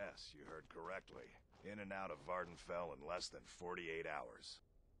 Yes, you heard correctly. In and out of Vardenfell in less than 48 hours.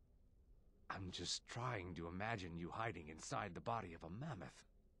 I'm just trying to imagine you hiding inside the body of a mammoth.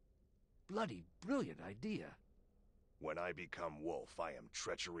 Bloody brilliant idea. When I become wolf, I am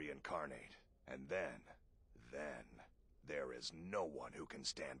treachery incarnate. And then, there is no one who can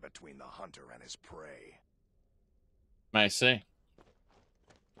stand between the hunter and his prey. I see.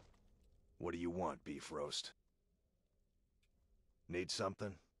 What do you want, Beef Roast? Need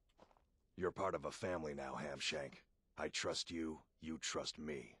something? You're part of a family now, Hamshank. I trust you, you trust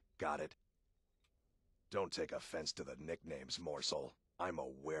me. Got it? Don't take offense to the nicknames, Morsel. I'm a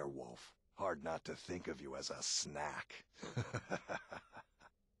werewolf. Hard not to think of you as a snack.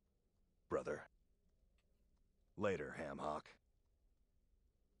 Brother. Later, Hamhock.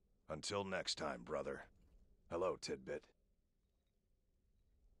 Until next time, brother. Hello, Tidbit.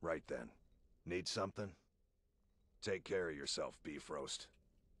 Right then. Need something? Take care of yourself, Beef Roast.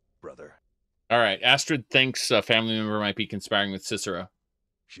 Brother. All right. Astrid thinks a family member might be conspiring with Cicero.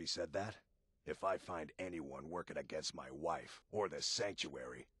 She said that? If I find anyone working against my wife, or this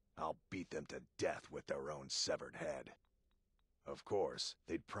sanctuary, I'll beat them to death with their own severed head. Of course,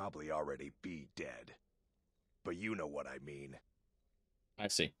 they'd probably already be dead. But you know what I mean. I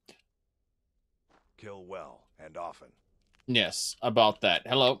see. Kill well, and often. Yes, about that.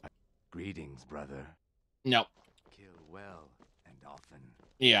 Hello. Greetings, brother. No. Kill well and often.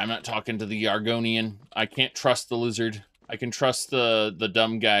 Yeah, I'm not talking to the Argonian. I can't trust the lizard. I can trust the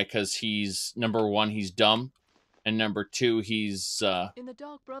dumb guy because he's, number one, he's dumb. And number two, he's... In the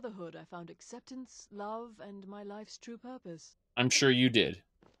Dark Brotherhood, I found acceptance, love, and my life's true purpose. I'm sure you did.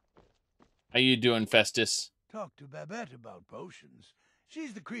 How you doing, Festus? Talk to Babette about potions.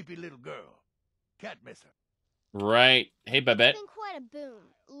 She's the creepy little girl. Can't miss her. Right. Hey, Babette. It's been quite a boon,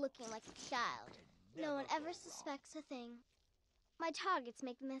 looking like a child. No one ever suspects a thing. My targets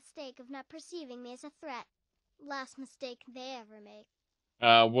make the mistake of not perceiving me as a threat. Last mistake they ever make.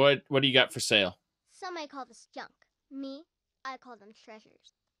 What do you got for sale? Some may call this junk. Me, I call them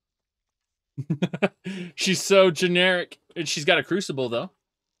treasures. She's so generic. And she's got a crucible, though.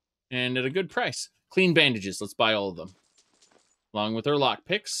 And at a good price. Clean bandages. Let's buy all of them. Along with our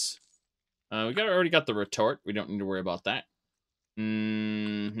lockpicks. We already got the retort. We don't need to worry about that.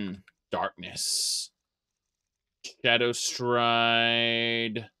 Darkness. Shadow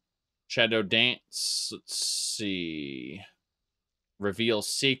Stride. Shadow Dance. Let's see. Reveal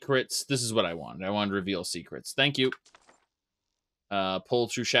Secrets. This is what I wanted. I wanted Reveal Secrets. Thank you. Pull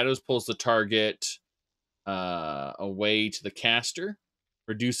through shadows. Pulls the target away to the caster.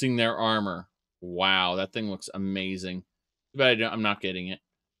 Reducing their armor. Wow, that thing looks amazing. But I'm not getting it.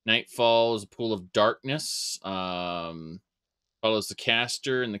 Nightfall is a pool of darkness. Follows the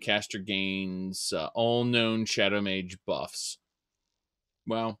caster, and the caster gains all known Shadow Mage buffs.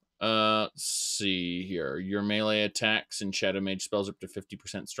 Well, let's see here. Your melee attacks and Shadow Mage spells are up to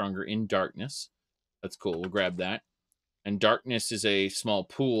 50% stronger in darkness. That's cool. We'll grab that. And darkness is a small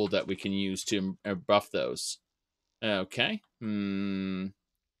pool that we can use to buff those. Okay. Move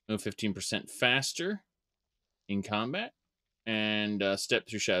 15% faster in combat. And step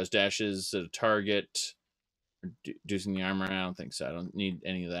through shadows. Dashes at a target. Reducing the armor. I don't think so. I don't need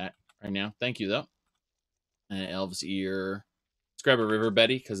any of that right now. Thank you, though. Elves Ear. Let's grab a River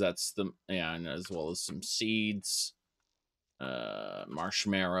Betty, because that's the... Yeah, as well as some seeds.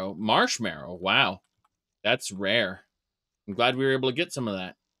 Marshmallow. Marshmallow, wow. That's rare. I'm glad we were able to get some of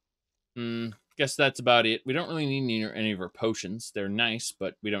that. Guess that's about it. We don't really need any of our potions. They're nice,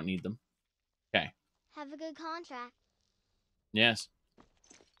 but we don't need them. Okay. Have a good contract. Yes.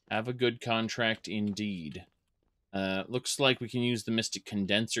 Have a good contract indeed. Looks like we can use the Mystic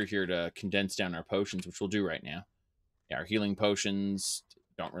Condenser here to condense down our potions, which we'll do right now. Yeah, our healing potions.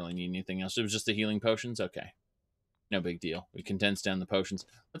 Don't really need anything else. It was just the healing potions? Okay. No big deal. We condense down the potions.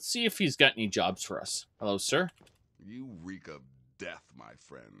 Let's see if he's got any jobs for us. Hello, sir. You reek of death, my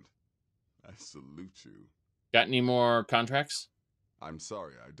friend. I salute you. Got any more contracts? I'm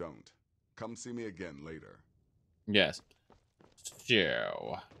sorry, I don't. Come see me again later. Yes.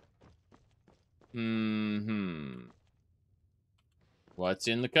 So. What's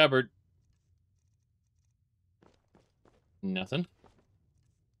in the cupboard? Nothing.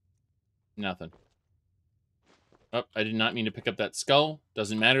 Nothing. Oh, I did not mean to pick up that skull.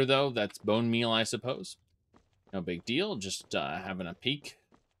 Doesn't matter, though. That's bone meal, I suppose. No big deal. Just having a peek.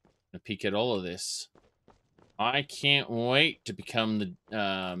 A peek at all of this. I can't wait to become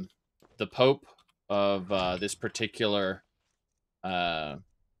the Pope of this particular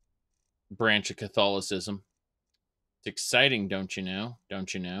branch of Catholicism. It's exciting, don't you know?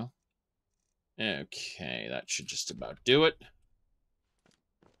 Don't you know? Okay, that should just about do it.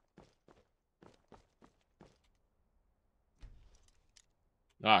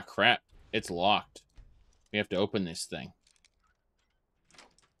 Ah, crap. It's locked. We have to open this thing.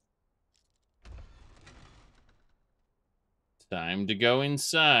 Time to go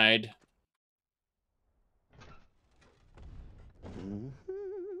inside.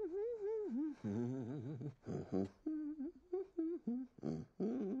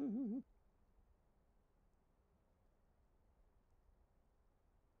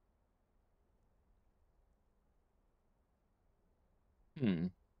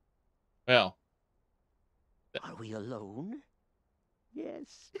 Well. Are we alone?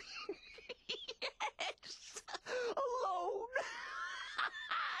 Yes. Yes! Alone!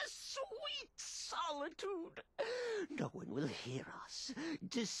 Sweet solitude! No one will hear us,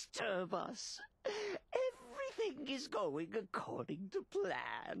 disturb us. Everything is going according to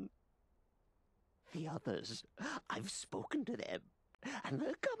plan. The others, I've spoken to them, and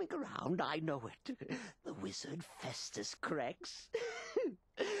they're coming around, I know it. The wizard Festus Crex.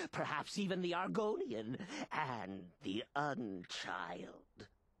 Perhaps even the Argonian and the Unchild.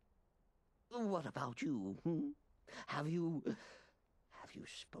 What about you? Have you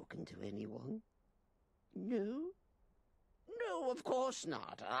spoken to anyone? No? No, of course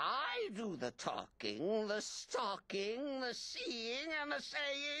not. I do the talking, the stalking, the seeing, and the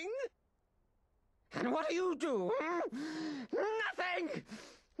saying. And what do you do? Nothing!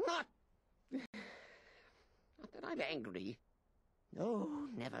 Not that I'm angry. No,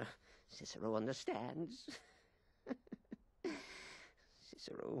 never. Cicero understands.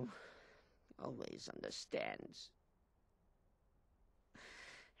 Cicero always understands.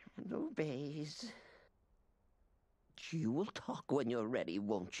 And obeys. You will talk when you're ready,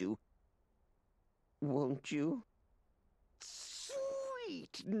 won't you? Won't you?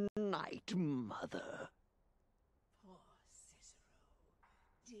 Sweet night, mother. Poor Cicero,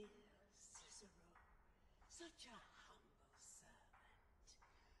 dear Cicero, such a humble servant,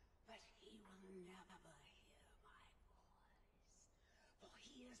 but he will never hear my voice, for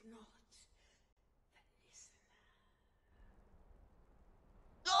he is not the listener.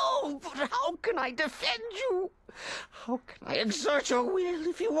 Oh, but how can I defend you? How can I exert your will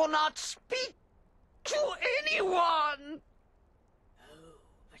if you will not speak to anyone? Oh,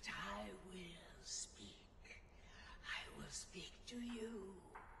 but I will speak. I will speak to you,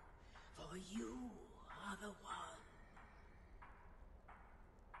 for you are the one.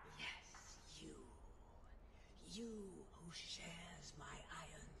 Yes, you. You who shares my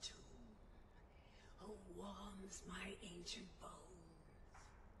iron tomb, who warms my ancient bones.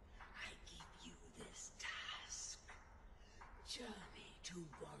 I give you this task. Journey to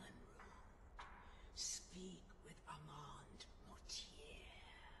Wallenrood. Speak with Armand Mortier.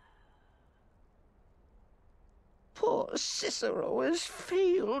 Poor Cicero has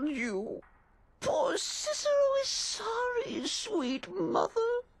failed you. Poor Cicero is sorry, sweet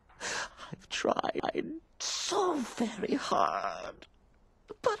mother. I've tried so very hard,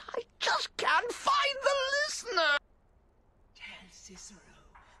 but I just can't find the listener. Tell Cicero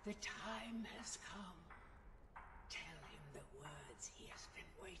the time has come. Tell him the words he has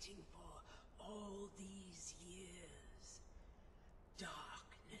been waiting for all these years.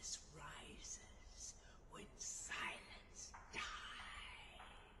 Darkness rises when silence dies.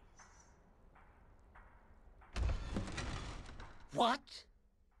 What?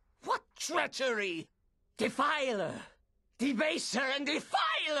 What treachery? Defiler! Debaser and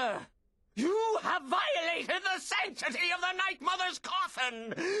defiler! You have violated the sanctity of the Night Mother's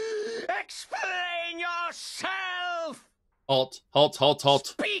coffin! Explain yourself! Halt.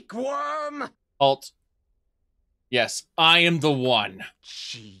 Speak, worm! Halt. Yes, I am the one.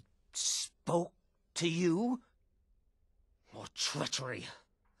 She spoke to you? More treachery.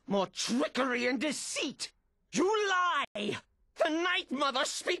 More trickery and deceit! You lie! The Night Mother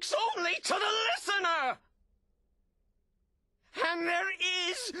speaks only to the listener! And there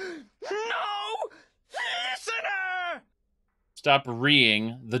is no listener! Stop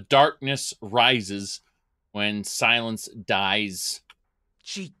reeing. The darkness rises when silence dies.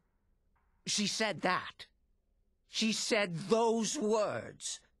 She said that. She said those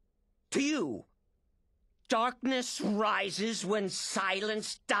words. To you. Darkness rises when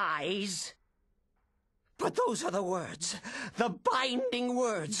silence dies. But those are the words, the binding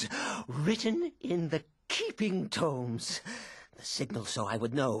words, written in the keeping tomes. The signal so I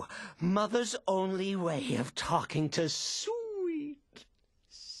would know. Mother's only way of talking to sweet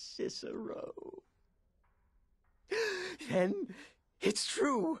Cicero. Then it's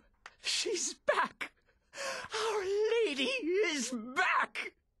true. She's back! Our Lady is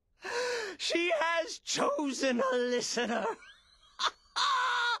back! She has chosen a listener!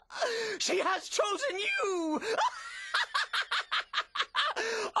 She has chosen you!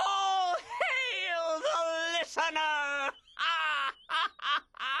 All hail the listener!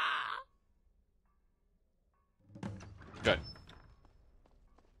 Good.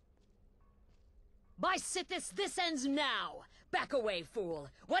 By Sithis, this ends now! Back away, fool!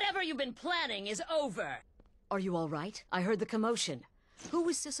 Whatever you've been planning is over! Are you all right? I heard the commotion. Who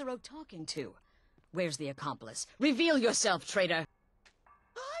was Cicero talking to? Where's the accomplice? Reveal yourself, traitor!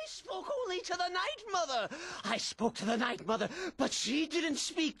 I spoke only to the Night Mother! I spoke to the Night Mother, but she didn't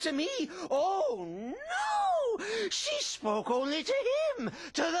speak to me! Oh, no! She spoke only to him!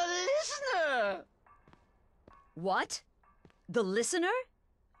 To the listener! What? The listener?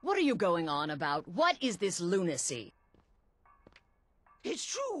 What are you going on about? What is this lunacy? It's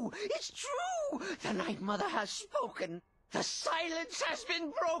true! It's true! The Night Mother has spoken! The silence has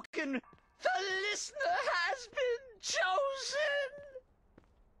been broken! The listener has been chosen!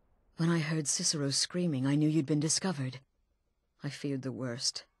 When I heard Cicero screaming, I knew you'd been discovered. I feared the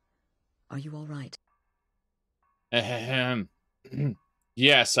worst. Are you all right? Ahem.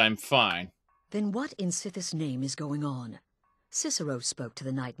 Yes, I'm fine. Then what in Sithis' name is going on? Cicero spoke to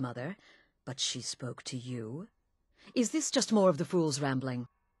the Night Mother, but she spoke to you? Is this just more of the fool's rambling?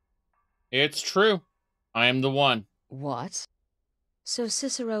 It's true. I am the one. What? So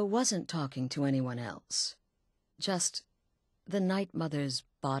Cicero wasn't talking to anyone else? Just the Night Mother's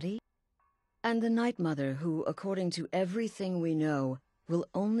body? And the Night Mother, who, according to everything we know, will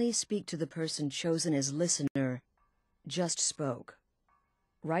only speak to the person chosen as listener, just spoke.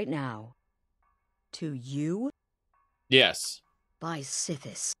 Right now. To you? Yes. By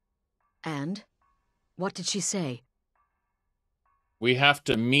Sithis. And? What did she say? We have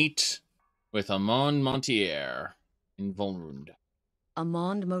to meet with Amon Montier in Volrund.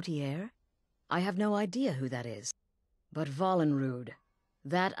 Amand Motier? I have no idea who that is. But Vollenrud,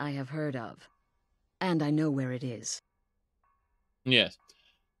 that I have heard of. And I know where it is. Yes.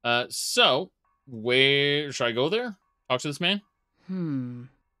 So, where should I go there? Talk to this man? No.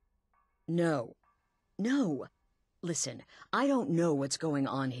 No. Listen, I don't know what's going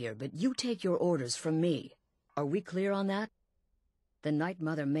on here, but you take your orders from me. Are we clear on that? The Night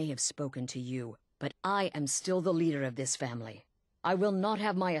Mother may have spoken to you, but I am still the leader of this family. I will not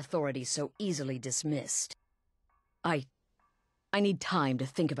have my authority so easily dismissed. I need time to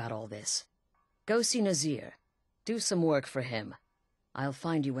think about all this. Go see Nazir. Do some work for him. I'll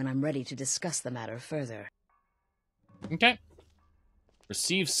find you when I'm ready to discuss the matter further. Okay.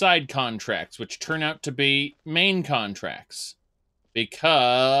 Receive side contracts, which turn out to be main contracts.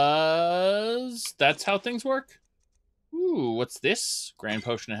 Because that's how things work. Ooh, what's this? Grand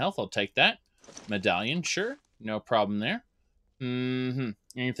Potion of Health, I'll take that. Medallion, sure. No problem there.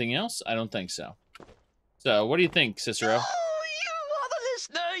 Anything else? I don't think so. So, what do you think, Cicero? Oh, you are the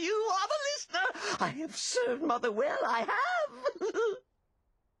listener! You are the listener! I have served Mother well, I have!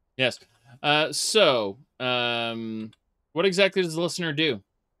 Yes. What exactly does the listener do?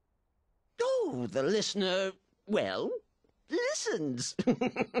 Oh, the listener, well, listens.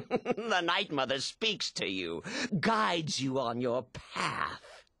 The Night Mother speaks to you, guides you on your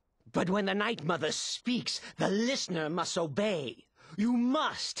path. But when the Night Mother speaks, the listener must obey. You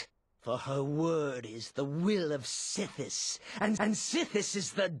must, for her word is the will of Sithis, and Sithis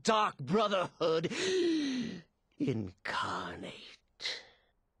is the Dark Brotherhood incarnate.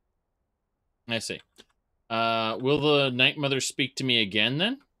 I see. Will the Night Mother speak to me again,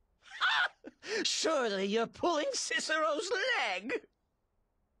 then? Surely you're pulling Cicero's leg.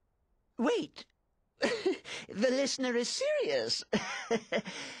 Wait. The listener is serious.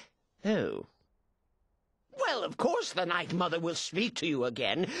 Oh. Well, of course the Night Mother will speak to you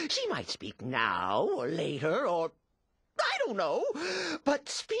again. She might speak now, or later, or... I don't know. But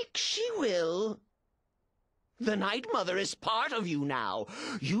speak she will. The Night Mother is part of you now.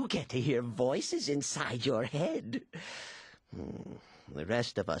 You get to hear voices inside your head. The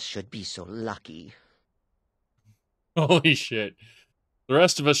rest of us should be so lucky. Holy shit. The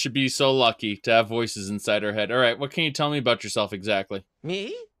rest of us should be so lucky to have voices inside our head. All right, what can you tell me about yourself exactly?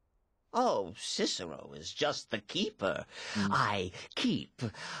 Me? Oh, Cicero is just the keeper. I keep.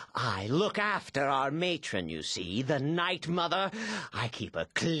 I look after our matron, you see, the Night Mother. I keep her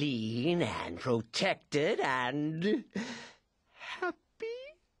clean and protected and... happy?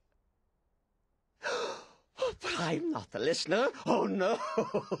 But I'm not the listener. Oh, no.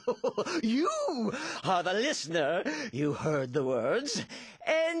 You are the listener. You heard the words.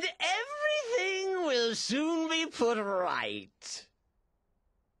 And everything will soon be put right.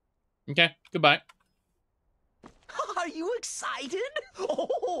 Okay, goodbye. Are you excited?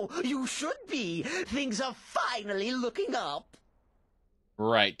 Oh, you should be. Things are finally looking up.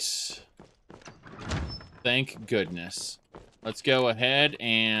 Right. Thank goodness. Let's go ahead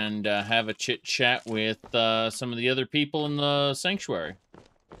and have a chit-chat with some of the other people in the sanctuary.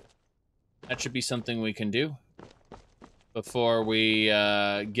 That should be something we can do before we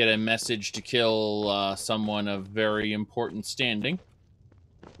get a message to kill someone of very important standing.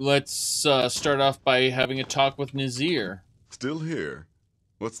 Let's start off by having a talk with Nazir. Still here?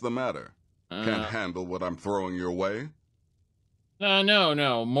 What's the matter? Can't handle what I'm throwing your way?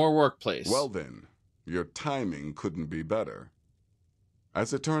 No. More workplace. Well then, your timing couldn't be better.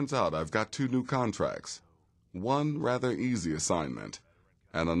 As it turns out, I've got 2 new contracts. One rather easy assignment,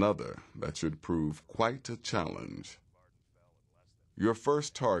 and another that should prove quite a challenge. Your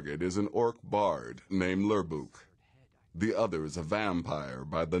first target is an orc bard named Lurbuk. The other is a vampire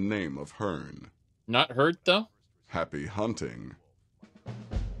by the name of Hearn. Not hurt, though? Happy hunting.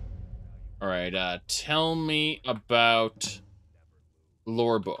 Alright, tell me about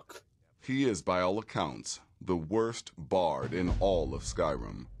Lurbuk. He is, by all accounts, the worst bard in all of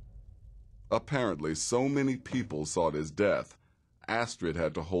Skyrim. Apparently, so many people sought his death, Astrid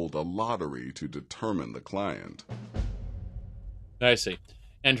had to hold a lottery to determine the client. I see.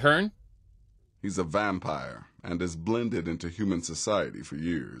 And Hearn? He's a vampire, and has blended into human society for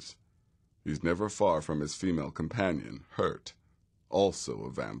years. He's never far from his female companion, Hurt, also a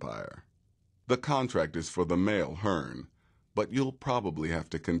vampire. The contract is for the male Hearn, but you'll probably have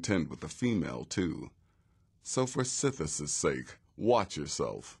to contend with the female, too. So for Sithis' sake, watch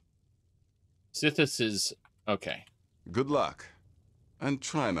yourself. Sithis is... okay. Good luck. And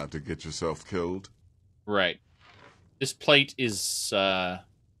try not to get yourself killed. Right. This plate is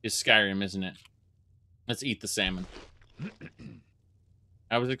Skyrim, isn't it? Let's eat the salmon.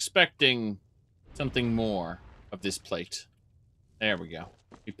 I was expecting something more of this plate. There we go.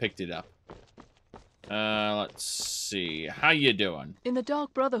 We picked it up. Let's see. How you doing? In the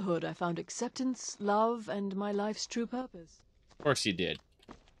Dark Brotherhood, I found acceptance, love, and my life's true purpose. Of course you did.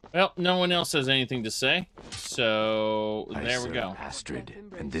 Well, no one else has anything to say, so there we go. Astrid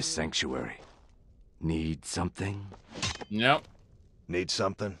and this sanctuary. Need something? Nope. Need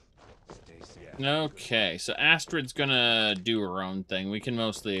something? Okay, so Astrid's gonna do her own thing. We can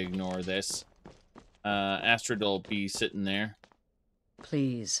mostly ignore this. Astrid will be sitting there.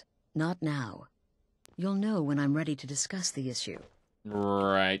 Please, not now. You'll know when I'm ready to discuss the issue.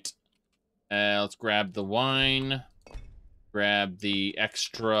 Right. Let's grab the wine. Grab the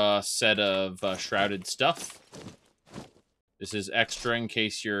extra set of shrouded stuff. This is extra in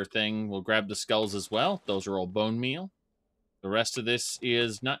case your thing. We'll grab the skulls as well. Those are all bone meal. The rest of this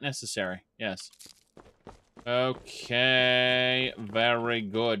is not necessary. Yes. Okay. Very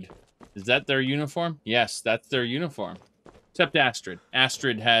good. Is that their uniform? Yes, that's their uniform. Except Astrid.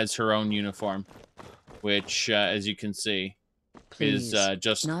 Astrid has her own uniform, which, as you can see, Please, is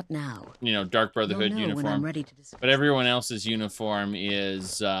just not now. You know, Dark Brotherhood uniform. When I'm ready to discuss. But everyone else's uniform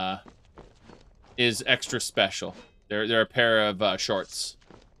is extra special. They're a pair of shorts.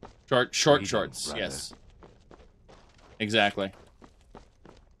 Short shorts. Brother. Yes. Exactly.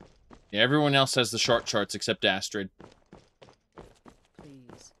 Yeah, everyone else has the short shorts except Astrid.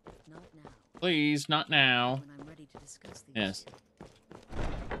 Please, not now. Please, not now. When I'm ready to discuss the Yes.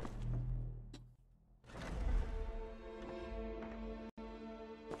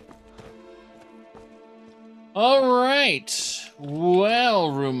 All right.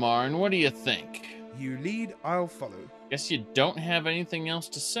 Well, Rumarin, what do you think? You lead, I'll follow. Guess you don't have anything else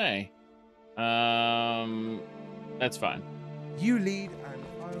to say. That's fine. You lead, and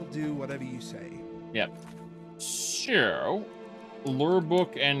I'll do whatever you say. Yep. So,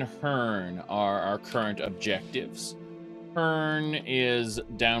 Lurbuk and Hearn are our current objectives. Hearn is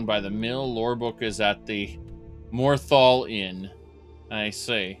down by the mill. Lurbuk is at the Morthal Inn. I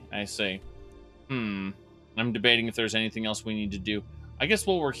see. I'm debating if there's anything else we need to do. I guess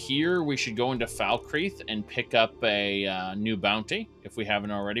while we're here, we should go into Falkreath and pick up a new bounty. If we haven't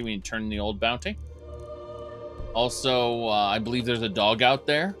already, we need to turn in the old bounty. Also, I believe there's a dog out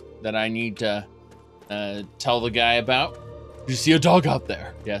there that I need to tell the guy about. Did you see a dog out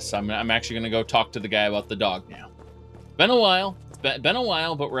there? Yes, I'm actually going to go talk to the guy about the dog now. Been a while. It's been a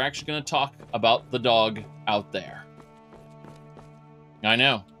while, but we're actually going to talk about the dog out there. I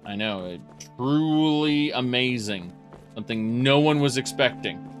know. Truly amazing. Something no one was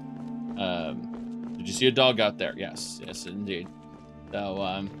expecting. Did you see a dog out there? Yes, indeed.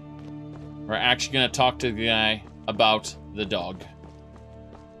 So, we're actually going to talk to the guy about the dog.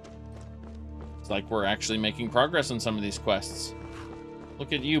 It's like we're actually making progress on some of these quests.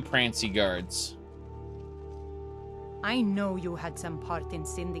 Look at you, prancy guards. I know you had some part in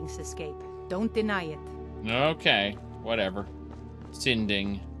Sinding's escape. Don't deny it. Okay, whatever.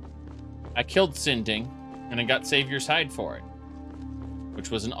 Sinding. I killed Sinding, and I got Savior's Hide for it,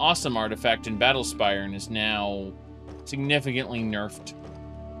 which was an awesome artifact in Battlespire and is now significantly nerfed.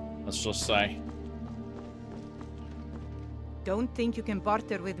 Let's just say. Don't think you can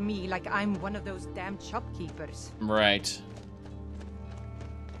barter with me like I'm one of those damn shopkeepers. Right.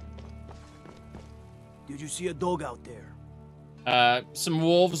 Did you see a dog out there? Some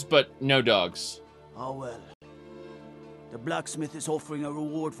wolves, but no dogs. Oh well. The blacksmith is offering a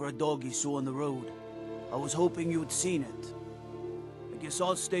reward for a dog he saw on the road. I was hoping you'd seen it. I guess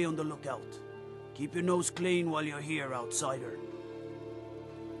I'll stay on the lookout. Keep your nose clean while you're here, outsider.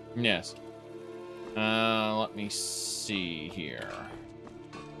 Yes. Let me see here.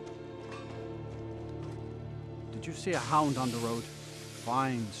 Did you see a hound on the road?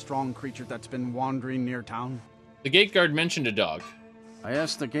 Fine, strong creature that's been wandering near town? The gate guard mentioned a dog. I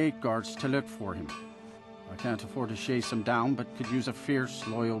asked the gate guards to look for him. I can't afford to chase him down, but could use a fierce,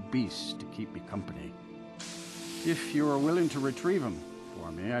 loyal beast to keep me company. If you are willing to retrieve him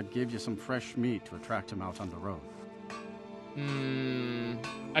for me, I'd give you some fresh meat to attract him out on the road.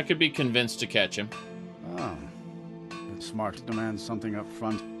 I could be convinced to catch him. Ah, it's smart to demand something up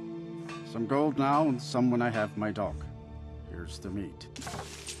front. Some gold now, and some when I have my dog. Here's the meat.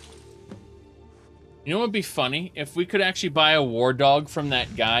 You know what would be funny? If we could actually buy a war dog from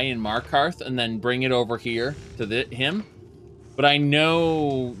that guy in Markarth and then bring it over here to him. But I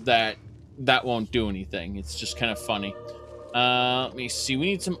know that that won't do anything. It's just kind of funny. Let me see. We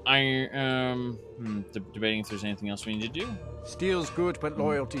need some iron. Debating if there's anything else we need to do. Steel's good, but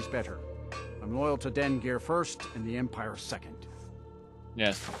loyalty's better. I'm loyal to Dengear first and the Empire second.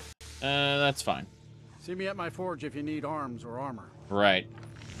 Yes. That's fine. See me at my forge if you need arms or armor. Right.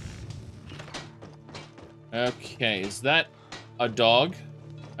 Okay, is that a dog?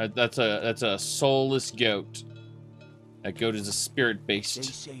 That's a soulless goat. That goat is a spirit based. They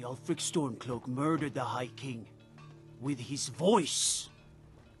say Ulfric Stormcloak murdered the High King. With his voice.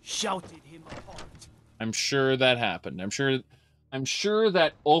 Shouted him apart. I'm sure that happened. I'm sure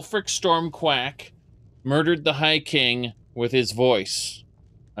that Ulfric Stormquack murdered the High King with his voice.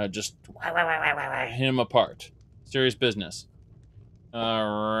 Just him apart. Serious business.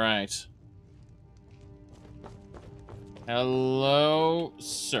 All right. Hello,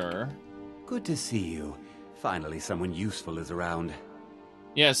 sir. Good to see you. Finally, someone useful is around.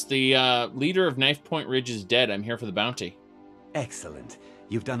 Yes, the leader of Knife Point Ridge is dead. I'm here for the bounty. Excellent.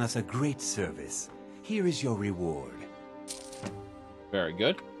 You've done us a great service. Here is your reward. Very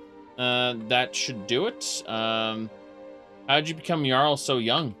good. That should do it. How'd you become Jarl so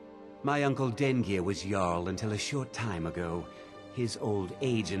young? My uncle Dengeir was Jarl until a short time ago. His old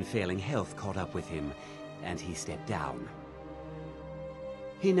age and failing health caught up with him, and he stepped down.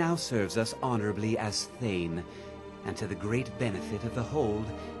 He now serves us honorably as Thane, and to the great benefit of the Hold,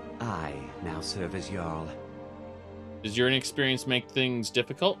 I now serve as Jarl. Does your inexperience make things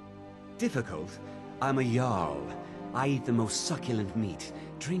difficult? Difficult? I'm a Jarl. I eat the most succulent meat,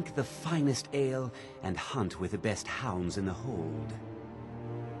 drink the finest ale, and hunt with the best hounds in the Hold.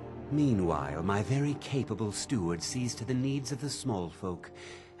 Meanwhile, my very capable steward sees to the needs of the small folk,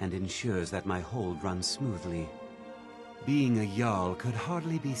 and ensures that my hold runs smoothly. Being a Jarl could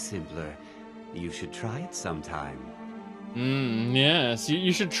hardly be simpler. You should try it sometime. Yes,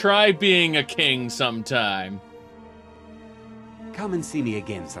 you should try being a king sometime. Come and see me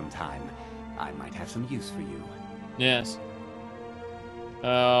again sometime. I might have some use for you. Yes.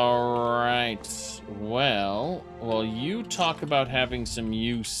 All right. Well, while you talk about having some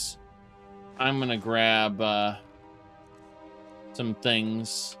use, I'm gonna grab some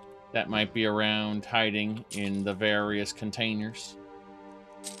things that might be around hiding in the various containers.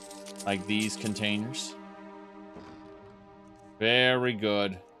 Like these containers. Very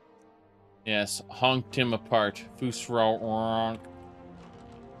good. Yes, honked him apart. Fusro.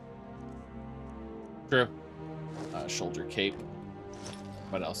 True. Shoulder cape.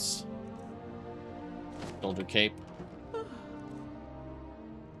 What else? Shoulder cape.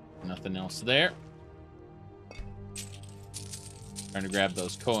 Nothing else there. Trying to grab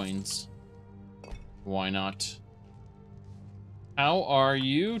those coins. Why not? How are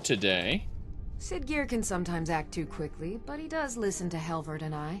you today? Sidgeir can sometimes act too quickly, but he does listen to Helvard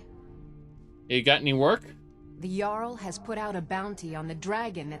and I. You got any work? The Jarl has put out a bounty on the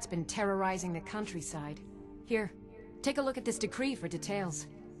dragon that's been terrorizing the countryside. Here, take a look at this decree for details.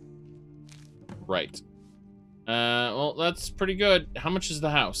 Right. Well, that's pretty good. How much is the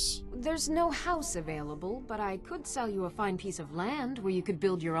house? There's no house available, but I could sell you a fine piece of land where you could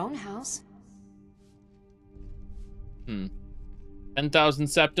build your own house. 10,000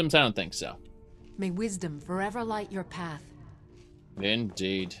 septims? I don't think so. May wisdom forever light your path.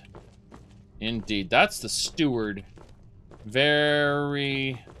 Indeed. Indeed. That's the steward.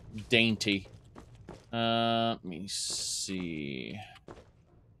 Very dainty. Let me see.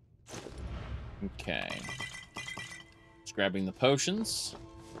 Okay. Just grabbing the potions.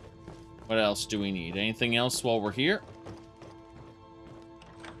 What else do we need? Anything else while we're here?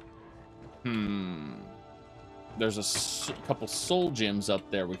 There's a couple soul gems up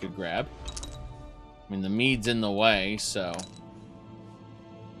there we could grab. I mean, the mead's in the way, so...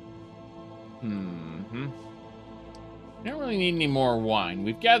 We don't really need any more wine.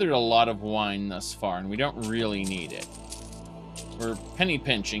 We've gathered a lot of wine thus far, and we don't really need it. We're penny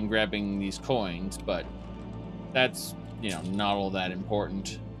pinching, grabbing these coins, but that's, you know, not all that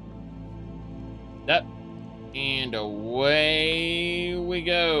important. That, and away we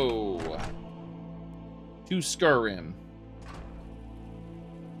go. To Skyrim.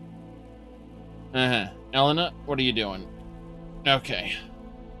 Elena, what are you doing? Okay.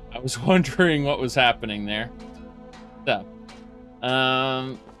 I was wondering what was happening there. So,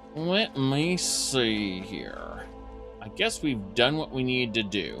 let me see here. I guess we've done what we need to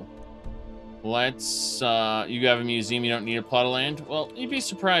do. Let's, you have a museum, you don't need a plot of land? Well, you'd be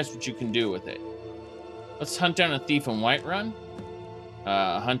surprised what you can do with it. Let's hunt down a thief in Whiterun.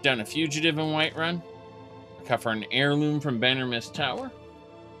 Hunt down a fugitive in Whiterun. Recover an heirloom from Bannermist Tower.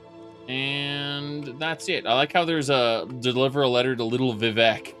 And that's it. I like how there's a deliver a letter to Little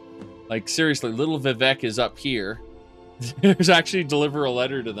Vivek. Like, seriously, Little Vivek is up here. There's actually deliver a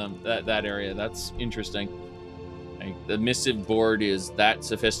letter to them, that area. That's interesting. Like, the missive board is that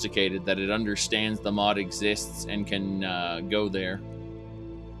sophisticated that it understands the mod exists and can go there.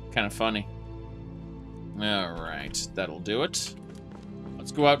 Kind of funny. Alright, that'll do it.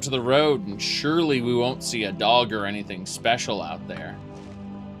 Let's go out to the road, and surely we won't see a dog or anything special out there.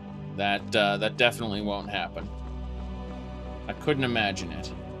 That definitely won't happen. I couldn't imagine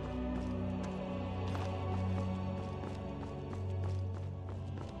it.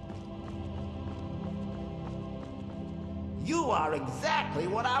 You are exactly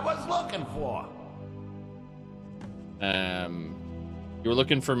what I was looking for. You were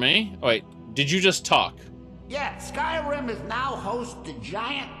looking for me? Oh, wait, did you just talk? Yeah, Skyrim is now host to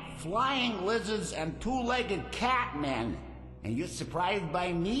giant flying lizards and two-legged cat men. And you're surprised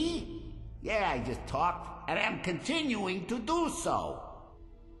by me? Yeah, I just talked, and I'm continuing to do so.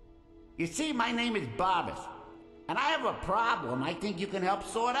 You see, my name is Barbas, and I have a problem I think you can help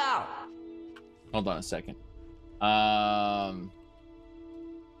sort out. Hold on a second.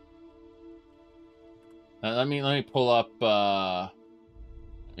 Let me pull up, let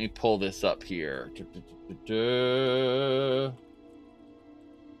me pull this up here. I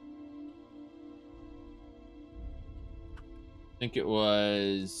think it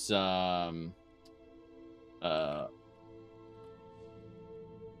was, let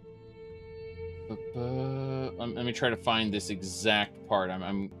me try to find this exact part.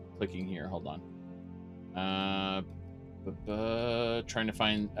 I'm clicking here. Hold on. Trying to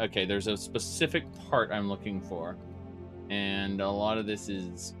find, okay, there's a specific part I'm looking for, and a lot of this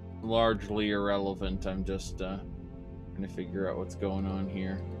is largely irrelevant. I'm just trying to figure out what's going on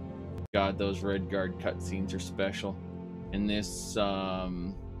here. God, those Redguard cutscenes are special. And this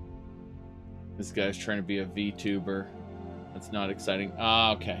this guy's trying to be a VTuber. That's not exciting.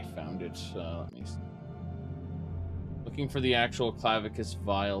 Ah, okay, found it. Let me see. Looking for the actual Clavicus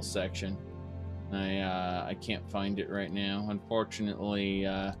Vial section. I can't find it right now. Unfortunately,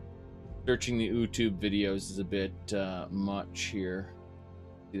 searching the YouTube videos is a bit much here.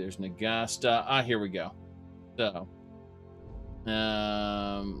 See, there's Nagasta. Ah, here we go. So,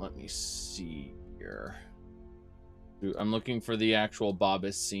 let me see here. I'm looking for the actual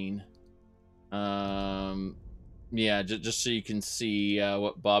Barbas scene. Yeah, just so you can see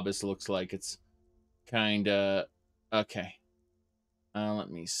what Barbas looks like. It's kind of okay. Let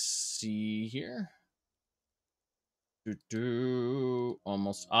me see here.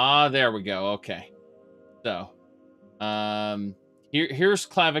 Almost. Ah, there we go. Okay. So, here's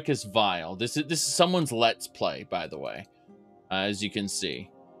Clavicus Vial. This is someone's Let's Play, by the way. As you can see,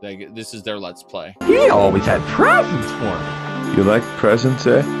 this is their Let's Play. He always had presents for me. You like presents,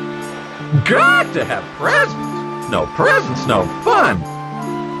 eh? Got to have presents. No presents, no fun.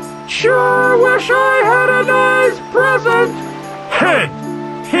 Sure wish I had a nice present. Hint!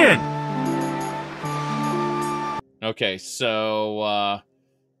 Hint! Okay, so,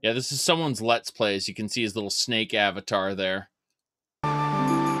 yeah, this is someone's Let's Play. As you can see his little snake avatar there.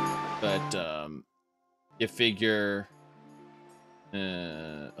 that you figure.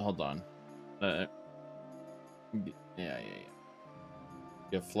 Hold on. Yeah.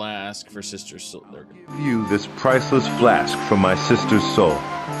 A flask for sister's soul. There we go. Give you this priceless flask from my sister's soul.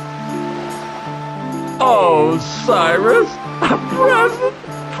 Oh, Cyrus, a present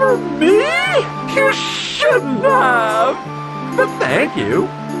for me? You shouldn't have. But thank you.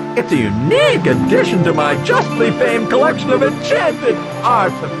 It's a unique addition to my justly famed collection of enchanted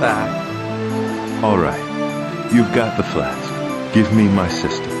artifacts. All right, you've got the flask. Give me my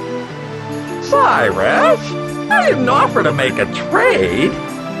sister. Cyrus, I didn't offer to make a trade.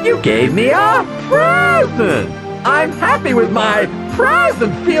 You gave me a present. I'm happy with my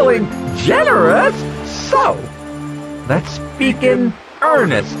present, feeling generous. So, let's speak in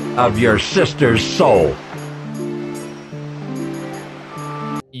earnest of your sister's soul.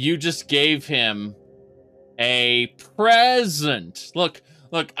 You just gave him a present. Look,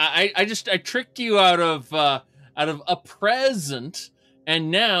 I tricked you out of a present, and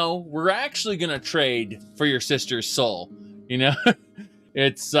now we're actually gonna trade for your sister's soul. You know,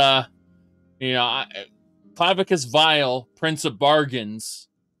 it's Clavicus Vile, Prince of Bargains,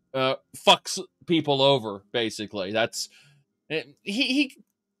 fucks people over. Basically, that's he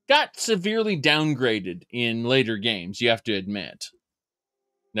got severely downgraded in later games. You have to admit.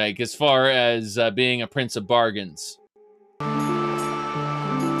 Like, as far as being a Prince of Bargains.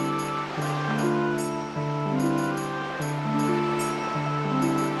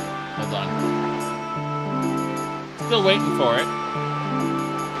 Hold on. Still waiting for it.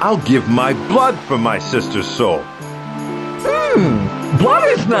 I'll give my blood for my sister's soul. Blood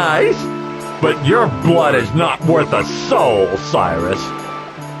is nice, but your blood is not worth a soul, Cyrus.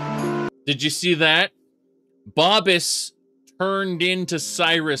 Did you see that? Bobbis turned into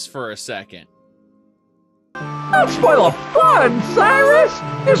Cyrus for a second. Don't spoil the fun, Cyrus!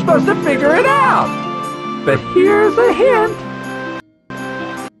 You're supposed to figure it out! But here's a hint.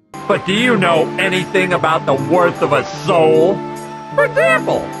 But do you know anything about the worth of a soul? For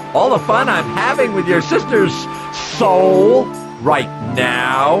example, all the fun I'm having with your sister's soul right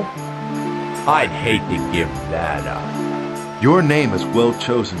now? I'd hate to give that up. Your name is well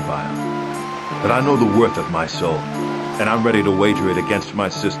chosen, Vile. But I know the worth of my soul. And I'm ready to wager it against my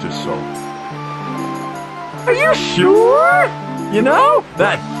sister's soul. Are you sure? You know,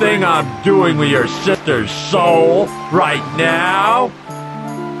 that thing I'm doing with your sister's soul right now?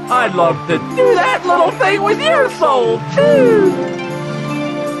 I'd love to do that little thing with your soul, too!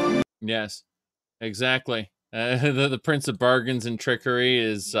 Yes, exactly. The Prince of Bargains and Trickery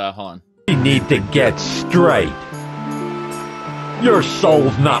is, hold on. We need to get straight. Your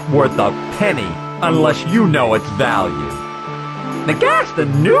soul's not worth a penny unless you know its value. Nagasta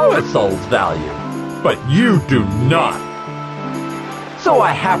knew a soul's value, but you do not. So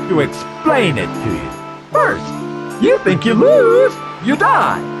I have to explain it to you. First, you think you lose, you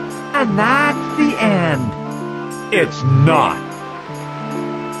die. And that's the end. It's not.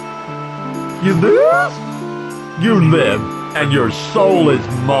 You lose, you live, and your soul is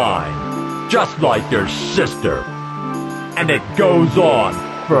mine. Just like your sister. And it goes on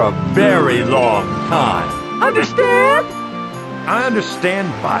for a very long time. Understand? I understand,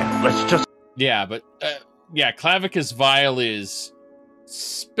 Vile. Let's just... Yeah, but, yeah, Clavicus Vile is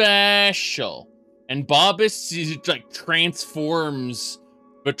special. And Bobbis, like, transforms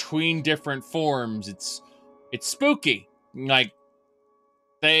between different forms. It's spooky. Like,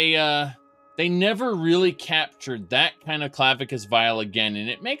 they never really captured that kind of Clavicus Vile again, and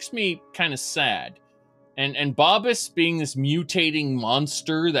it makes me kind of sad. And Bobbis being this mutating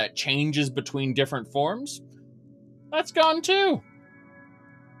monster that changes between different forms, that's gone too.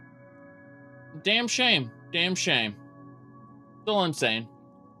 Damn shame. Damn shame. That's all I'm saying.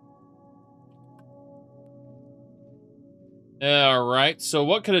 Alright, so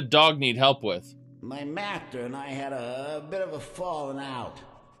what could a dog need help with? My master and I had a bit of a falling out.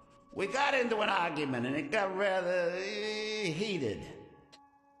 We got into an argument and it got rather heated.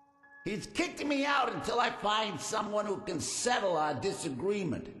 He's kicking me out until I find someone who can settle our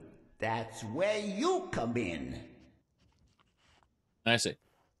disagreement. That's where you come in. I see.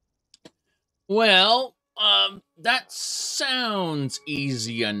 Well, that sounds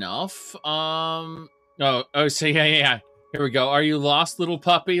easy enough. So yeah. Here we go. Are you lost, little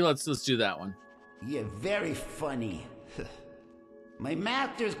puppy? Let's do that one. You're very funny. My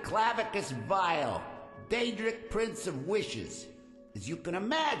master's Clavicus Vile, Daedric Prince of Wishes. As you can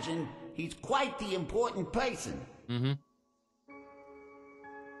imagine, he's quite the important person. Mm-hmm.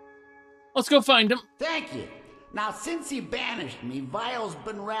 Let's go find him. Thank you. Now, since he banished me, Vile's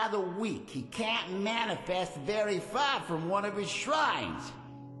been rather weak. He can't manifest very far from one of his shrines.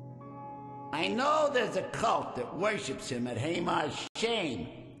 I know there's a cult that worships him at Hamar's Shame.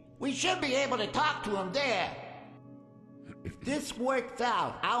 We should be able to talk to him there. If this works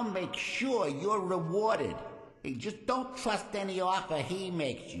out, I'll make sure you're rewarded. Hey, just don't trust any offer he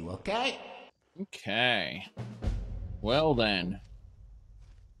makes you, okay? Okay. Well then.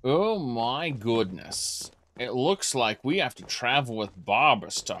 Oh my goodness. It looks like we have to travel with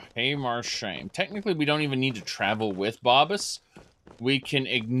Barbas to Hamar's Shame. Technically, we don't even need to travel with Barbas. We can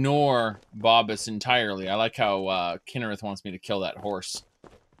ignore Barbas entirely. I like how Kinnereth wants me to kill that horse.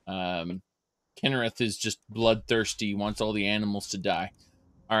 Kinnereth is just bloodthirsty, wants all the animals to die.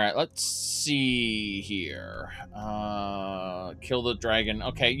 Alright, let's see here. Kill the dragon.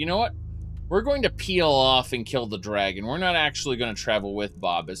 Okay, you know what? We're going to peel off and kill the dragon. We're not actually going to travel with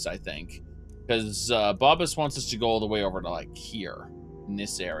Barbas, I think. Because Barbas wants us to go all the way over to, like, here. In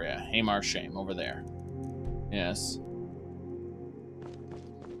this area. Hamar's Shame, over there. Yes.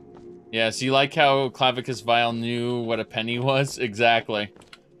 Yes, you like how Clavicus Vile knew what a penny was? Exactly.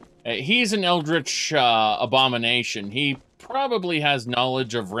 He's an eldritch abomination. He probably has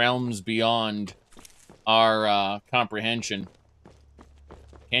knowledge of realms beyond our comprehension.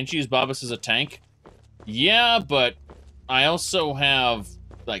 Can't you use Barbas as a tank? Yeah, but I also have,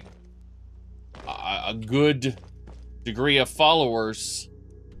 like, a good degree of followers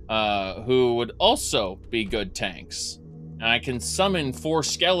who would also be good tanks. And I can summon 4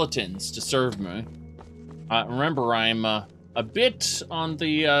 skeletons to serve me. Remember, I'm a bit on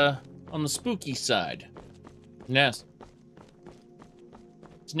the spooky side. Yes.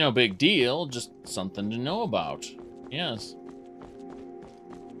 It's no big deal, just something to know about. Yes.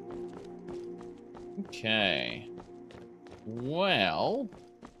 Okay. Well,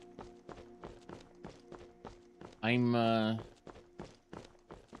 I'm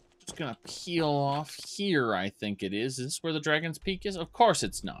just gonna peel off here, I think it is. Is this where the Dragon's Peak is? Of course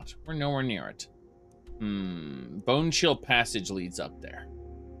it's not. We're nowhere near it. Bone Chill Passage leads up there.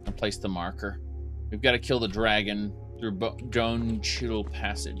 I'll place the marker. We've got to kill the dragon through Bone Chill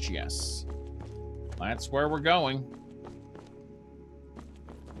Passage, yes. That's where we're going.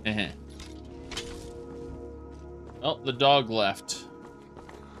 Oh, the dog left.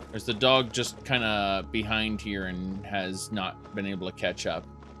 There's the dog just kind of behind here and has not been able to catch up.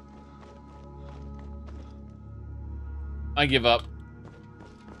 I give up.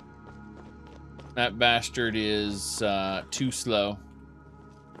 That bastard is too slow.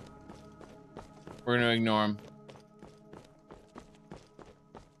 We're going to ignore him.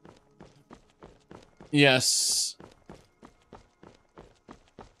 Yes.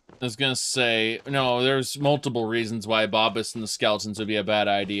 I was going to say, no, there's multiple reasons why Barbas and the skeletons would be a bad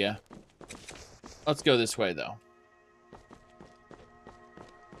idea. Let's go this way, though.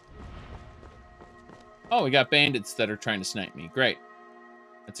 Oh, we got bandits that are trying to snipe me. Great.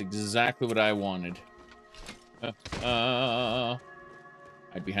 That's exactly what I wanted. Hide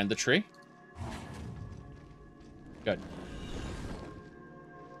behind the tree. Good.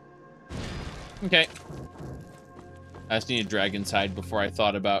 Okay. I just needed dragon's hide before I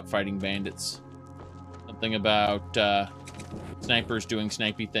thought about fighting bandits. Something about snipers doing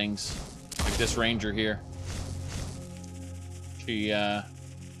snipey things. Like this ranger here. She,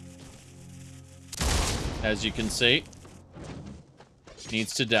 as you can see,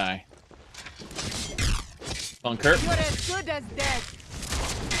 needs to die. Bunker. You're as good as dead.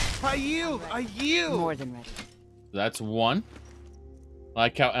 I yield! I yield! More than ready. That's one. I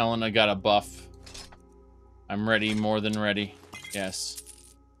like how Elena got a buff. I'm ready, more than ready. Yes.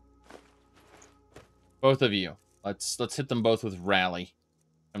 Both of you. Let's hit them both with rally.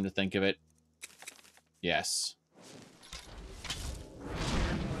 Come to think of it. Yes.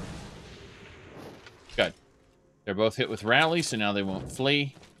 Good. They're both hit with rally, so now they won't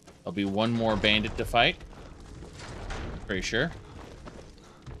flee. There'll be one more bandit to fight. Pretty sure.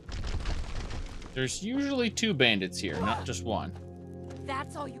 There's usually 2 bandits here, not just one.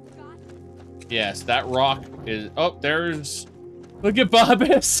 That's all you got? Yes, that rock is... Oh, there's... Look at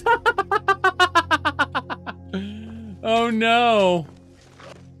Barbas! Oh, no.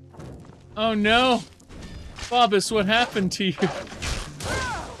 Oh, no. Barbas, what happened to you?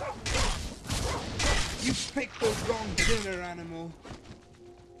 You picked the wrong dinner, animal.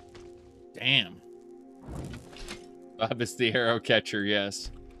 Damn. Barbas the arrow catcher,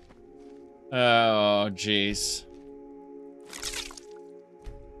 yes. Oh, jeez.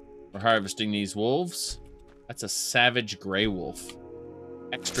 We're harvesting these wolves. That's a savage gray wolf.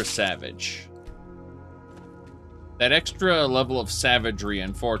 Extra savage. That extra level of savagery,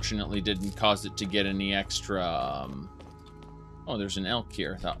 unfortunately, didn't cause it to get any extra... Oh, there's an elk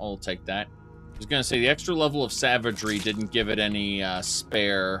here. I'll take that. I was going to say, the extra level of savagery didn't give it any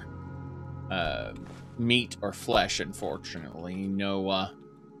spare meat or flesh, unfortunately. No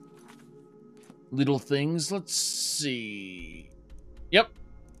little things. Let's see. Yep.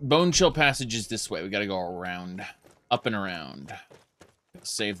 Bone Chill Passage is this way. We gotta go around. Up and around.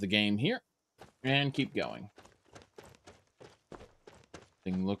 Save the game here. And keep going.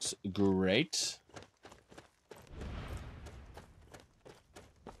 Thing looks great.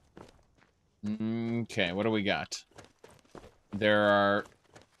 Okay, what do we got? They're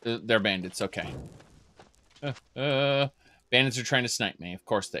bandits, okay. Bandits are trying to snipe me. Of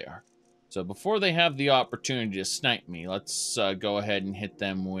course they are. So before they have the opportunity to snipe me, let's go ahead and hit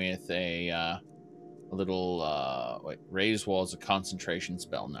them with a little, wait, raise wall is a concentration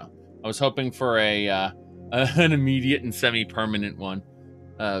spell now. I was hoping for an immediate and semi-permanent one.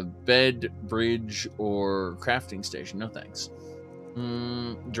 Bed, bridge, or crafting station. No thanks.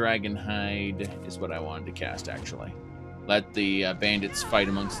 Dragon Hide is what I wanted to cast, actually. Let the bandits fight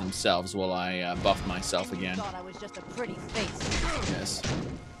amongst themselves while I buff myself again. Thought I was just a pretty face. Yes.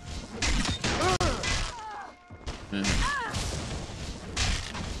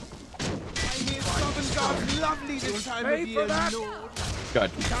 Lovely this time of year,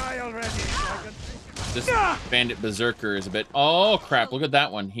 Good. Die already, dragon. This bandit berserker is a bit... Oh, crap. Look at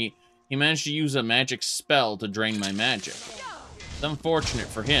that one. He managed to use a magic spell to drain my magic. It's unfortunate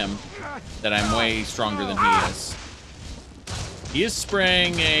for him that I'm way stronger than he is. He is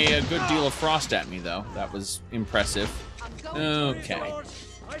spraying a good deal of frost at me, though. That was impressive. Okay.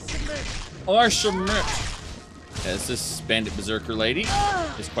 I submit. Yes, this bandit berserker lady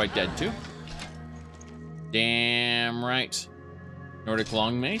is quite dead, too. Damn right. Nordic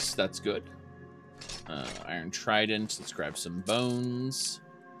long mace, that's good. Iron trident, let's grab some bones.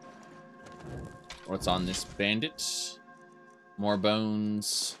 What's on this bandit? More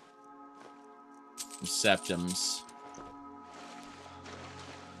bones. Some septums.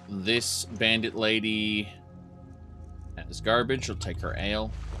 This bandit lady has garbage. We'll take her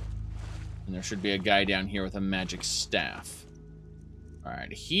ale. And there should be a guy down here with a magic staff.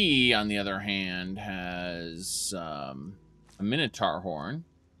 Alright, he, on the other hand, has a Minotaur horn.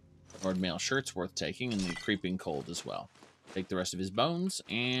 Lord Mail shirt's worth taking, and the Creeping Cold as well. Take the rest of his bones,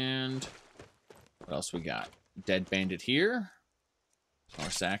 and what else we got? Dead bandit here. More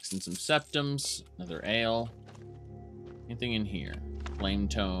sacks and some septums. Another ale. Anything in here? Flame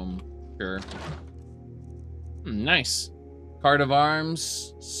tome. Sure. Nice. Card of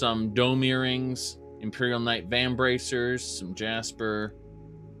arms. Some dome earrings. Imperial Knight Vambracers. Some Jasper.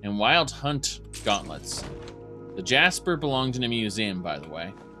 And Wild Hunt gauntlets. The Jasper belonged in a museum, by the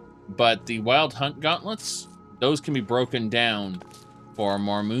way. But the Wild Hunt gauntlets, those can be broken down for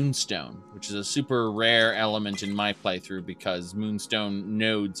more Moonstone, which is a super rare element in my playthrough because Moonstone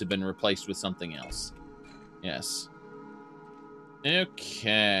nodes have been replaced with something else. Yes.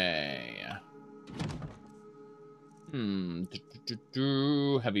 Okay. Heavy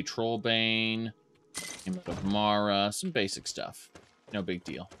Trollbane. Amulet of Mara. Some basic stuff. No big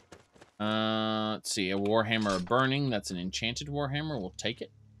deal. Let's see. A Warhammer of Burning. That's an enchanted Warhammer. We'll take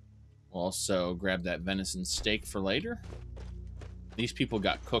it. We'll also grab that venison steak for later. These people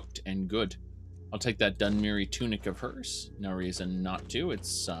got cooked and good. I'll take that Dunmeri tunic of hers. No reason not to.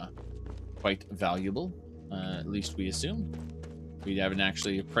 It's quite valuable. At least we assume. We haven't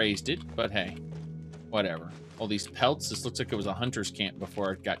actually appraised it, but hey, whatever. All these pelts. This looks like it was a hunter's camp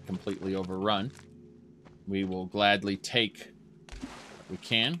before it got completely overrun. We will gladly take what we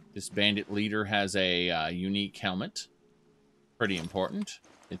can. This bandit leader has a unique helmet. Pretty important.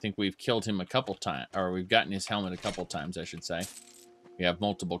 I think we've killed him a couple times, or we've gotten his helmet a couple times, I should say. We have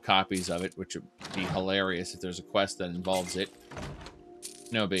multiple copies of it, which would be hilarious if there's a quest that involves it.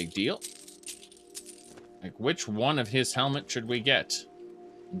 No big deal. Like, which one of his helmet should we get?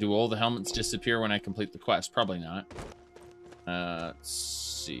 Do all the helmets disappear when I complete the quest? Probably not. Let's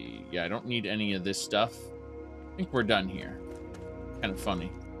see. Yeah, I don't need any of this stuff. I think we're done here. Kind of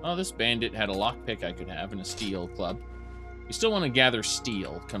funny. Oh, this bandit had a lockpick I could have and a steel club. We still want to gather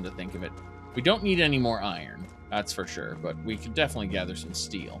steel, come to think of it. We don't need any more iron, that's for sure, but we could definitely gather some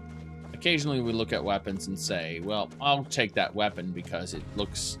steel. Occasionally we look at weapons and say, well, I'll take that weapon because it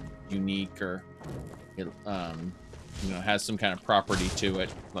looks unique or it you know, has some kind of property to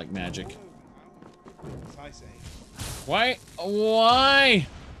it, like magic. As I say. Why?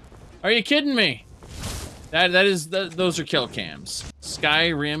 Are you kidding me? Those are kill cams.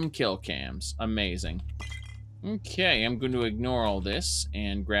 Skyrim kill cams. Amazing. Okay, I'm going to ignore all this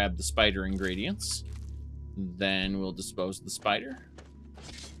and grab the spider ingredients. Then we'll dispose of the spider.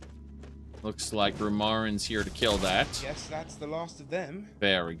 Looks like Rumarin's here to kill that. Yes, that's the last of them.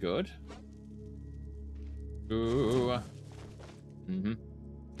 Very good. Ooh.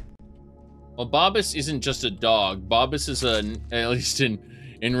 Well, Bobbus isn't just a dog. Bobbus is at least in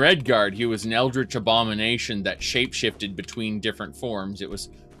Redguard, he was an eldritch abomination that shapeshifted between different forms. It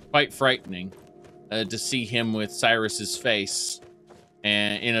was quite frightening to see him with Cyrus's face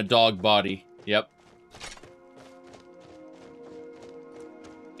and in a dog body. Yep.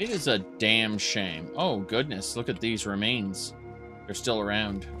 It is a damn shame. Oh, goodness. Look at these remains. They're still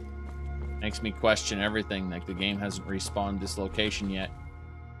around. Makes me question everything. Like, the game hasn't respawned this location yet.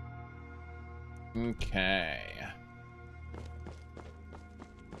 Okay.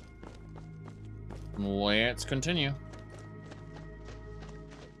 Let's continue.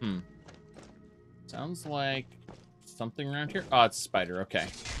 Sounds like something around here. Oh, it's a spider. Okay.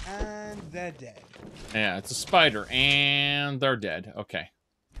 And they're dead. Yeah, it's a spider, and they're dead. Okay.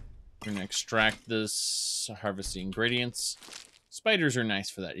 We're gonna extract this, harvest the ingredients. Spiders are nice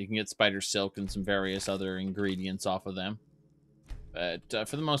for that. You can get spider silk and some various other ingredients off of them. But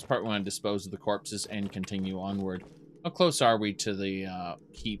for the most part, we want to dispose of the corpses and continue onward. How close are we to the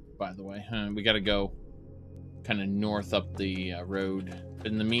keep, by the way? We gotta go kind of north up the road. But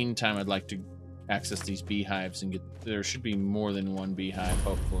in the meantime, I'd like to access these beehives and get... There should be more than one beehive,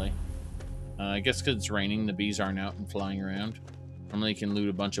 hopefully. I guess because it's raining, the bees aren't out and flying around. Normally you can loot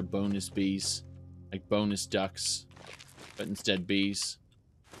a bunch of bonus bees, like bonus ducks, but instead bees.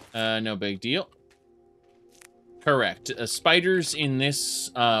 No big deal. Correct. Spiders in this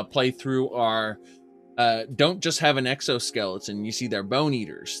playthrough are don't just have an exoskeleton. You see, they're bone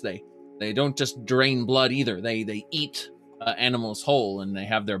eaters. They don't just drain blood either. They eat animals whole, and they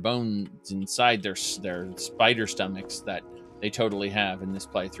have their bones inside their spider stomachs that they totally have in this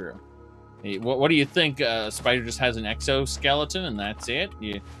playthrough. What do you think? A spider just has an exoskeleton and that's it?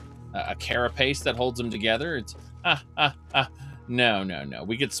 A carapace that holds them together? It's no.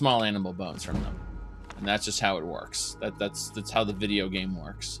 We get small animal bones from them, and that's just how it works. That's how the video game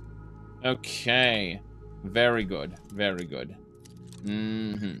works. Okay, very good, very good.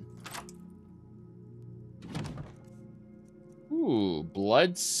 Ooh,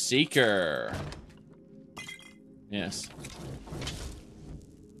 Blood Seeker. Yes.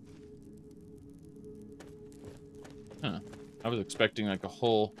 Huh. I was expecting like a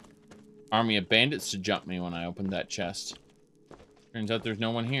whole army of bandits to jump me when I opened that chest. Turns out there's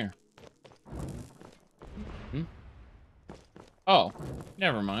no one here. Oh,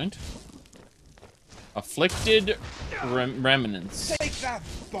 never mind. Afflicted remnants. Take that,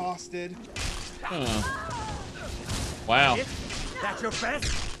 bastard! Wow. That's your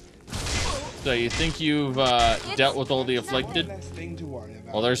best? So you think you've dealt with all the afflicted? Less thing to worry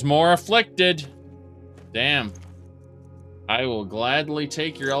about. Well, there's more afflicted. Damn. I will gladly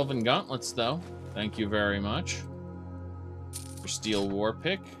take your elven gauntlets, though. Thank you very much. Your steel war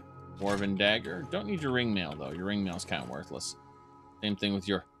pick, dwarven dagger. Don't need your ring mail, though. Your ring mail's kind of worthless. Same thing with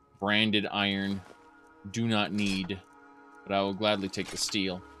your branded iron. Do not need, but I will gladly take the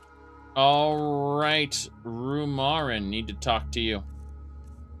steel. All right, Rumarin, need to talk to you.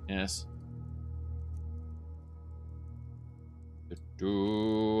 Yes.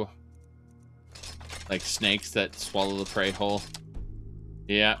 Like snakes that swallow the prey whole.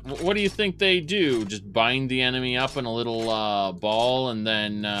 Yeah. What do you think they do? Just bind the enemy up in a little ball and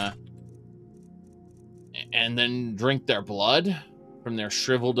then drink their blood from their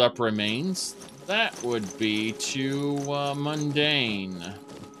shriveled up remains? That would be too mundane.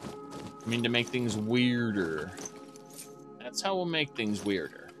 I mean, to make things weirder. That's how we'll make things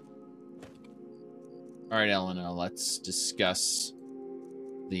weirder. All right, Elena, let's discuss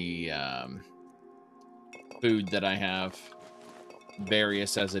the food that I have,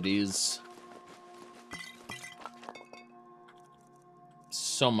 various as it is.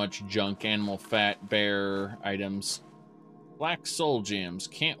 So much junk, animal fat, bear items. Black soul gems.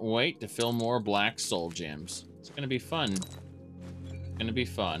 Can't wait to fill more black soul gems. It's gonna be fun. It's gonna be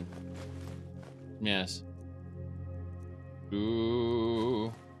fun. Yes.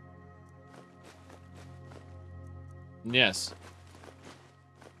 Ooh. Yes.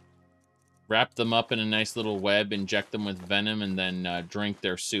 Wrap them up in a nice little web, inject them with venom, and then drink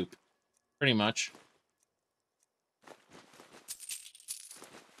their soup. Pretty much.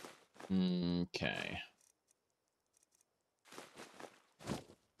 Okay.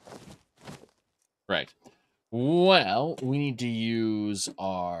 Right. Well, we need to use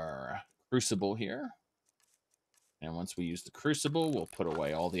our crucible here. And once we use the crucible, we'll put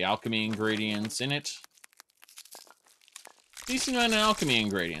away all the alchemy ingredients in it. Decent amount of alchemy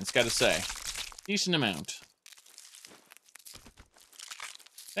ingredients, gotta say. Decent amount.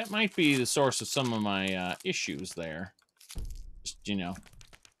 That might be the source of some of my issues there. Just, you know,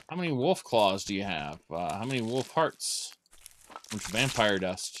 how many wolf claws do you have? How many wolf hearts? How much vampire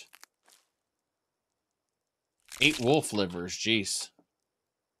dust? 8 wolf livers, jeez.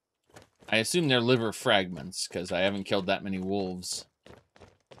 I assume they're liver fragments, because I haven't killed that many wolves.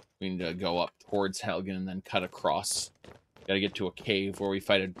 We need to go up towards Helgen and then cut across. Gotta get to a cave where we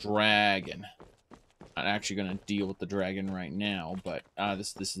fight a dragon. Not actually gonna deal with the dragon right now, but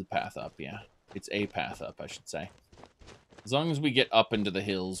this is the path up, yeah. It's a path up, I should say. As long as we get up into the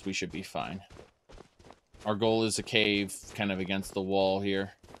hills, we should be fine. Our goal is a cave kind of against the wall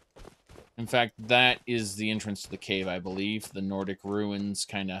here. In fact, that is the entrance to the cave, I believe. The Nordic ruins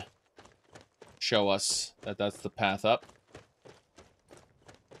kind of show us that that's the path up.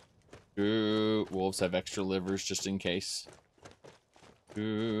 Ooh, wolves have extra livers just in case.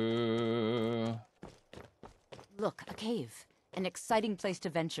 Ooh. Look, a cave. An exciting place to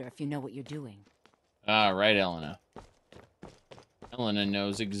venture if you know what you're doing. Ah, right, Elena. Elena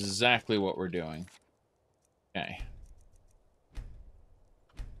knows exactly what we're doing. Okay.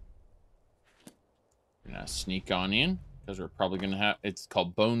 We're gonna sneak on in, because we're probably gonna have... It's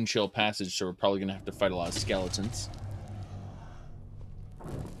called Bone Chill Passage, so we're probably gonna have to fight a lot of skeletons.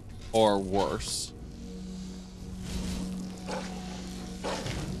 Or worse.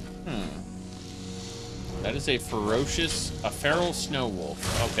 That is a feral snow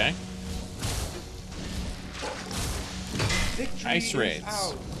wolf. Okay. Ice Wraiths.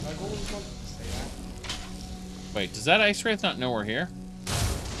 I've always wanted to say that. Wait, does that Ice Wraith not know we're here?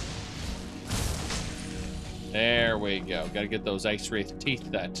 There we go. Gotta get those Ice Wraith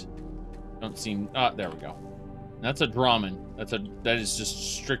teeth that don't seem... Ah, there we go. That's a Draman. That is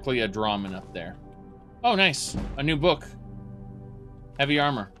just strictly a Draman up there. Oh, nice. A new book. Heavy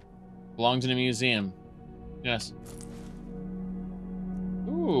armor. Belongs in a museum. Yes.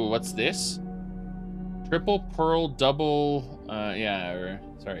 Ooh, what's this? Triple pearl double,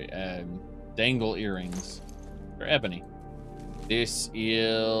 dangle earrings. For ebony. This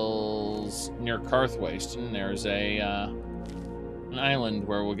is near Karthwaste, and there's an island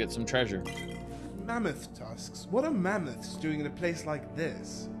where we'll get some treasure. Mammoth tusks? What are mammoths doing in a place like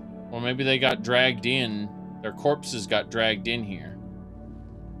this? Or maybe they got dragged in. Their corpses got dragged in here.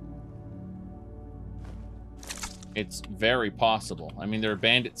 It's very possible. I mean, there are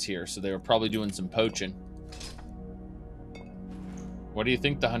bandits here, so they were probably doing some poaching. What do you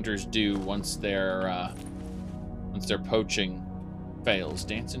think the hunters do once their poaching fails?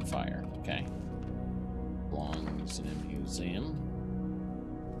 Dance and fire. Okay. Belongs in a museum.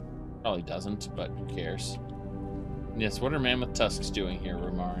 Probably doesn't, but who cares? Yes, what are mammoth tusks doing here,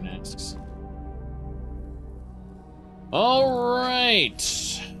 Rumarin asks. All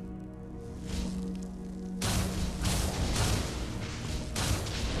right.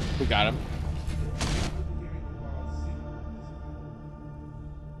 We got him.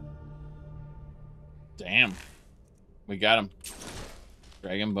 Damn. We got him.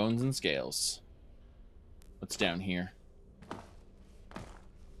 Dragon bones and scales. What's down here?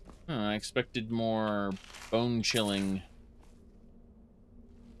 I expected more bone-chilling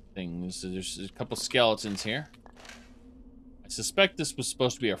things. There's a couple skeletons here. I suspect this was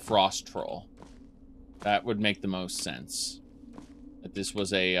supposed to be a frost troll. That would make the most sense. That this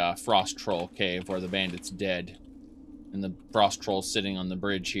was a frost troll cave where the bandit's dead. And the frost troll's sitting on the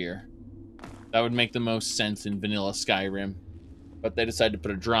bridge here. That would make the most sense in vanilla Skyrim. But they decided to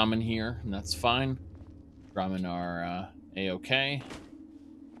put a Draman here, and that's fine. Draman are A-okay.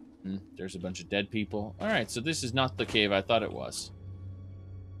 There's a bunch of dead people. Alright, so this is not the cave I thought it was.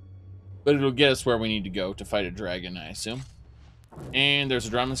 But it'll get us where we need to go to fight a dragon, I assume. And there's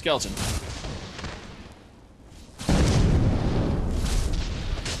a Draman skeleton.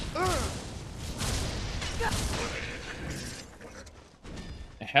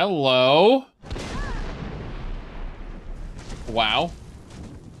 Hello? Wow.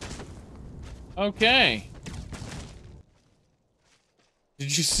 Okay.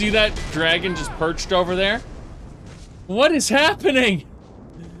 Did you see that dragon just perched over there? What is happening?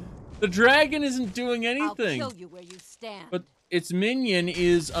 The dragon isn't doing anything. I'll kill you where you stand. But its minion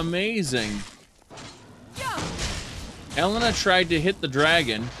is amazing. Elena tried to hit the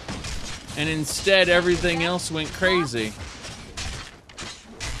dragon, and instead everything else went crazy.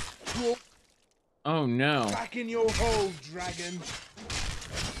 Oh no. Back in your hole, dragon.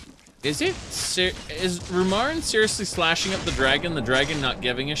 Is Rumarin seriously slashing up the dragon not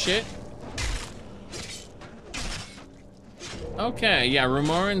giving a shit? Okay, yeah,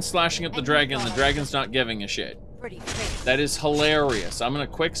 Rumarin slashing up the dragon's not giving a shit. That is hilarious. I'm gonna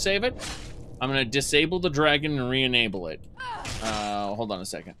quick save it. I'm gonna disable the dragon and re-enable it. Hold on a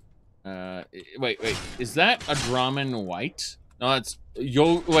second. Wait, is that a Draman white? No, it's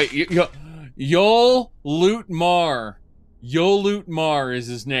Yol Loot Mar. Yol Loot Mar is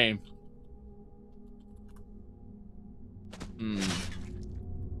his name.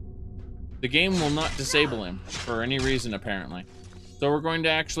 The game will not disable him for any reason, apparently. So we're going to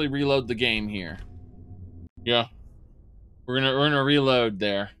actually reload the game here. Yeah. We're gonna reload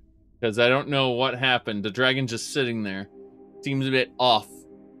there. Because I don't know what happened. The dragon's just sitting there. Seems a bit off.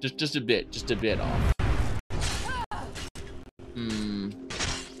 Just a bit off.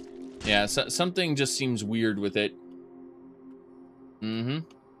 Yeah, something just seems weird with it.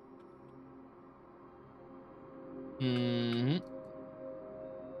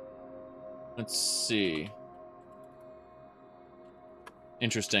 Let's see.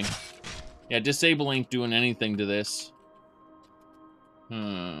 Interesting. Yeah, disable ain't doing anything to this.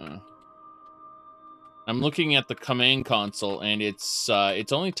 I'm looking at the command console, and it's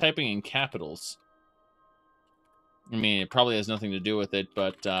only typing in capitals. I mean, it probably has nothing to do with it,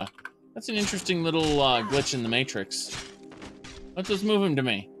 but that's an interesting little glitch in the Matrix. Let's just move him to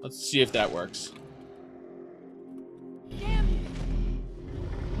me. Let's see if that works.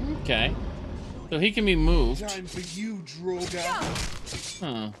 Okay. So he can be moved. Time for you, Droga.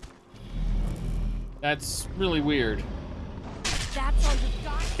 Huh. That's really weird. That's all you've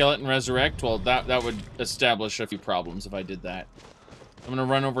got? Kill it and resurrect? Well, that would establish a few problems if I did that. I'm gonna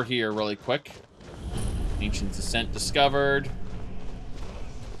run over here really quick. Ancient Descent discovered.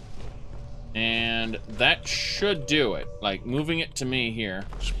 And that should do it. Like, moving it to me here.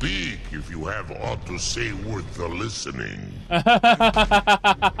 Speak if you have aught to say worth the listening.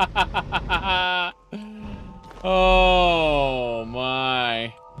 Oh,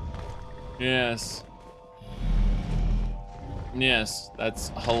 my. Yes. Yes,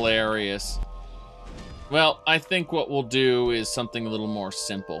 that's hilarious. Well, I think what we'll do is something a little more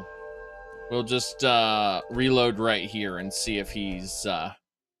simple. We'll just reload right here and see if he's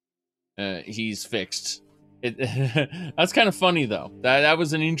fixed. That's kind of funny though. That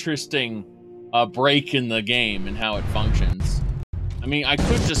was an interesting break in the game and how it functions. I mean, I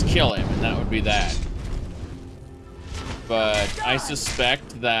could just kill him and that would be that. But I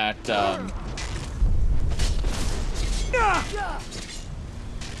suspect that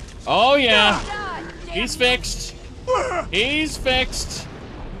oh yeah, he's fixed. He's fixed.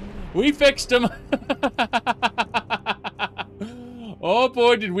 We fixed him. Oh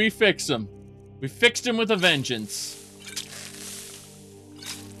boy, did we fix him. We fixed him with a vengeance.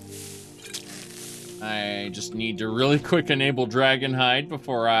 I just need to really quick enable Dragon Hide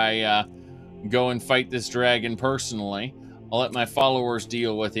before I go and fight this dragon personally. I'll let my followers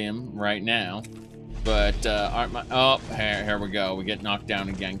deal with him right now. But aren't my... Oh, here we go. We get knocked down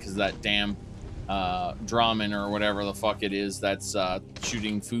again because that damn Draman or whatever the fuck it is that's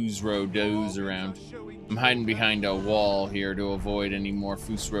shooting Fusro does around. I'm hiding behind a wall here to avoid any more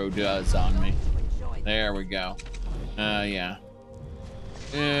Fusro does on me. There we go. Yeah.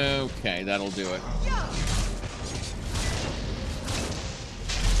 Okay, that'll do it.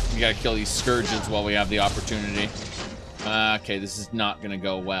 We gotta kill these scourges while we have the opportunity. Okay, this is not gonna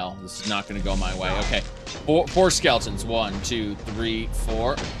go well. This is not gonna go my way. Okay, four skeletons. 1, 2, 3,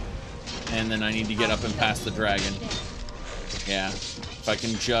 4. And then I need to get up and past the dragon. Yeah, if I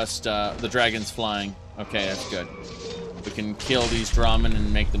can just, the dragon's flying. Okay, that's good. We can kill these Draman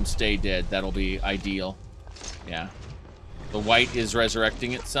and make them stay dead. That'll be ideal. Yeah. The white is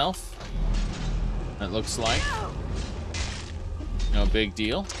resurrecting itself. It looks like. No big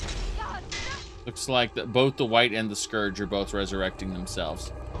deal. Looks like that both the white and the scourge are both resurrecting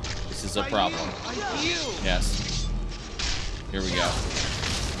themselves. This is a problem. Yes. Here we go.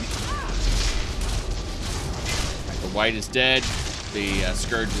 The white is dead. The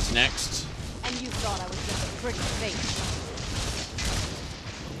scourge is next. And you thought I was just a prick face.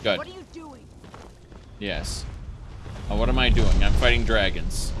 Good. What are you doing? Yes. What am I doing? I'm fighting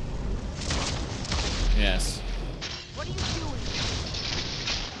dragons. Yes. What are you doing?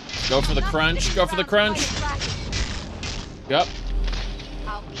 Go for the crunch. Go for the crunch. Yep.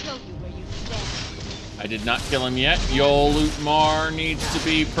 I'll kill you where you stand. I did not kill him yet. Altmer needs to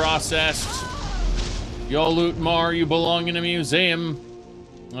be processed. Altmer, you belong in a museum.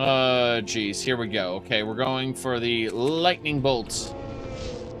 Geez, here we go. Okay, we're going for the lightning bolts.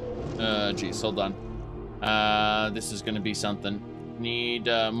 Geez, hold on. This is gonna be something. Need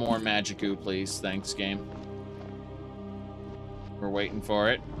more Magicoo, please. Thanks, game. We're waiting for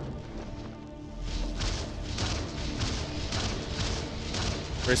it.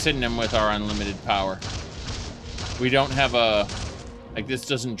 We're hitting him with our unlimited power. We don't have a... Like, this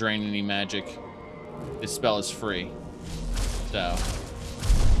doesn't drain any magic. This spell is free. So...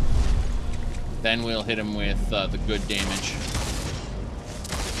 Then we'll hit him with the good damage.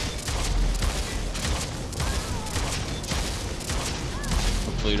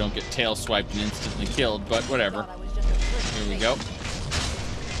 Hopefully you don't get tail swiped and instantly killed, but whatever. Here we go.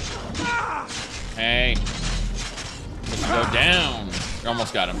 Hey. Let's go down.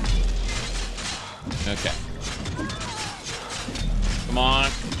 Almost got him. Okay. Come on.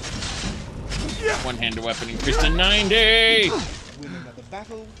 One-handed weapon increased to 90! Win another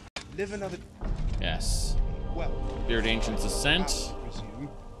battle, live another... Yes. Well... Feared Ancient's Ascent. I presume.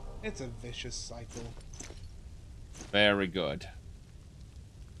 It's a vicious cycle. Very good.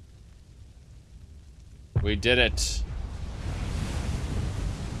 We did it.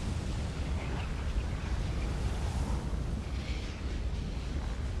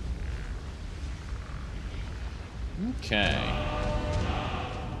 Okay.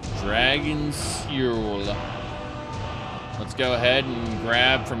 Dragon's Fuel. Let's go ahead and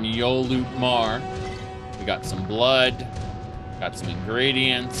grab from Altmer. We got some blood. Got some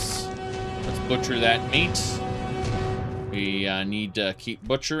ingredients. Let's butcher that meat. We need to keep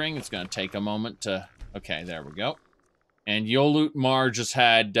butchering. It's going to take a moment to... Okay, there we go. And Altmer just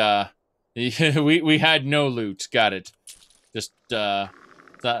had... we had no loot. Got it. Just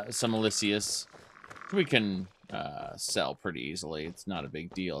some Elysius. We can sell pretty easily. It's not a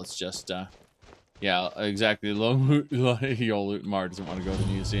big deal. It's just... yeah, exactly. Altmer doesn't want to go to the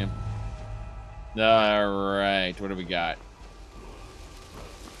museum. Alright, what do we got?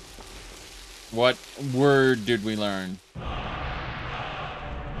 What word did we learn?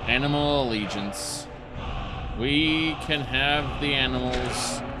 Animal allegiance. We can have the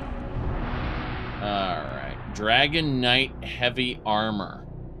animals. Alright. Dragon Knight Heavy Armor.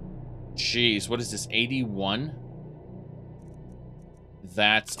 Jeez, what is this? 81?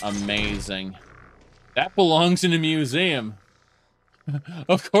 That's amazing. That belongs in a museum.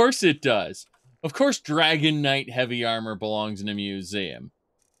 Of course it does. Of course Dragon Knight Heavy Armor belongs in a museum.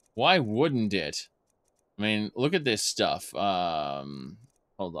 Why wouldn't it? I mean, look at this stuff.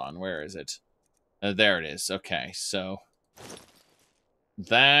 Hold on, where is it? There it is. Okay, so...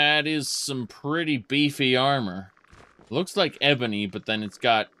 that is some pretty beefy armor. Looks like ebony, but then it's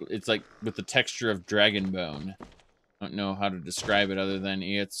like with the texture of dragon bone. I don't know how to describe it other than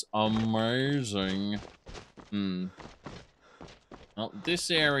it's amazing. Well, this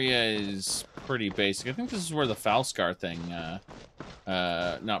area is pretty basic. I think this is where the Falskar thing,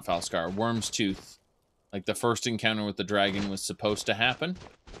 not Falskar, Worm's Tooth, like the first encounter with the dragon was supposed to happen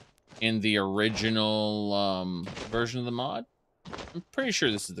in the original version of the mod. I'm pretty sure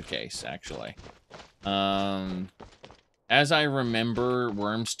this is the case, actually. As I remember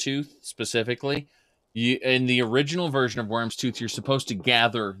Worm's Tooth specifically, in the original version of Worm's Tooth, you're supposed to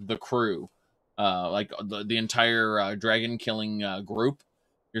gather the crew. Like the entire dragon killing group.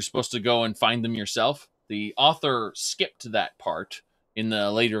 You're supposed to go and find them yourself. The author skipped that part in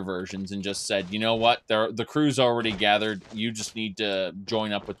the later versions and just said, you know what, the crew's already gathered, you just need to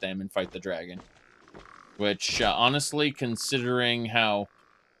join up with them and fight the dragon. Which, honestly, considering how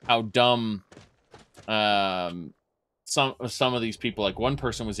dumb some of these people, like one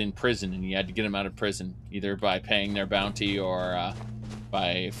person was in prison and you had to get him out of prison, either by paying their bounty or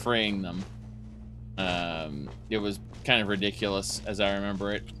by freeing them. It was kind of ridiculous, as I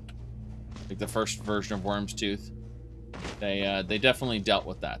remember it. Like the first version of Worm's Tooth. They definitely dealt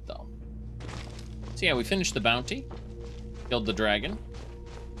with that, though. So yeah, we finished the bounty. Killed the dragon.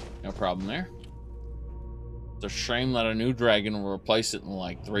 No problem there. It's a shame that a new dragon will replace it in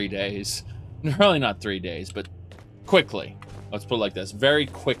like 3 days. Probably not 3 days, but quickly. Let's put it like this. Very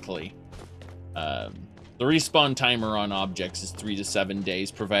quickly. The respawn timer on objects is 3 to 7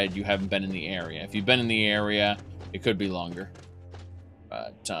 days, provided you haven't been in the area. If you've been in the area, it could be longer.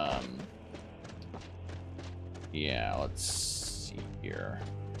 But, yeah, let's see here.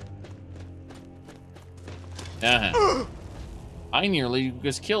 I nearly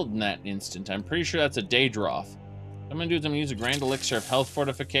was killed in that instant. I'm pretty sure that's a Daedroth. What I'm gonna do is I'm gonna use a Grand Elixir of Health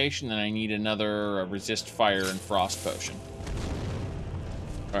Fortification, and I need another Resist Fire and Frost Potion.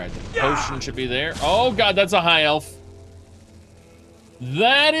 Alright, the potion should be there. Oh god, that's a high elf.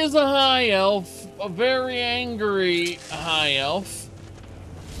 That is a high elf. A very angry high elf.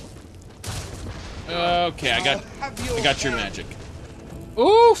 Okay, I got your magic.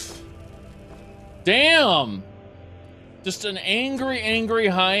 Oof! Damn! Just an angry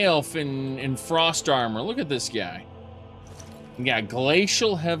high elf in frost armor. Look at this guy. Yeah,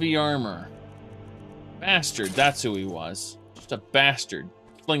 glacial heavy armor. Bastard, that's who he was. Just a bastard.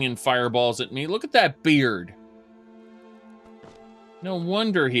 Flinging fireballs at me. Look at that beard. No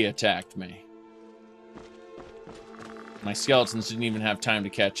wonder he attacked me. My skeletons didn't even have time to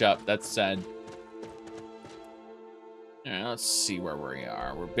catch up. That's sad. Alright, let's see where we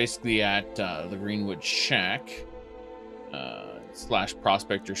are. We're basically at the Greenwood Shack. /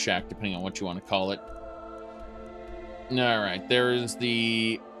 Prospector Shack, depending on what you want to call it. Alright, there is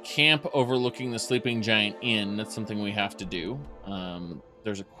the camp overlooking the Sleeping Giant Inn. That's something we have to do.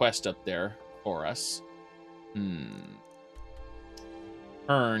 There's a quest up there for us.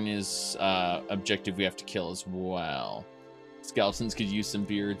 Hearn is objective we have to kill as well. Skeletons could use some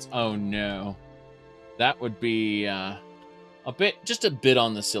beards. Oh no. That would be just a bit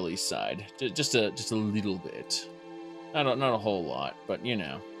on the silly side. Just a little bit. Not a whole lot, but you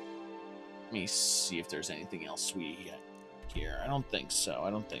know. Let me see if there's anything else we here. I don't think so.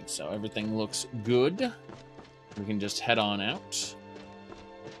 Everything looks good. We can just head on out.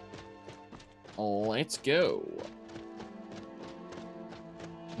 Let's go.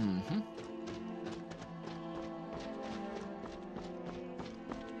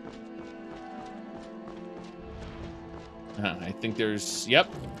 I think there's... Yep.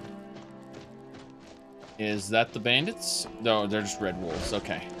 Is that the bandits? No, they're just red wolves.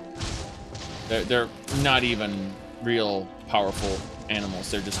 Okay. They're not even real powerful animals.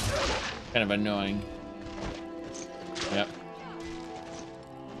 They're just kind of annoying. Yep.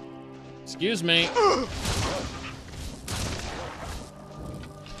 Excuse me.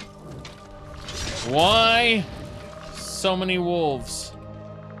 Why so many wolves?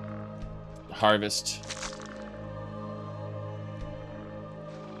 Harvest.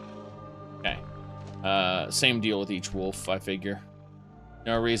 Okay. Same deal with each wolf, I figure.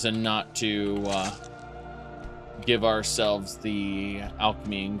 No reason not to give ourselves the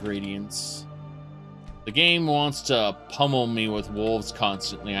alchemy ingredients. The game wants to pummel me with wolves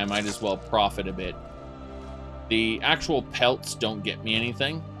constantly. I might as well profit a bit. The actual pelts don't get me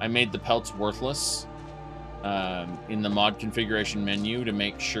anything. I made the pelts worthless in the mod configuration menu to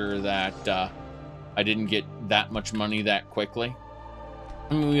make sure that I didn't get that much money that quickly.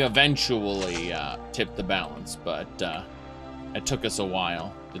 I mean, we eventually tipped the balance, but it took us a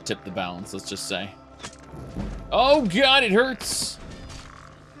while to tip the balance, let's just say. Oh god, it hurts!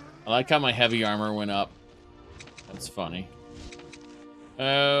 I like how my heavy armor went up. That's funny.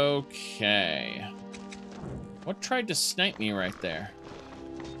 Okay. What tried to snipe me right there?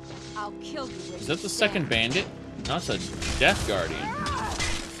 I'll kill you. Is that the second bandit? No, it's a Death Guardian.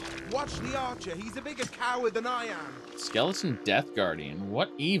 Watch the archer. He's a bigger coward than I am. Skeleton Death Guardian.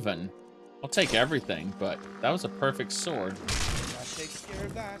 What even? I'll take everything, but that was a perfect sword. That takes care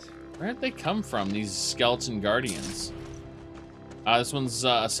of that. Where did they come from, these skeleton guardians? This one's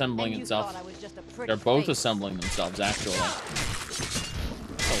assembling itself. They're both assembling themselves, actually.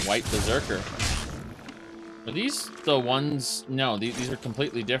 A white berserker. Are these the ones? No, these are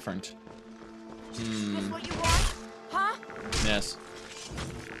completely different. This what you want? Huh? Yes.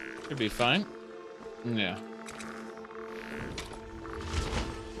 Should be fine. Yeah.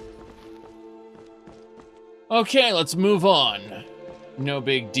 Okay, let's move on. No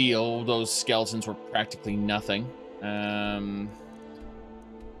big deal. Those skeletons were practically nothing. I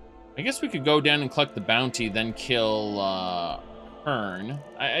guess we could go down and collect the bounty, then kill Hearn.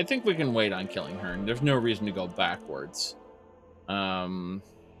 I think we can wait on killing Hearn. There's no reason to go backwards. Though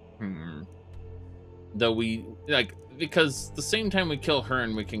we, like, because the same time we kill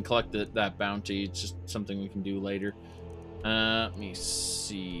Hearn, we can collect that bounty. It's just something we can do later. Let me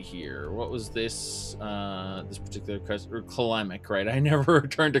see here. What was this? This particular quest, or Klemic, right? I never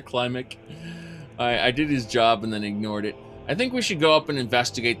returned to Klemic. I did his job and then ignored it. I think we should go up and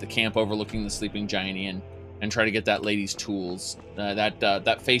investigate the camp overlooking the Sleeping Giant Inn and try to get that lady's tools.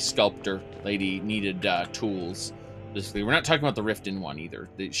 That face sculptor lady needed tools. Basically, we're not talking about the Riften one either.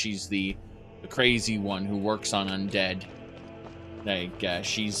 She's the crazy one who works on undead. Like,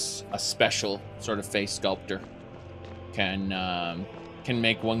 she's a special sort of face sculptor. Can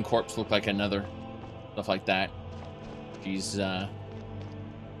make one corpse look like another. Stuff like that. She's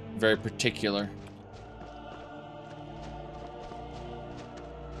very particular.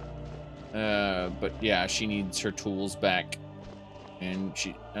 But yeah, she needs her tools back. And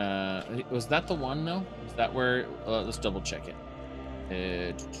she, was that the one though? Is that where, let's double check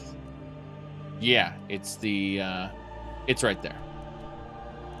it. Yeah, it's it's right there.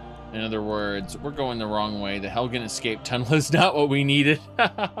 In other words, we're going the wrong way. The Helgen escape tunnel is not what we needed.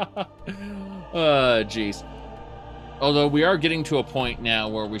 Jeez. Although we are getting to a point now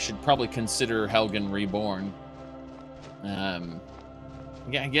where we should probably consider Helgen Reborn.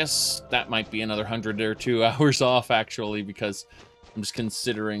 Yeah, I guess that might be another 100 or 2 hours off, actually, because I'm just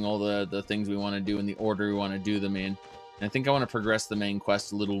considering all the things we want to do in the order we want to do them in. And I think I want to progress the main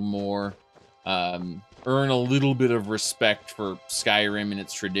quest a little more. Earn a little bit of respect for Skyrim and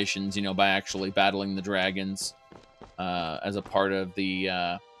its traditions, you know, by actually battling the dragons as a part of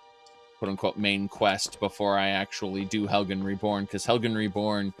the quote-unquote main quest before I actually do Helgen Reborn, because Helgen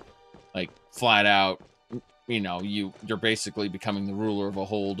Reborn, like, flat out, you know, you're basically becoming the ruler of a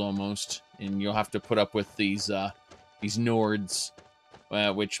hold almost, and you'll have to put up with these Nords,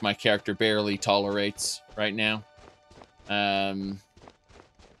 which my character barely tolerates right now.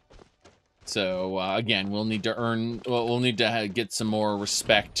 So again, we'll need to get some more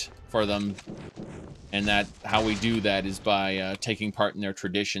respect for them, and that how we do that is by taking part in their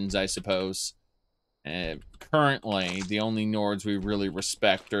traditions, I suppose. Currently, the only Nords we really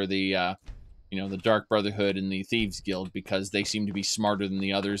respect are the you know, the Dark Brotherhood and the Thieves Guild, because they seem to be smarter than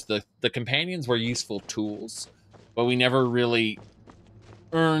the others. The companions were useful tools, but we never really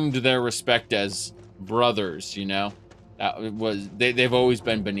earned their respect as brothers, you know? They've always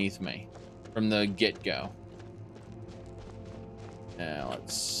been beneath me from the get-go.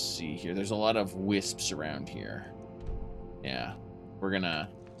 Let's see here. There's a lot of wisps around here. Yeah, we're gonna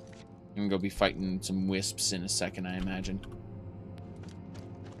go be fighting some wisps in a second, I imagine.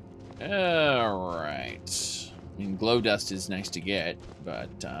 Alright. I mean, glow dust is nice to get,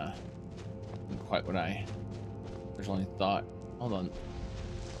 but not quite what I originally thought. Hold on.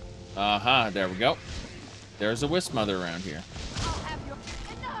 Aha, there we go. There's a wisp mother around here.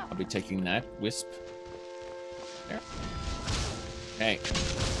 I'll be taking that wisp. There. Hey.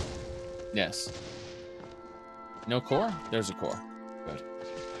 Yes. No core? There's a core. Good.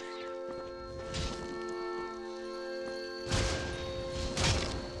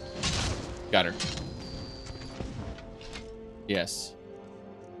 Got her. Yes.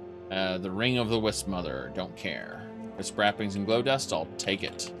 The ring of the wisp mother. Don't care. Wisp wrappings and glow dust. I'll take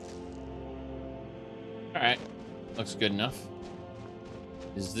it. Alright. Looks good enough.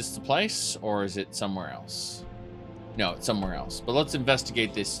 Is this the place, or is it somewhere else? No, it's somewhere else. But let's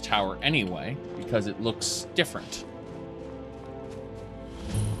investigate this tower anyway, because it looks different.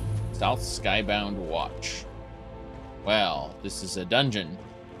 South Skybound Watch. Well, this is a dungeon.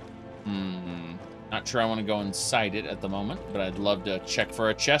 Not sure I want to go inside it at the moment, but I'd love to check for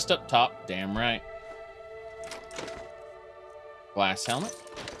a chest up top. Damn right. Glass helmet.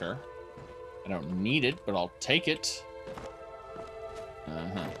 Sure. I don't need it, but I'll take it.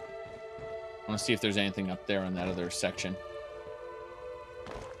 I want to see if there's anything up there on that other section.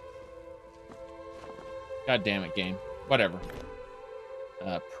 God damn it, game. Whatever.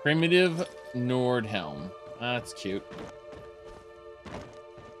 Primitive Nord helm. That's cute.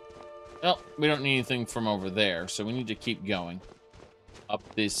 Well, we don't need anything from over there, so we need to keep going. Up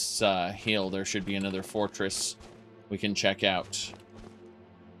this hill, there should be another fortress we can check out.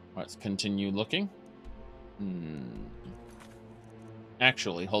 Let's continue looking.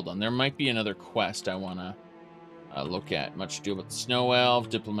 Actually, hold on. There might be another quest I want to look at. Much to do with the Snow Elf,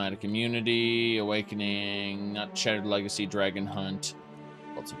 Diplomatic Immunity, Awakening, Not Shattered Legacy, Dragon Hunt,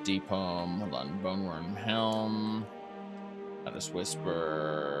 Bolts of Deep Home, hold on, Boneworm Helm, Goddess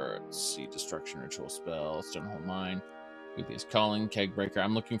Whisper, let's see, Destruction Ritual Spell, Stonehold Mine, Weethius Calling, Keg Breaker.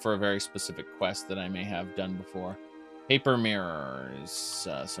 I'm looking for a very specific quest that I may have done before. Paper Mirrors,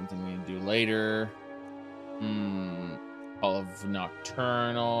 something we need to do later. Call of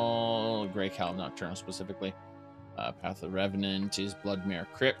Nocturnal, Grey Cow of Nocturnal specifically. Path of Revenant is Bloodmere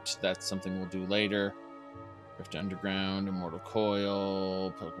Crypt. That's something we'll do later. Rift Underground, Immortal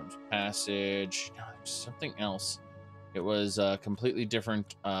Coil, Pilgrim's Passage. No, there's something else. It was completely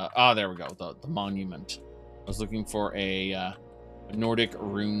different. There we go. The monument. I was looking for a Nordic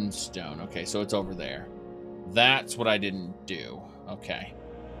rune stone. Okay, so it's over there. That's what I didn't do. Okay.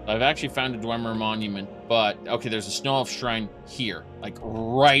 I've actually found a Dwemer monument, but okay, there's a Snow Elf shrine here, like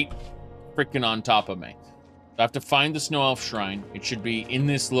right freaking on top of me. So I have to find the Snow Elf shrine. It should be in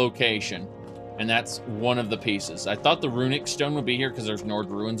this location, and that's one of the pieces. I thought the runic stone would be here because there's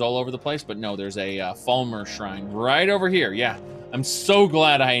Nord ruins all over the place, but no, there's a Falmer shrine right over here. Yeah, I'm so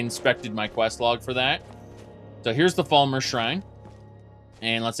glad I inspected my quest log for that. So here's the Falmer shrine,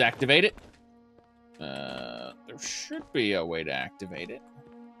 and let's activate it. There should be a way to activate it.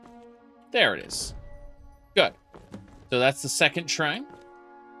 There it is. Good. So that's the second shrine.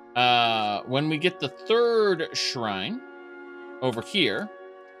 When we get the third shrine over here,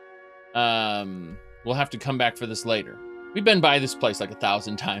 we'll have to come back for this later. We've been by this place like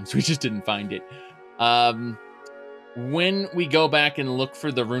 1,000 times. We just didn't find it. When we go back and look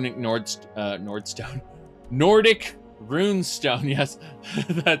for the runic Nordstone. Nordic runestone. Yes,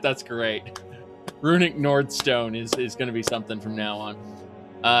 that's great. Runic Nordstone is going to be something from now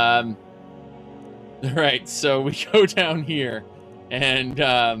on. Right, so we go down here, and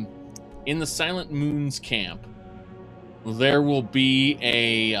in the Silent Moons camp, there will be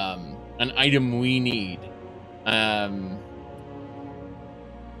an item we need.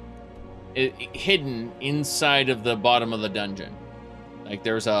 Hidden inside of the bottom of the dungeon. Like,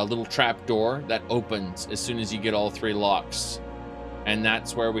 there's a little trap door that opens as soon as you get all 3 locks. And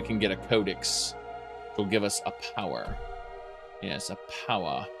that's where we can get a codex, which will give us a power. Yes, a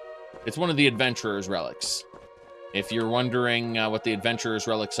power. It's one of the Adventurer's relics. If you're wondering what the Adventurer's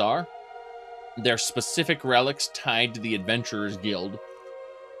relics are, they're specific relics tied to the Adventurer's Guild.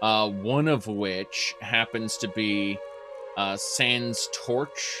 One of which happens to be Sans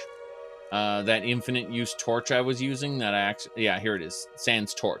Torch. That infinite use torch I was using that I actually... Yeah, here it is.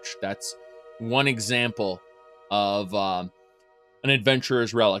 Sans Torch. That's one example of an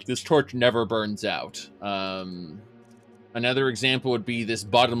Adventurer's relic. This torch never burns out. Another example would be this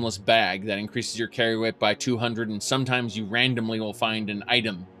bottomless bag that increases your carry weight by 200, and sometimes you randomly will find an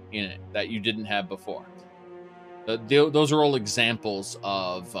item in it that you didn't have before. Those are all examples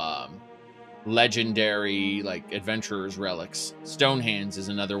of legendary, like, Adventurer's relics. Stonehands is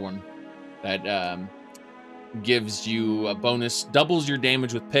another one that gives you a bonus, doubles your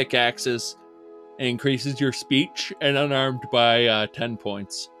damage with pickaxes, and increases your speech and unarmed by 10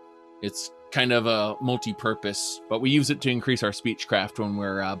 points. It's kind of a multi-purpose, but we use it to increase our speechcraft when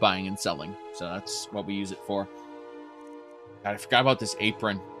we're buying and selling. So that's what we use it for. God, I forgot about this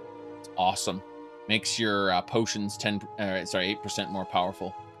apron. It's awesome. Makes your potions 8% more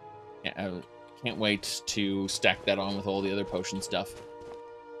powerful. Yeah, I can't wait to stack that on with all the other potion stuff.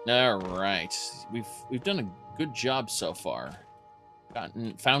 All right, we've done a good job so far.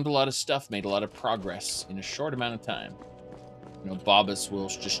 Found a lot of stuff, made a lot of progress in a short amount of time. You know, Bobbus will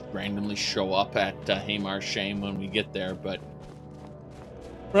just randomly show up at Haymar Shame when we get there, but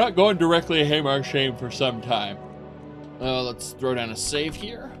we're not going directly to Haymar Shame for some time. Let's throw down a save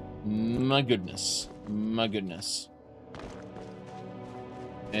here. My goodness. My goodness.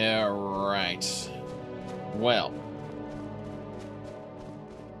 Alright. Well.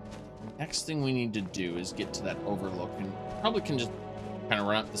 Next thing we need to do is get to that overlook, and probably can just kind of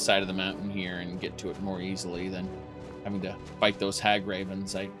run up the side of the mountain here and get to it more easily than having to fight those hag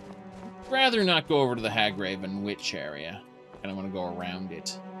ravens. I'd rather not go over to the hag raven witch area. Kind of want to go around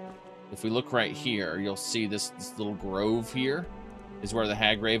it. If we look right here, you'll see this little grove here is where the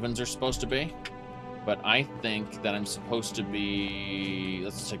hag ravens are supposed to be. But I think that I'm supposed to be...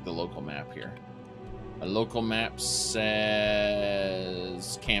 Let's check the local map here. A local map says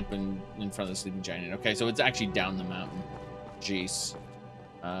camp in front of the sleeping giant. Okay, so it's actually down the mountain. Jeez.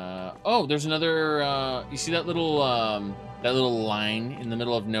 Oh, there's another... you see that little line in the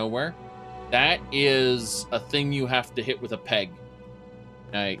middle of nowhere? That is a thing you have to hit with a peg.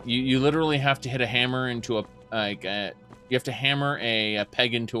 You literally have to hit a hammer into a... you have to hammer a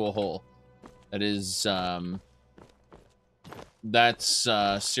peg into a hole. That is... that's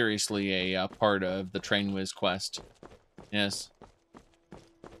seriously a part of the Train Whiz quest. Yes.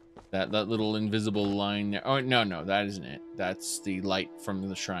 That little invisible line there. Oh, no, that isn't it. That's the light from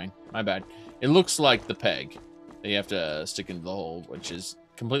the shrine. My bad. It looks like the peg that you have to stick into the hole, which is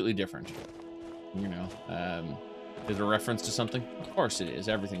completely different. You know, is it a reference to something? Of course it is.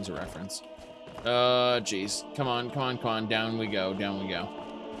 Everything's a reference. Jeez. Come on. Down we go.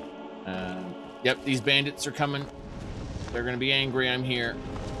 Yep, these bandits are coming. They're gonna be angry I'm here.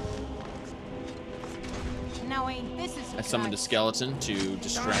 Now ain't this is I summoned a skeleton to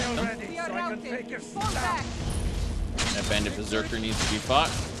distract them. That bandit berserker needs to be fought.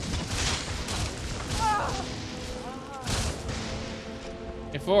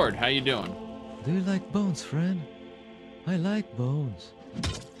 Hey Ford, how you doing? Do you like bones, friend? I like bones.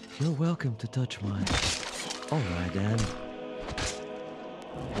 You're welcome to touch mine. Alright then.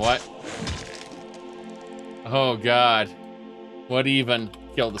 What? Oh god. What even?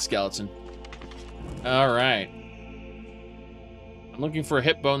 Killed the skeleton. Alright. I'm looking for a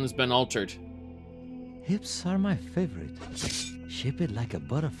hip bone that's been altered. Hips are my favorite. Shape it like a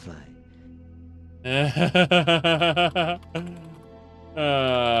butterfly.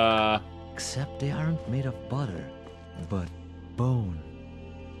 Except they aren't made of butter, but bone.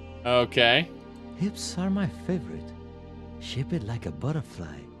 Okay. Hips are my favorite. Shape it like a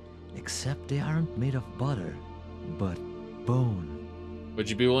butterfly. Except they aren't made of butter, but bone. Would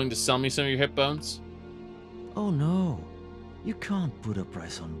you be willing to sell me some of your hip bones? Oh no. You can't put a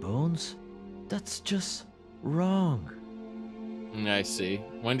price on bones. That's just wrong. I see.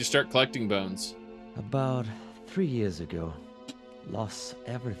 When did you start collecting bones? About 3 years ago. Lost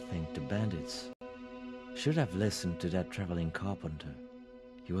everything to bandits. Should have listened to that traveling carpenter.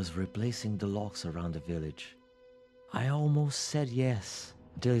 He was replacing the logs around the village. I almost said yes,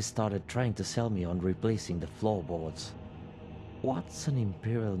 until he started trying to sell me on replacing the floorboards. What's an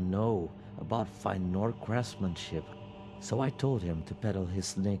Imperial know about fine Nord craftsmanship? So I told him to peddle his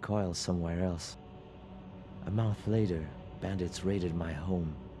snake oil somewhere else. A month later, bandits raided my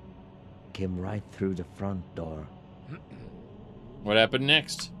home. Came right through the front door. What happened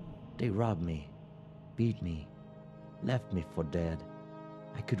next? They robbed me, beat me, left me for dead.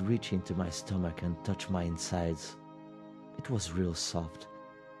 I could reach into my stomach and touch my insides. It was real soft,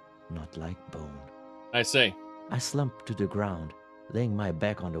 not like bone. I see. I slumped to the ground, laying my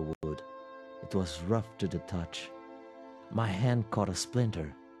back on the wood. It was rough to the touch. My hand caught a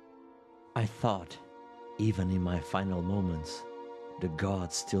splinter. I thought, even in my final moments, the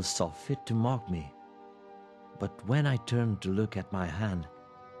gods still saw fit to mock me. But when I turned to look at my hand,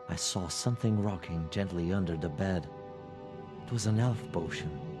 I saw something rocking gently under the bed. It was an elf potion.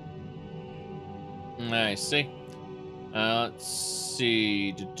 I see. Let's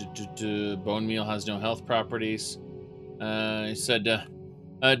see. Bone meal has no health properties. He said,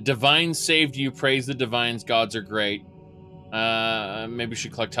 divine saved you. Praise the divines. Gods are great. Maybe we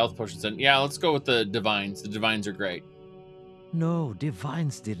should collect health potions then. Yeah, let's go with the divines. The divines are great. No,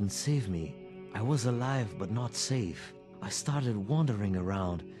 divines didn't save me. I was alive but not safe. I started wandering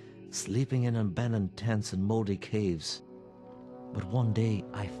around, sleeping in abandoned tents and moldy caves. But one day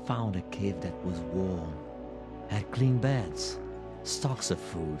I found a cave that was warm, had clean beds, stocks of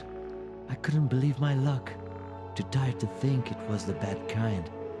food. I couldn't believe my luck, too tired to think it was the bad kind.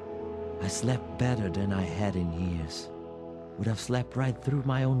 I slept better than I had in years. Would have slept right through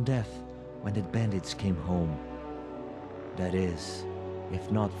my own death when the bandits came home. That is, if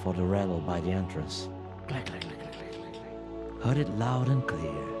not for the rattle by the entrance. Clack, clack, clack, clack, clack, clack. Heard it loud and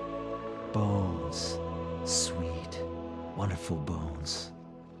clear. Bones. Sweet, wonderful bones.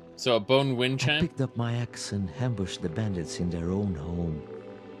 So a bone wind chime? I picked up my axe and ambushed the bandits in their own home.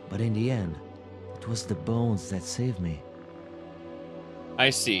 But in the end, it was the bones that saved me. I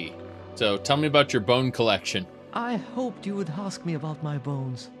see. So tell me about your bone collection. I hoped you would ask me about my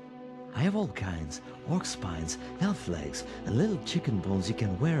bones. I have all kinds. Orc spines, elf legs, and little chicken bones you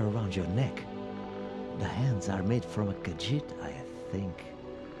can wear around your neck. The hands are made from a khajiit, I think.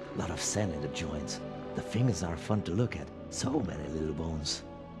 A lot of sand in the joints. The fingers are fun to look at. So many little bones.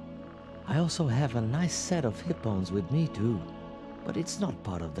 I also have a nice set of hip bones with me too. But it's not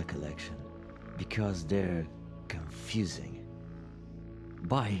part of the collection. Because they're confusing.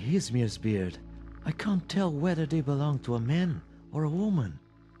 By Hizmir's beard, I can't tell whether they belong to a man or a woman.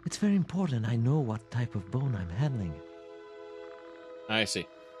 It's very important I know what type of bone I'm handling. I see.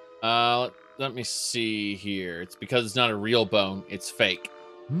 Let me see here. It's because it's not a real bone. It's fake.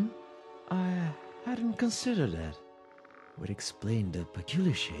 I hadn't considered that. Would explain the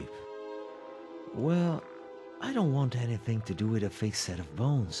peculiar shape. Well, I don't want anything to do with a fake set of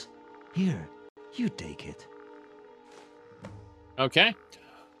bones. Here, you take it. Okay.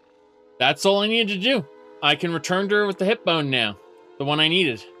 That's all I needed to do. I can return to her with the hip bone now. The one I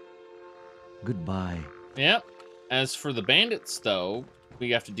needed. Goodbye. Yep. As for the bandits, though,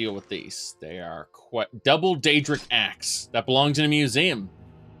 we have to deal with these. They are quite... Double Daedric Axe. That belongs in a museum.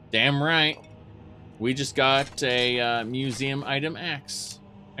 Damn right. We just got a museum item axe.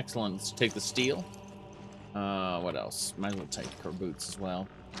 Excellent. Let's take the steel. What else? Might as well take her boots as well.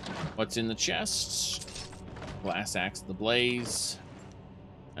 What's in the chest? Glass axe of the blaze.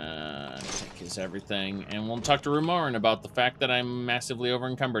 Take his everything. And we'll talk to Rumarin about the fact that I'm massively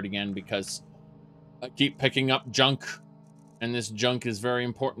over-encumbered again because I keep picking up junk. And this junk is very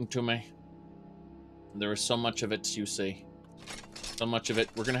important to me. There is so much of it, you see. So much of it.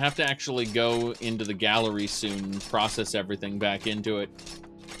 We're going to have to actually go into the gallery soon and process everything back into it.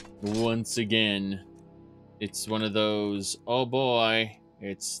 Once again, it's one of those, oh boy,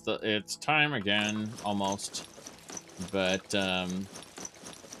 it's time again, almost. But,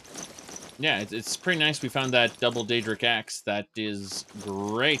 yeah, it's pretty nice we found that double Daedric Axe. That is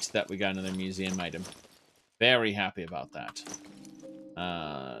great that we got another museum item. Very happy about that.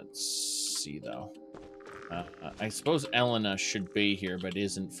 Let's see, though. I suppose Elena should be here, but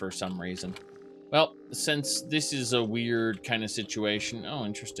isn't for some reason. Well, since this is a weird kind of situation... Oh,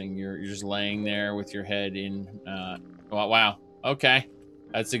 interesting. You're just laying there with your head in... Oh, wow. Okay.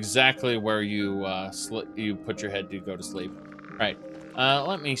 That's exactly where you you put your head to go to sleep. All right.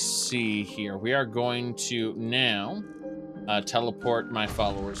 Let me see here. We are going to now teleport my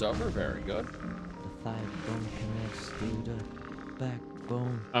followers over. Very good. The thigh bone connects to the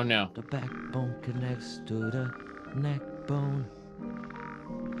backbone. Oh, no. The backbone connects to the neck bone.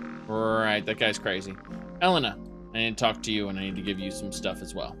 Right, that guy's crazy. Elena, I need to talk to you, and I need to give you some stuff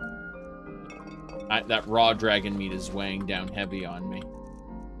as well. That raw dragon meat is weighing down heavy on me,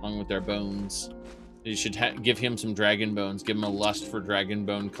 along with their bones. You should give him some dragon bones. Give him a lust for dragon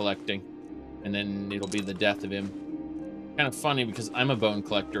bone collecting, and then it'll be the death of him. Kind of funny, because I'm a bone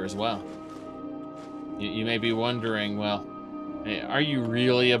collector as well. You may be wondering, well, Are you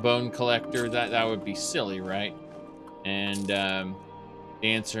really a bone collector? That would be silly, right? And the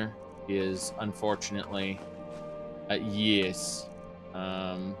answer is, unfortunately, yes.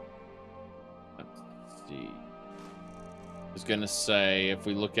 Let's see. I was gonna say, if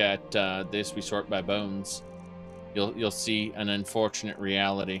we look at this, we sort by bones. You'll see an unfortunate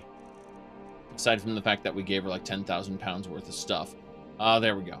reality. Aside from the fact that we gave her like 10,000 pounds worth of stuff.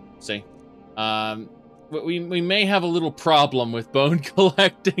 There we go. See? We may have a little problem with bone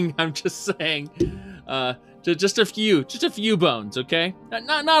collecting. I'm just saying. Just a few bones, okay?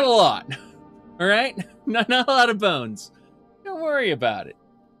 Not a lot. All right? Not a lot of bones. Don't worry about it.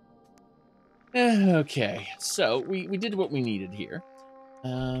 Okay, so we did what we needed here.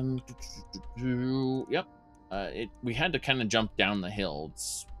 Yep. We had to kind of jump down the hill.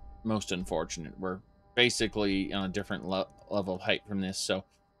 It's most unfortunate. We're basically on a different level of height from this, so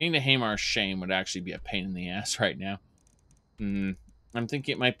getting to Hamar's Shame would actually be a pain in the ass right now. I'm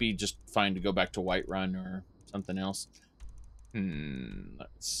thinking it might be just fine to go back to Whiterun or something else.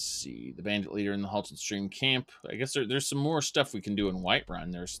 Let's see. The bandit leader in the Halted Stream camp. I guess there's some more stuff we can do in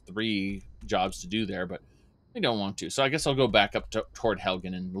Whiterun. There's 3 jobs to do there, but we don't want to. So I guess I'll go back up toward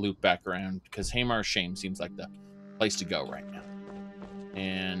Helgen and loop back around, because Hamar's Shame seems like the place to go right now.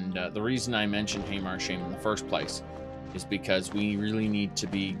 And the reason I mentioned Hamar's Shame in the first place is because we really need to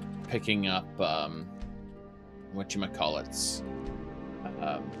be picking up, whatchamacallits.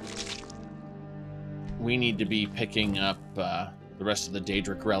 We need to be picking up the rest of the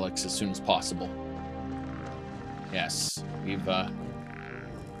Daedric relics as soon as possible. Yes, we got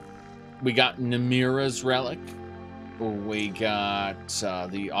Namira's relic. We got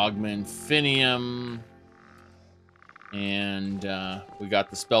the Augmentinium. And we got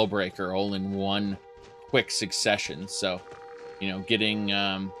the Spellbreaker all in one quick succession. So, you know, getting...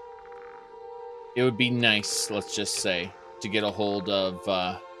 it would be nice, let's just say, to get a hold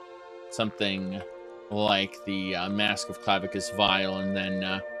of something like the Mask of Clavicus Vial, and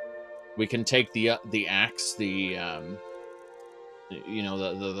then we can take the axe, the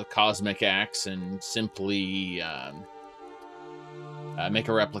Cosmic Axe, and simply make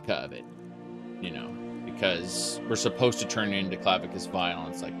a replica of it, you know. Because we're supposed to turn it into Clavicus Vial,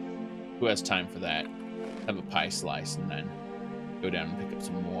 and it's like, who has time for that? Have a pie slice, and then go down and pick up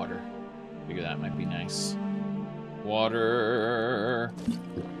some water. Figure that might be nice. Water.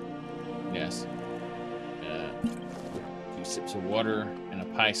 Yes. 2 sips of water and a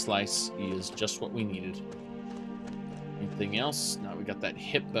pie slice is just what we needed. Anything else? Now we got that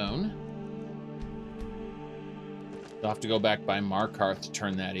hip bone. I'll have to go back by Markarth to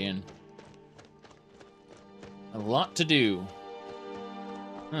turn that in. A lot to do.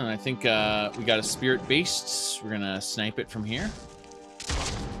 I think we got a spirit beast. We're gonna snipe it from here.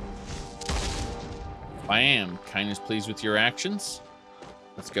 I am. Kindness pleased with your actions.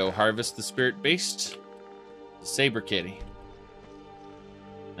 Let's go harvest the spirit beast. The saber kitty.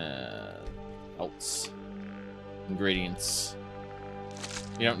 Else. Ingredients.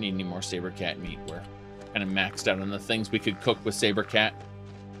 We don't need any more saber cat meat. We're kind of maxed out on the things we could cook with saber cat.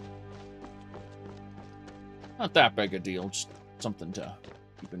 Not that big a deal, just something to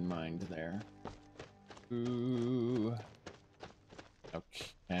keep in mind there. Ooh.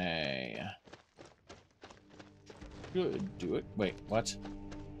 Okay. Good, do it. Wait, what?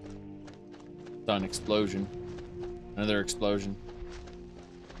 Done, explosion. Another explosion.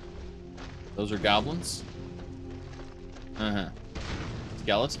 Those are goblins?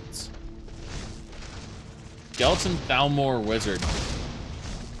 Skeletons. Skeleton Thalmor Wizard.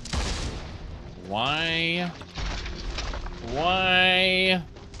 Why? Why?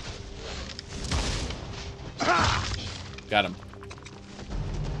 Got him.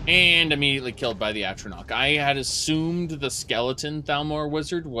 And immediately killed by the Atronach. I had assumed the skeleton Thalmor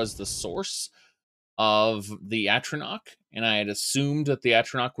Wizard was the source of the Atronach, and I had assumed that the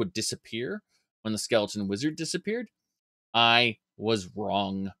Atronach would disappear when the skeleton wizard disappeared. I was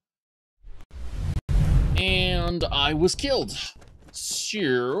wrong. And I was killed.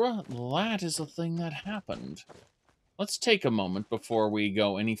 Sure, that is a thing that happened. Let's take a moment before we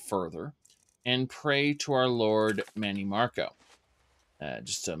go any further and pray to our Lord Manny Marco.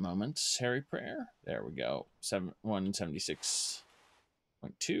 Just a moment. Harry prayer. There we go.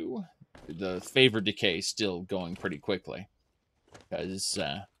 176.2. The favor decay is still going pretty quickly because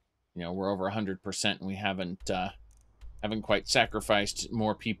you know, we're over 100% and we haven't quite sacrificed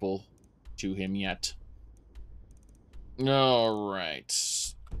more people to him yet. All right,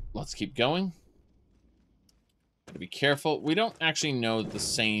 let's keep going. Gotta be careful. We don't actually know the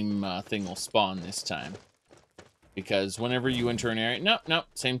same thing will spawn this time. Because whenever you enter an area... Nope,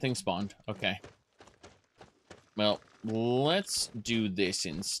 same thing spawned. Okay. Well, let's do this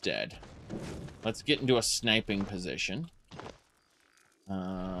instead. Let's get into a sniping position.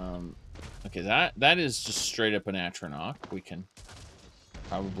 Okay, that is just straight up an Atronach. We can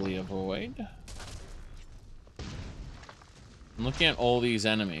probably avoid. I'm looking at all these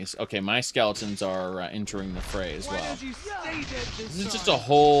enemies. Okay, my skeletons are entering the fray as well. This is just a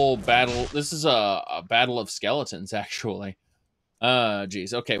whole battle. This is a battle of skeletons, actually.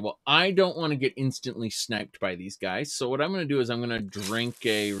 Geez. Okay, well, I don't want to get instantly sniped by these guys. So what I'm going to do is I'm going to drink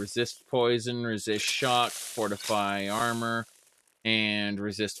a resist poison, resist shock, fortify armor, and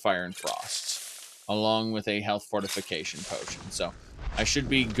resist fire and frost, along with a health fortification potion. So I should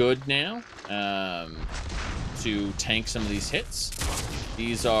be good now to tank some of these hits.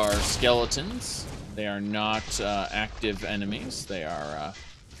 These are skeletons. They are not active enemies. They are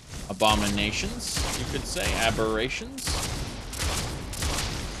abominations, you could say, aberrations.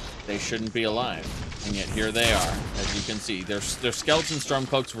 They shouldn't be alive, and yet here they are, as you can see. They're skeleton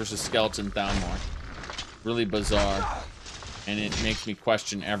Stormcloaks versus skeleton Thalmor. Really bizarre, and it makes me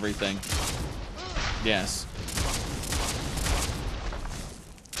question everything. Yes.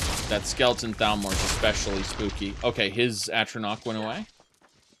 That skeleton Thalmor is especially spooky. Okay, his Atronach went away.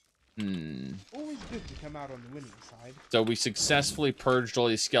 Always good to come out on the winning side. So we successfully purged all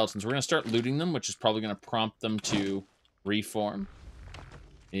these skeletons. We're going to start looting them, which is probably going to prompt them to reform.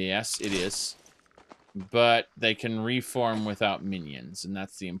 Yes, it is. But they can reform without minions, and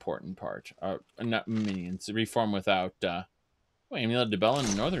that's the important part. Not minions. Reform without... Wait, Amulet de Bell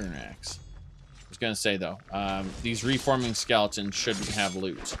and Northern Axe. I was going to say, though, these reforming skeletons shouldn't have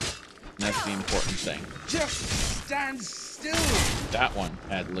loot. And that's the important thing. Just stand still! That one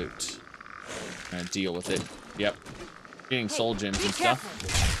had loot. I'm going to deal with it. Yep. Getting soul gems and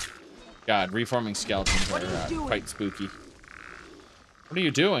stuff. God, reforming skeletons are quite spooky. What are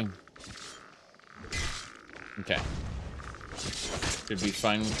you doing? Okay. Should be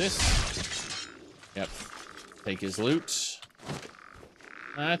fine with this. Yep. Take his loot.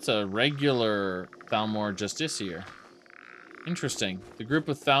 That's a regular Thalmor Justiciar. Interesting. The group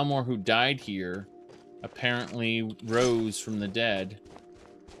of Thalmor who died here apparently rose from the dead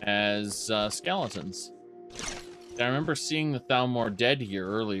as skeletons. I remember seeing the Thalmor dead here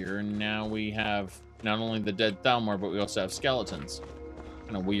earlier, and now we have not only the dead Thalmor, but we also have skeletons.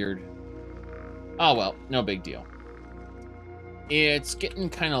 Kind of weird. Oh well, no big deal. It's getting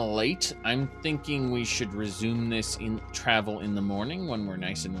kind of late. I'm thinking we should resume this travel in the morning when we're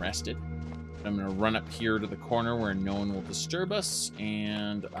nice and rested. I'm going to run up here to the corner where no one will disturb us,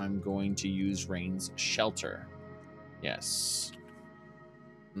 and I'm going to use Rain's Shelter. Yes.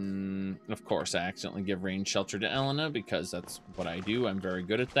 Of course, I accidentally give Rain's Shelter to Elena because that's what I do. I'm very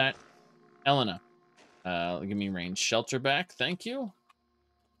good at that. Elena, give me Rain's Shelter back. Thank you.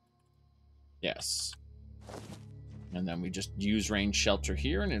 Yes. And then we just use Rain's Shelter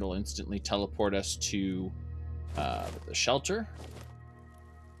here, and it'll instantly teleport us to the shelter.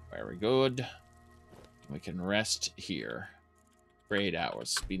 Very good. We can rest here for 8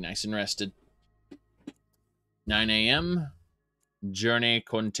 hours. Be nice and rested. 9 a.m. Journey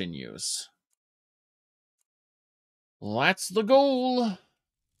continues. That's the goal.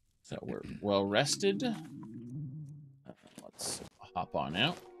 So we're well rested. Let's hop on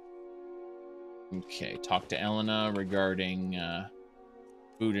out. Okay, talk to Elena regarding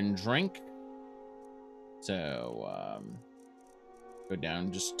food and drink. So, go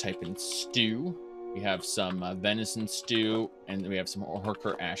down, just type in stew. We have some venison stew, and we have some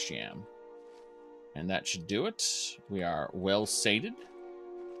Horker ash yam. And that should do it. We are well sated.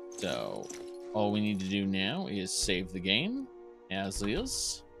 So, all we need to do now is save the game, as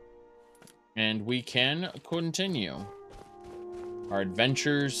is. And we can continue our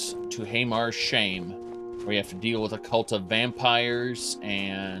adventures to Hamar's Shame, where we have to deal with a cult of vampires,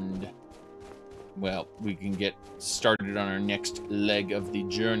 and, well, we can get started on our next leg of the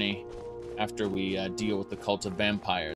journey after we deal with the cult of vampires.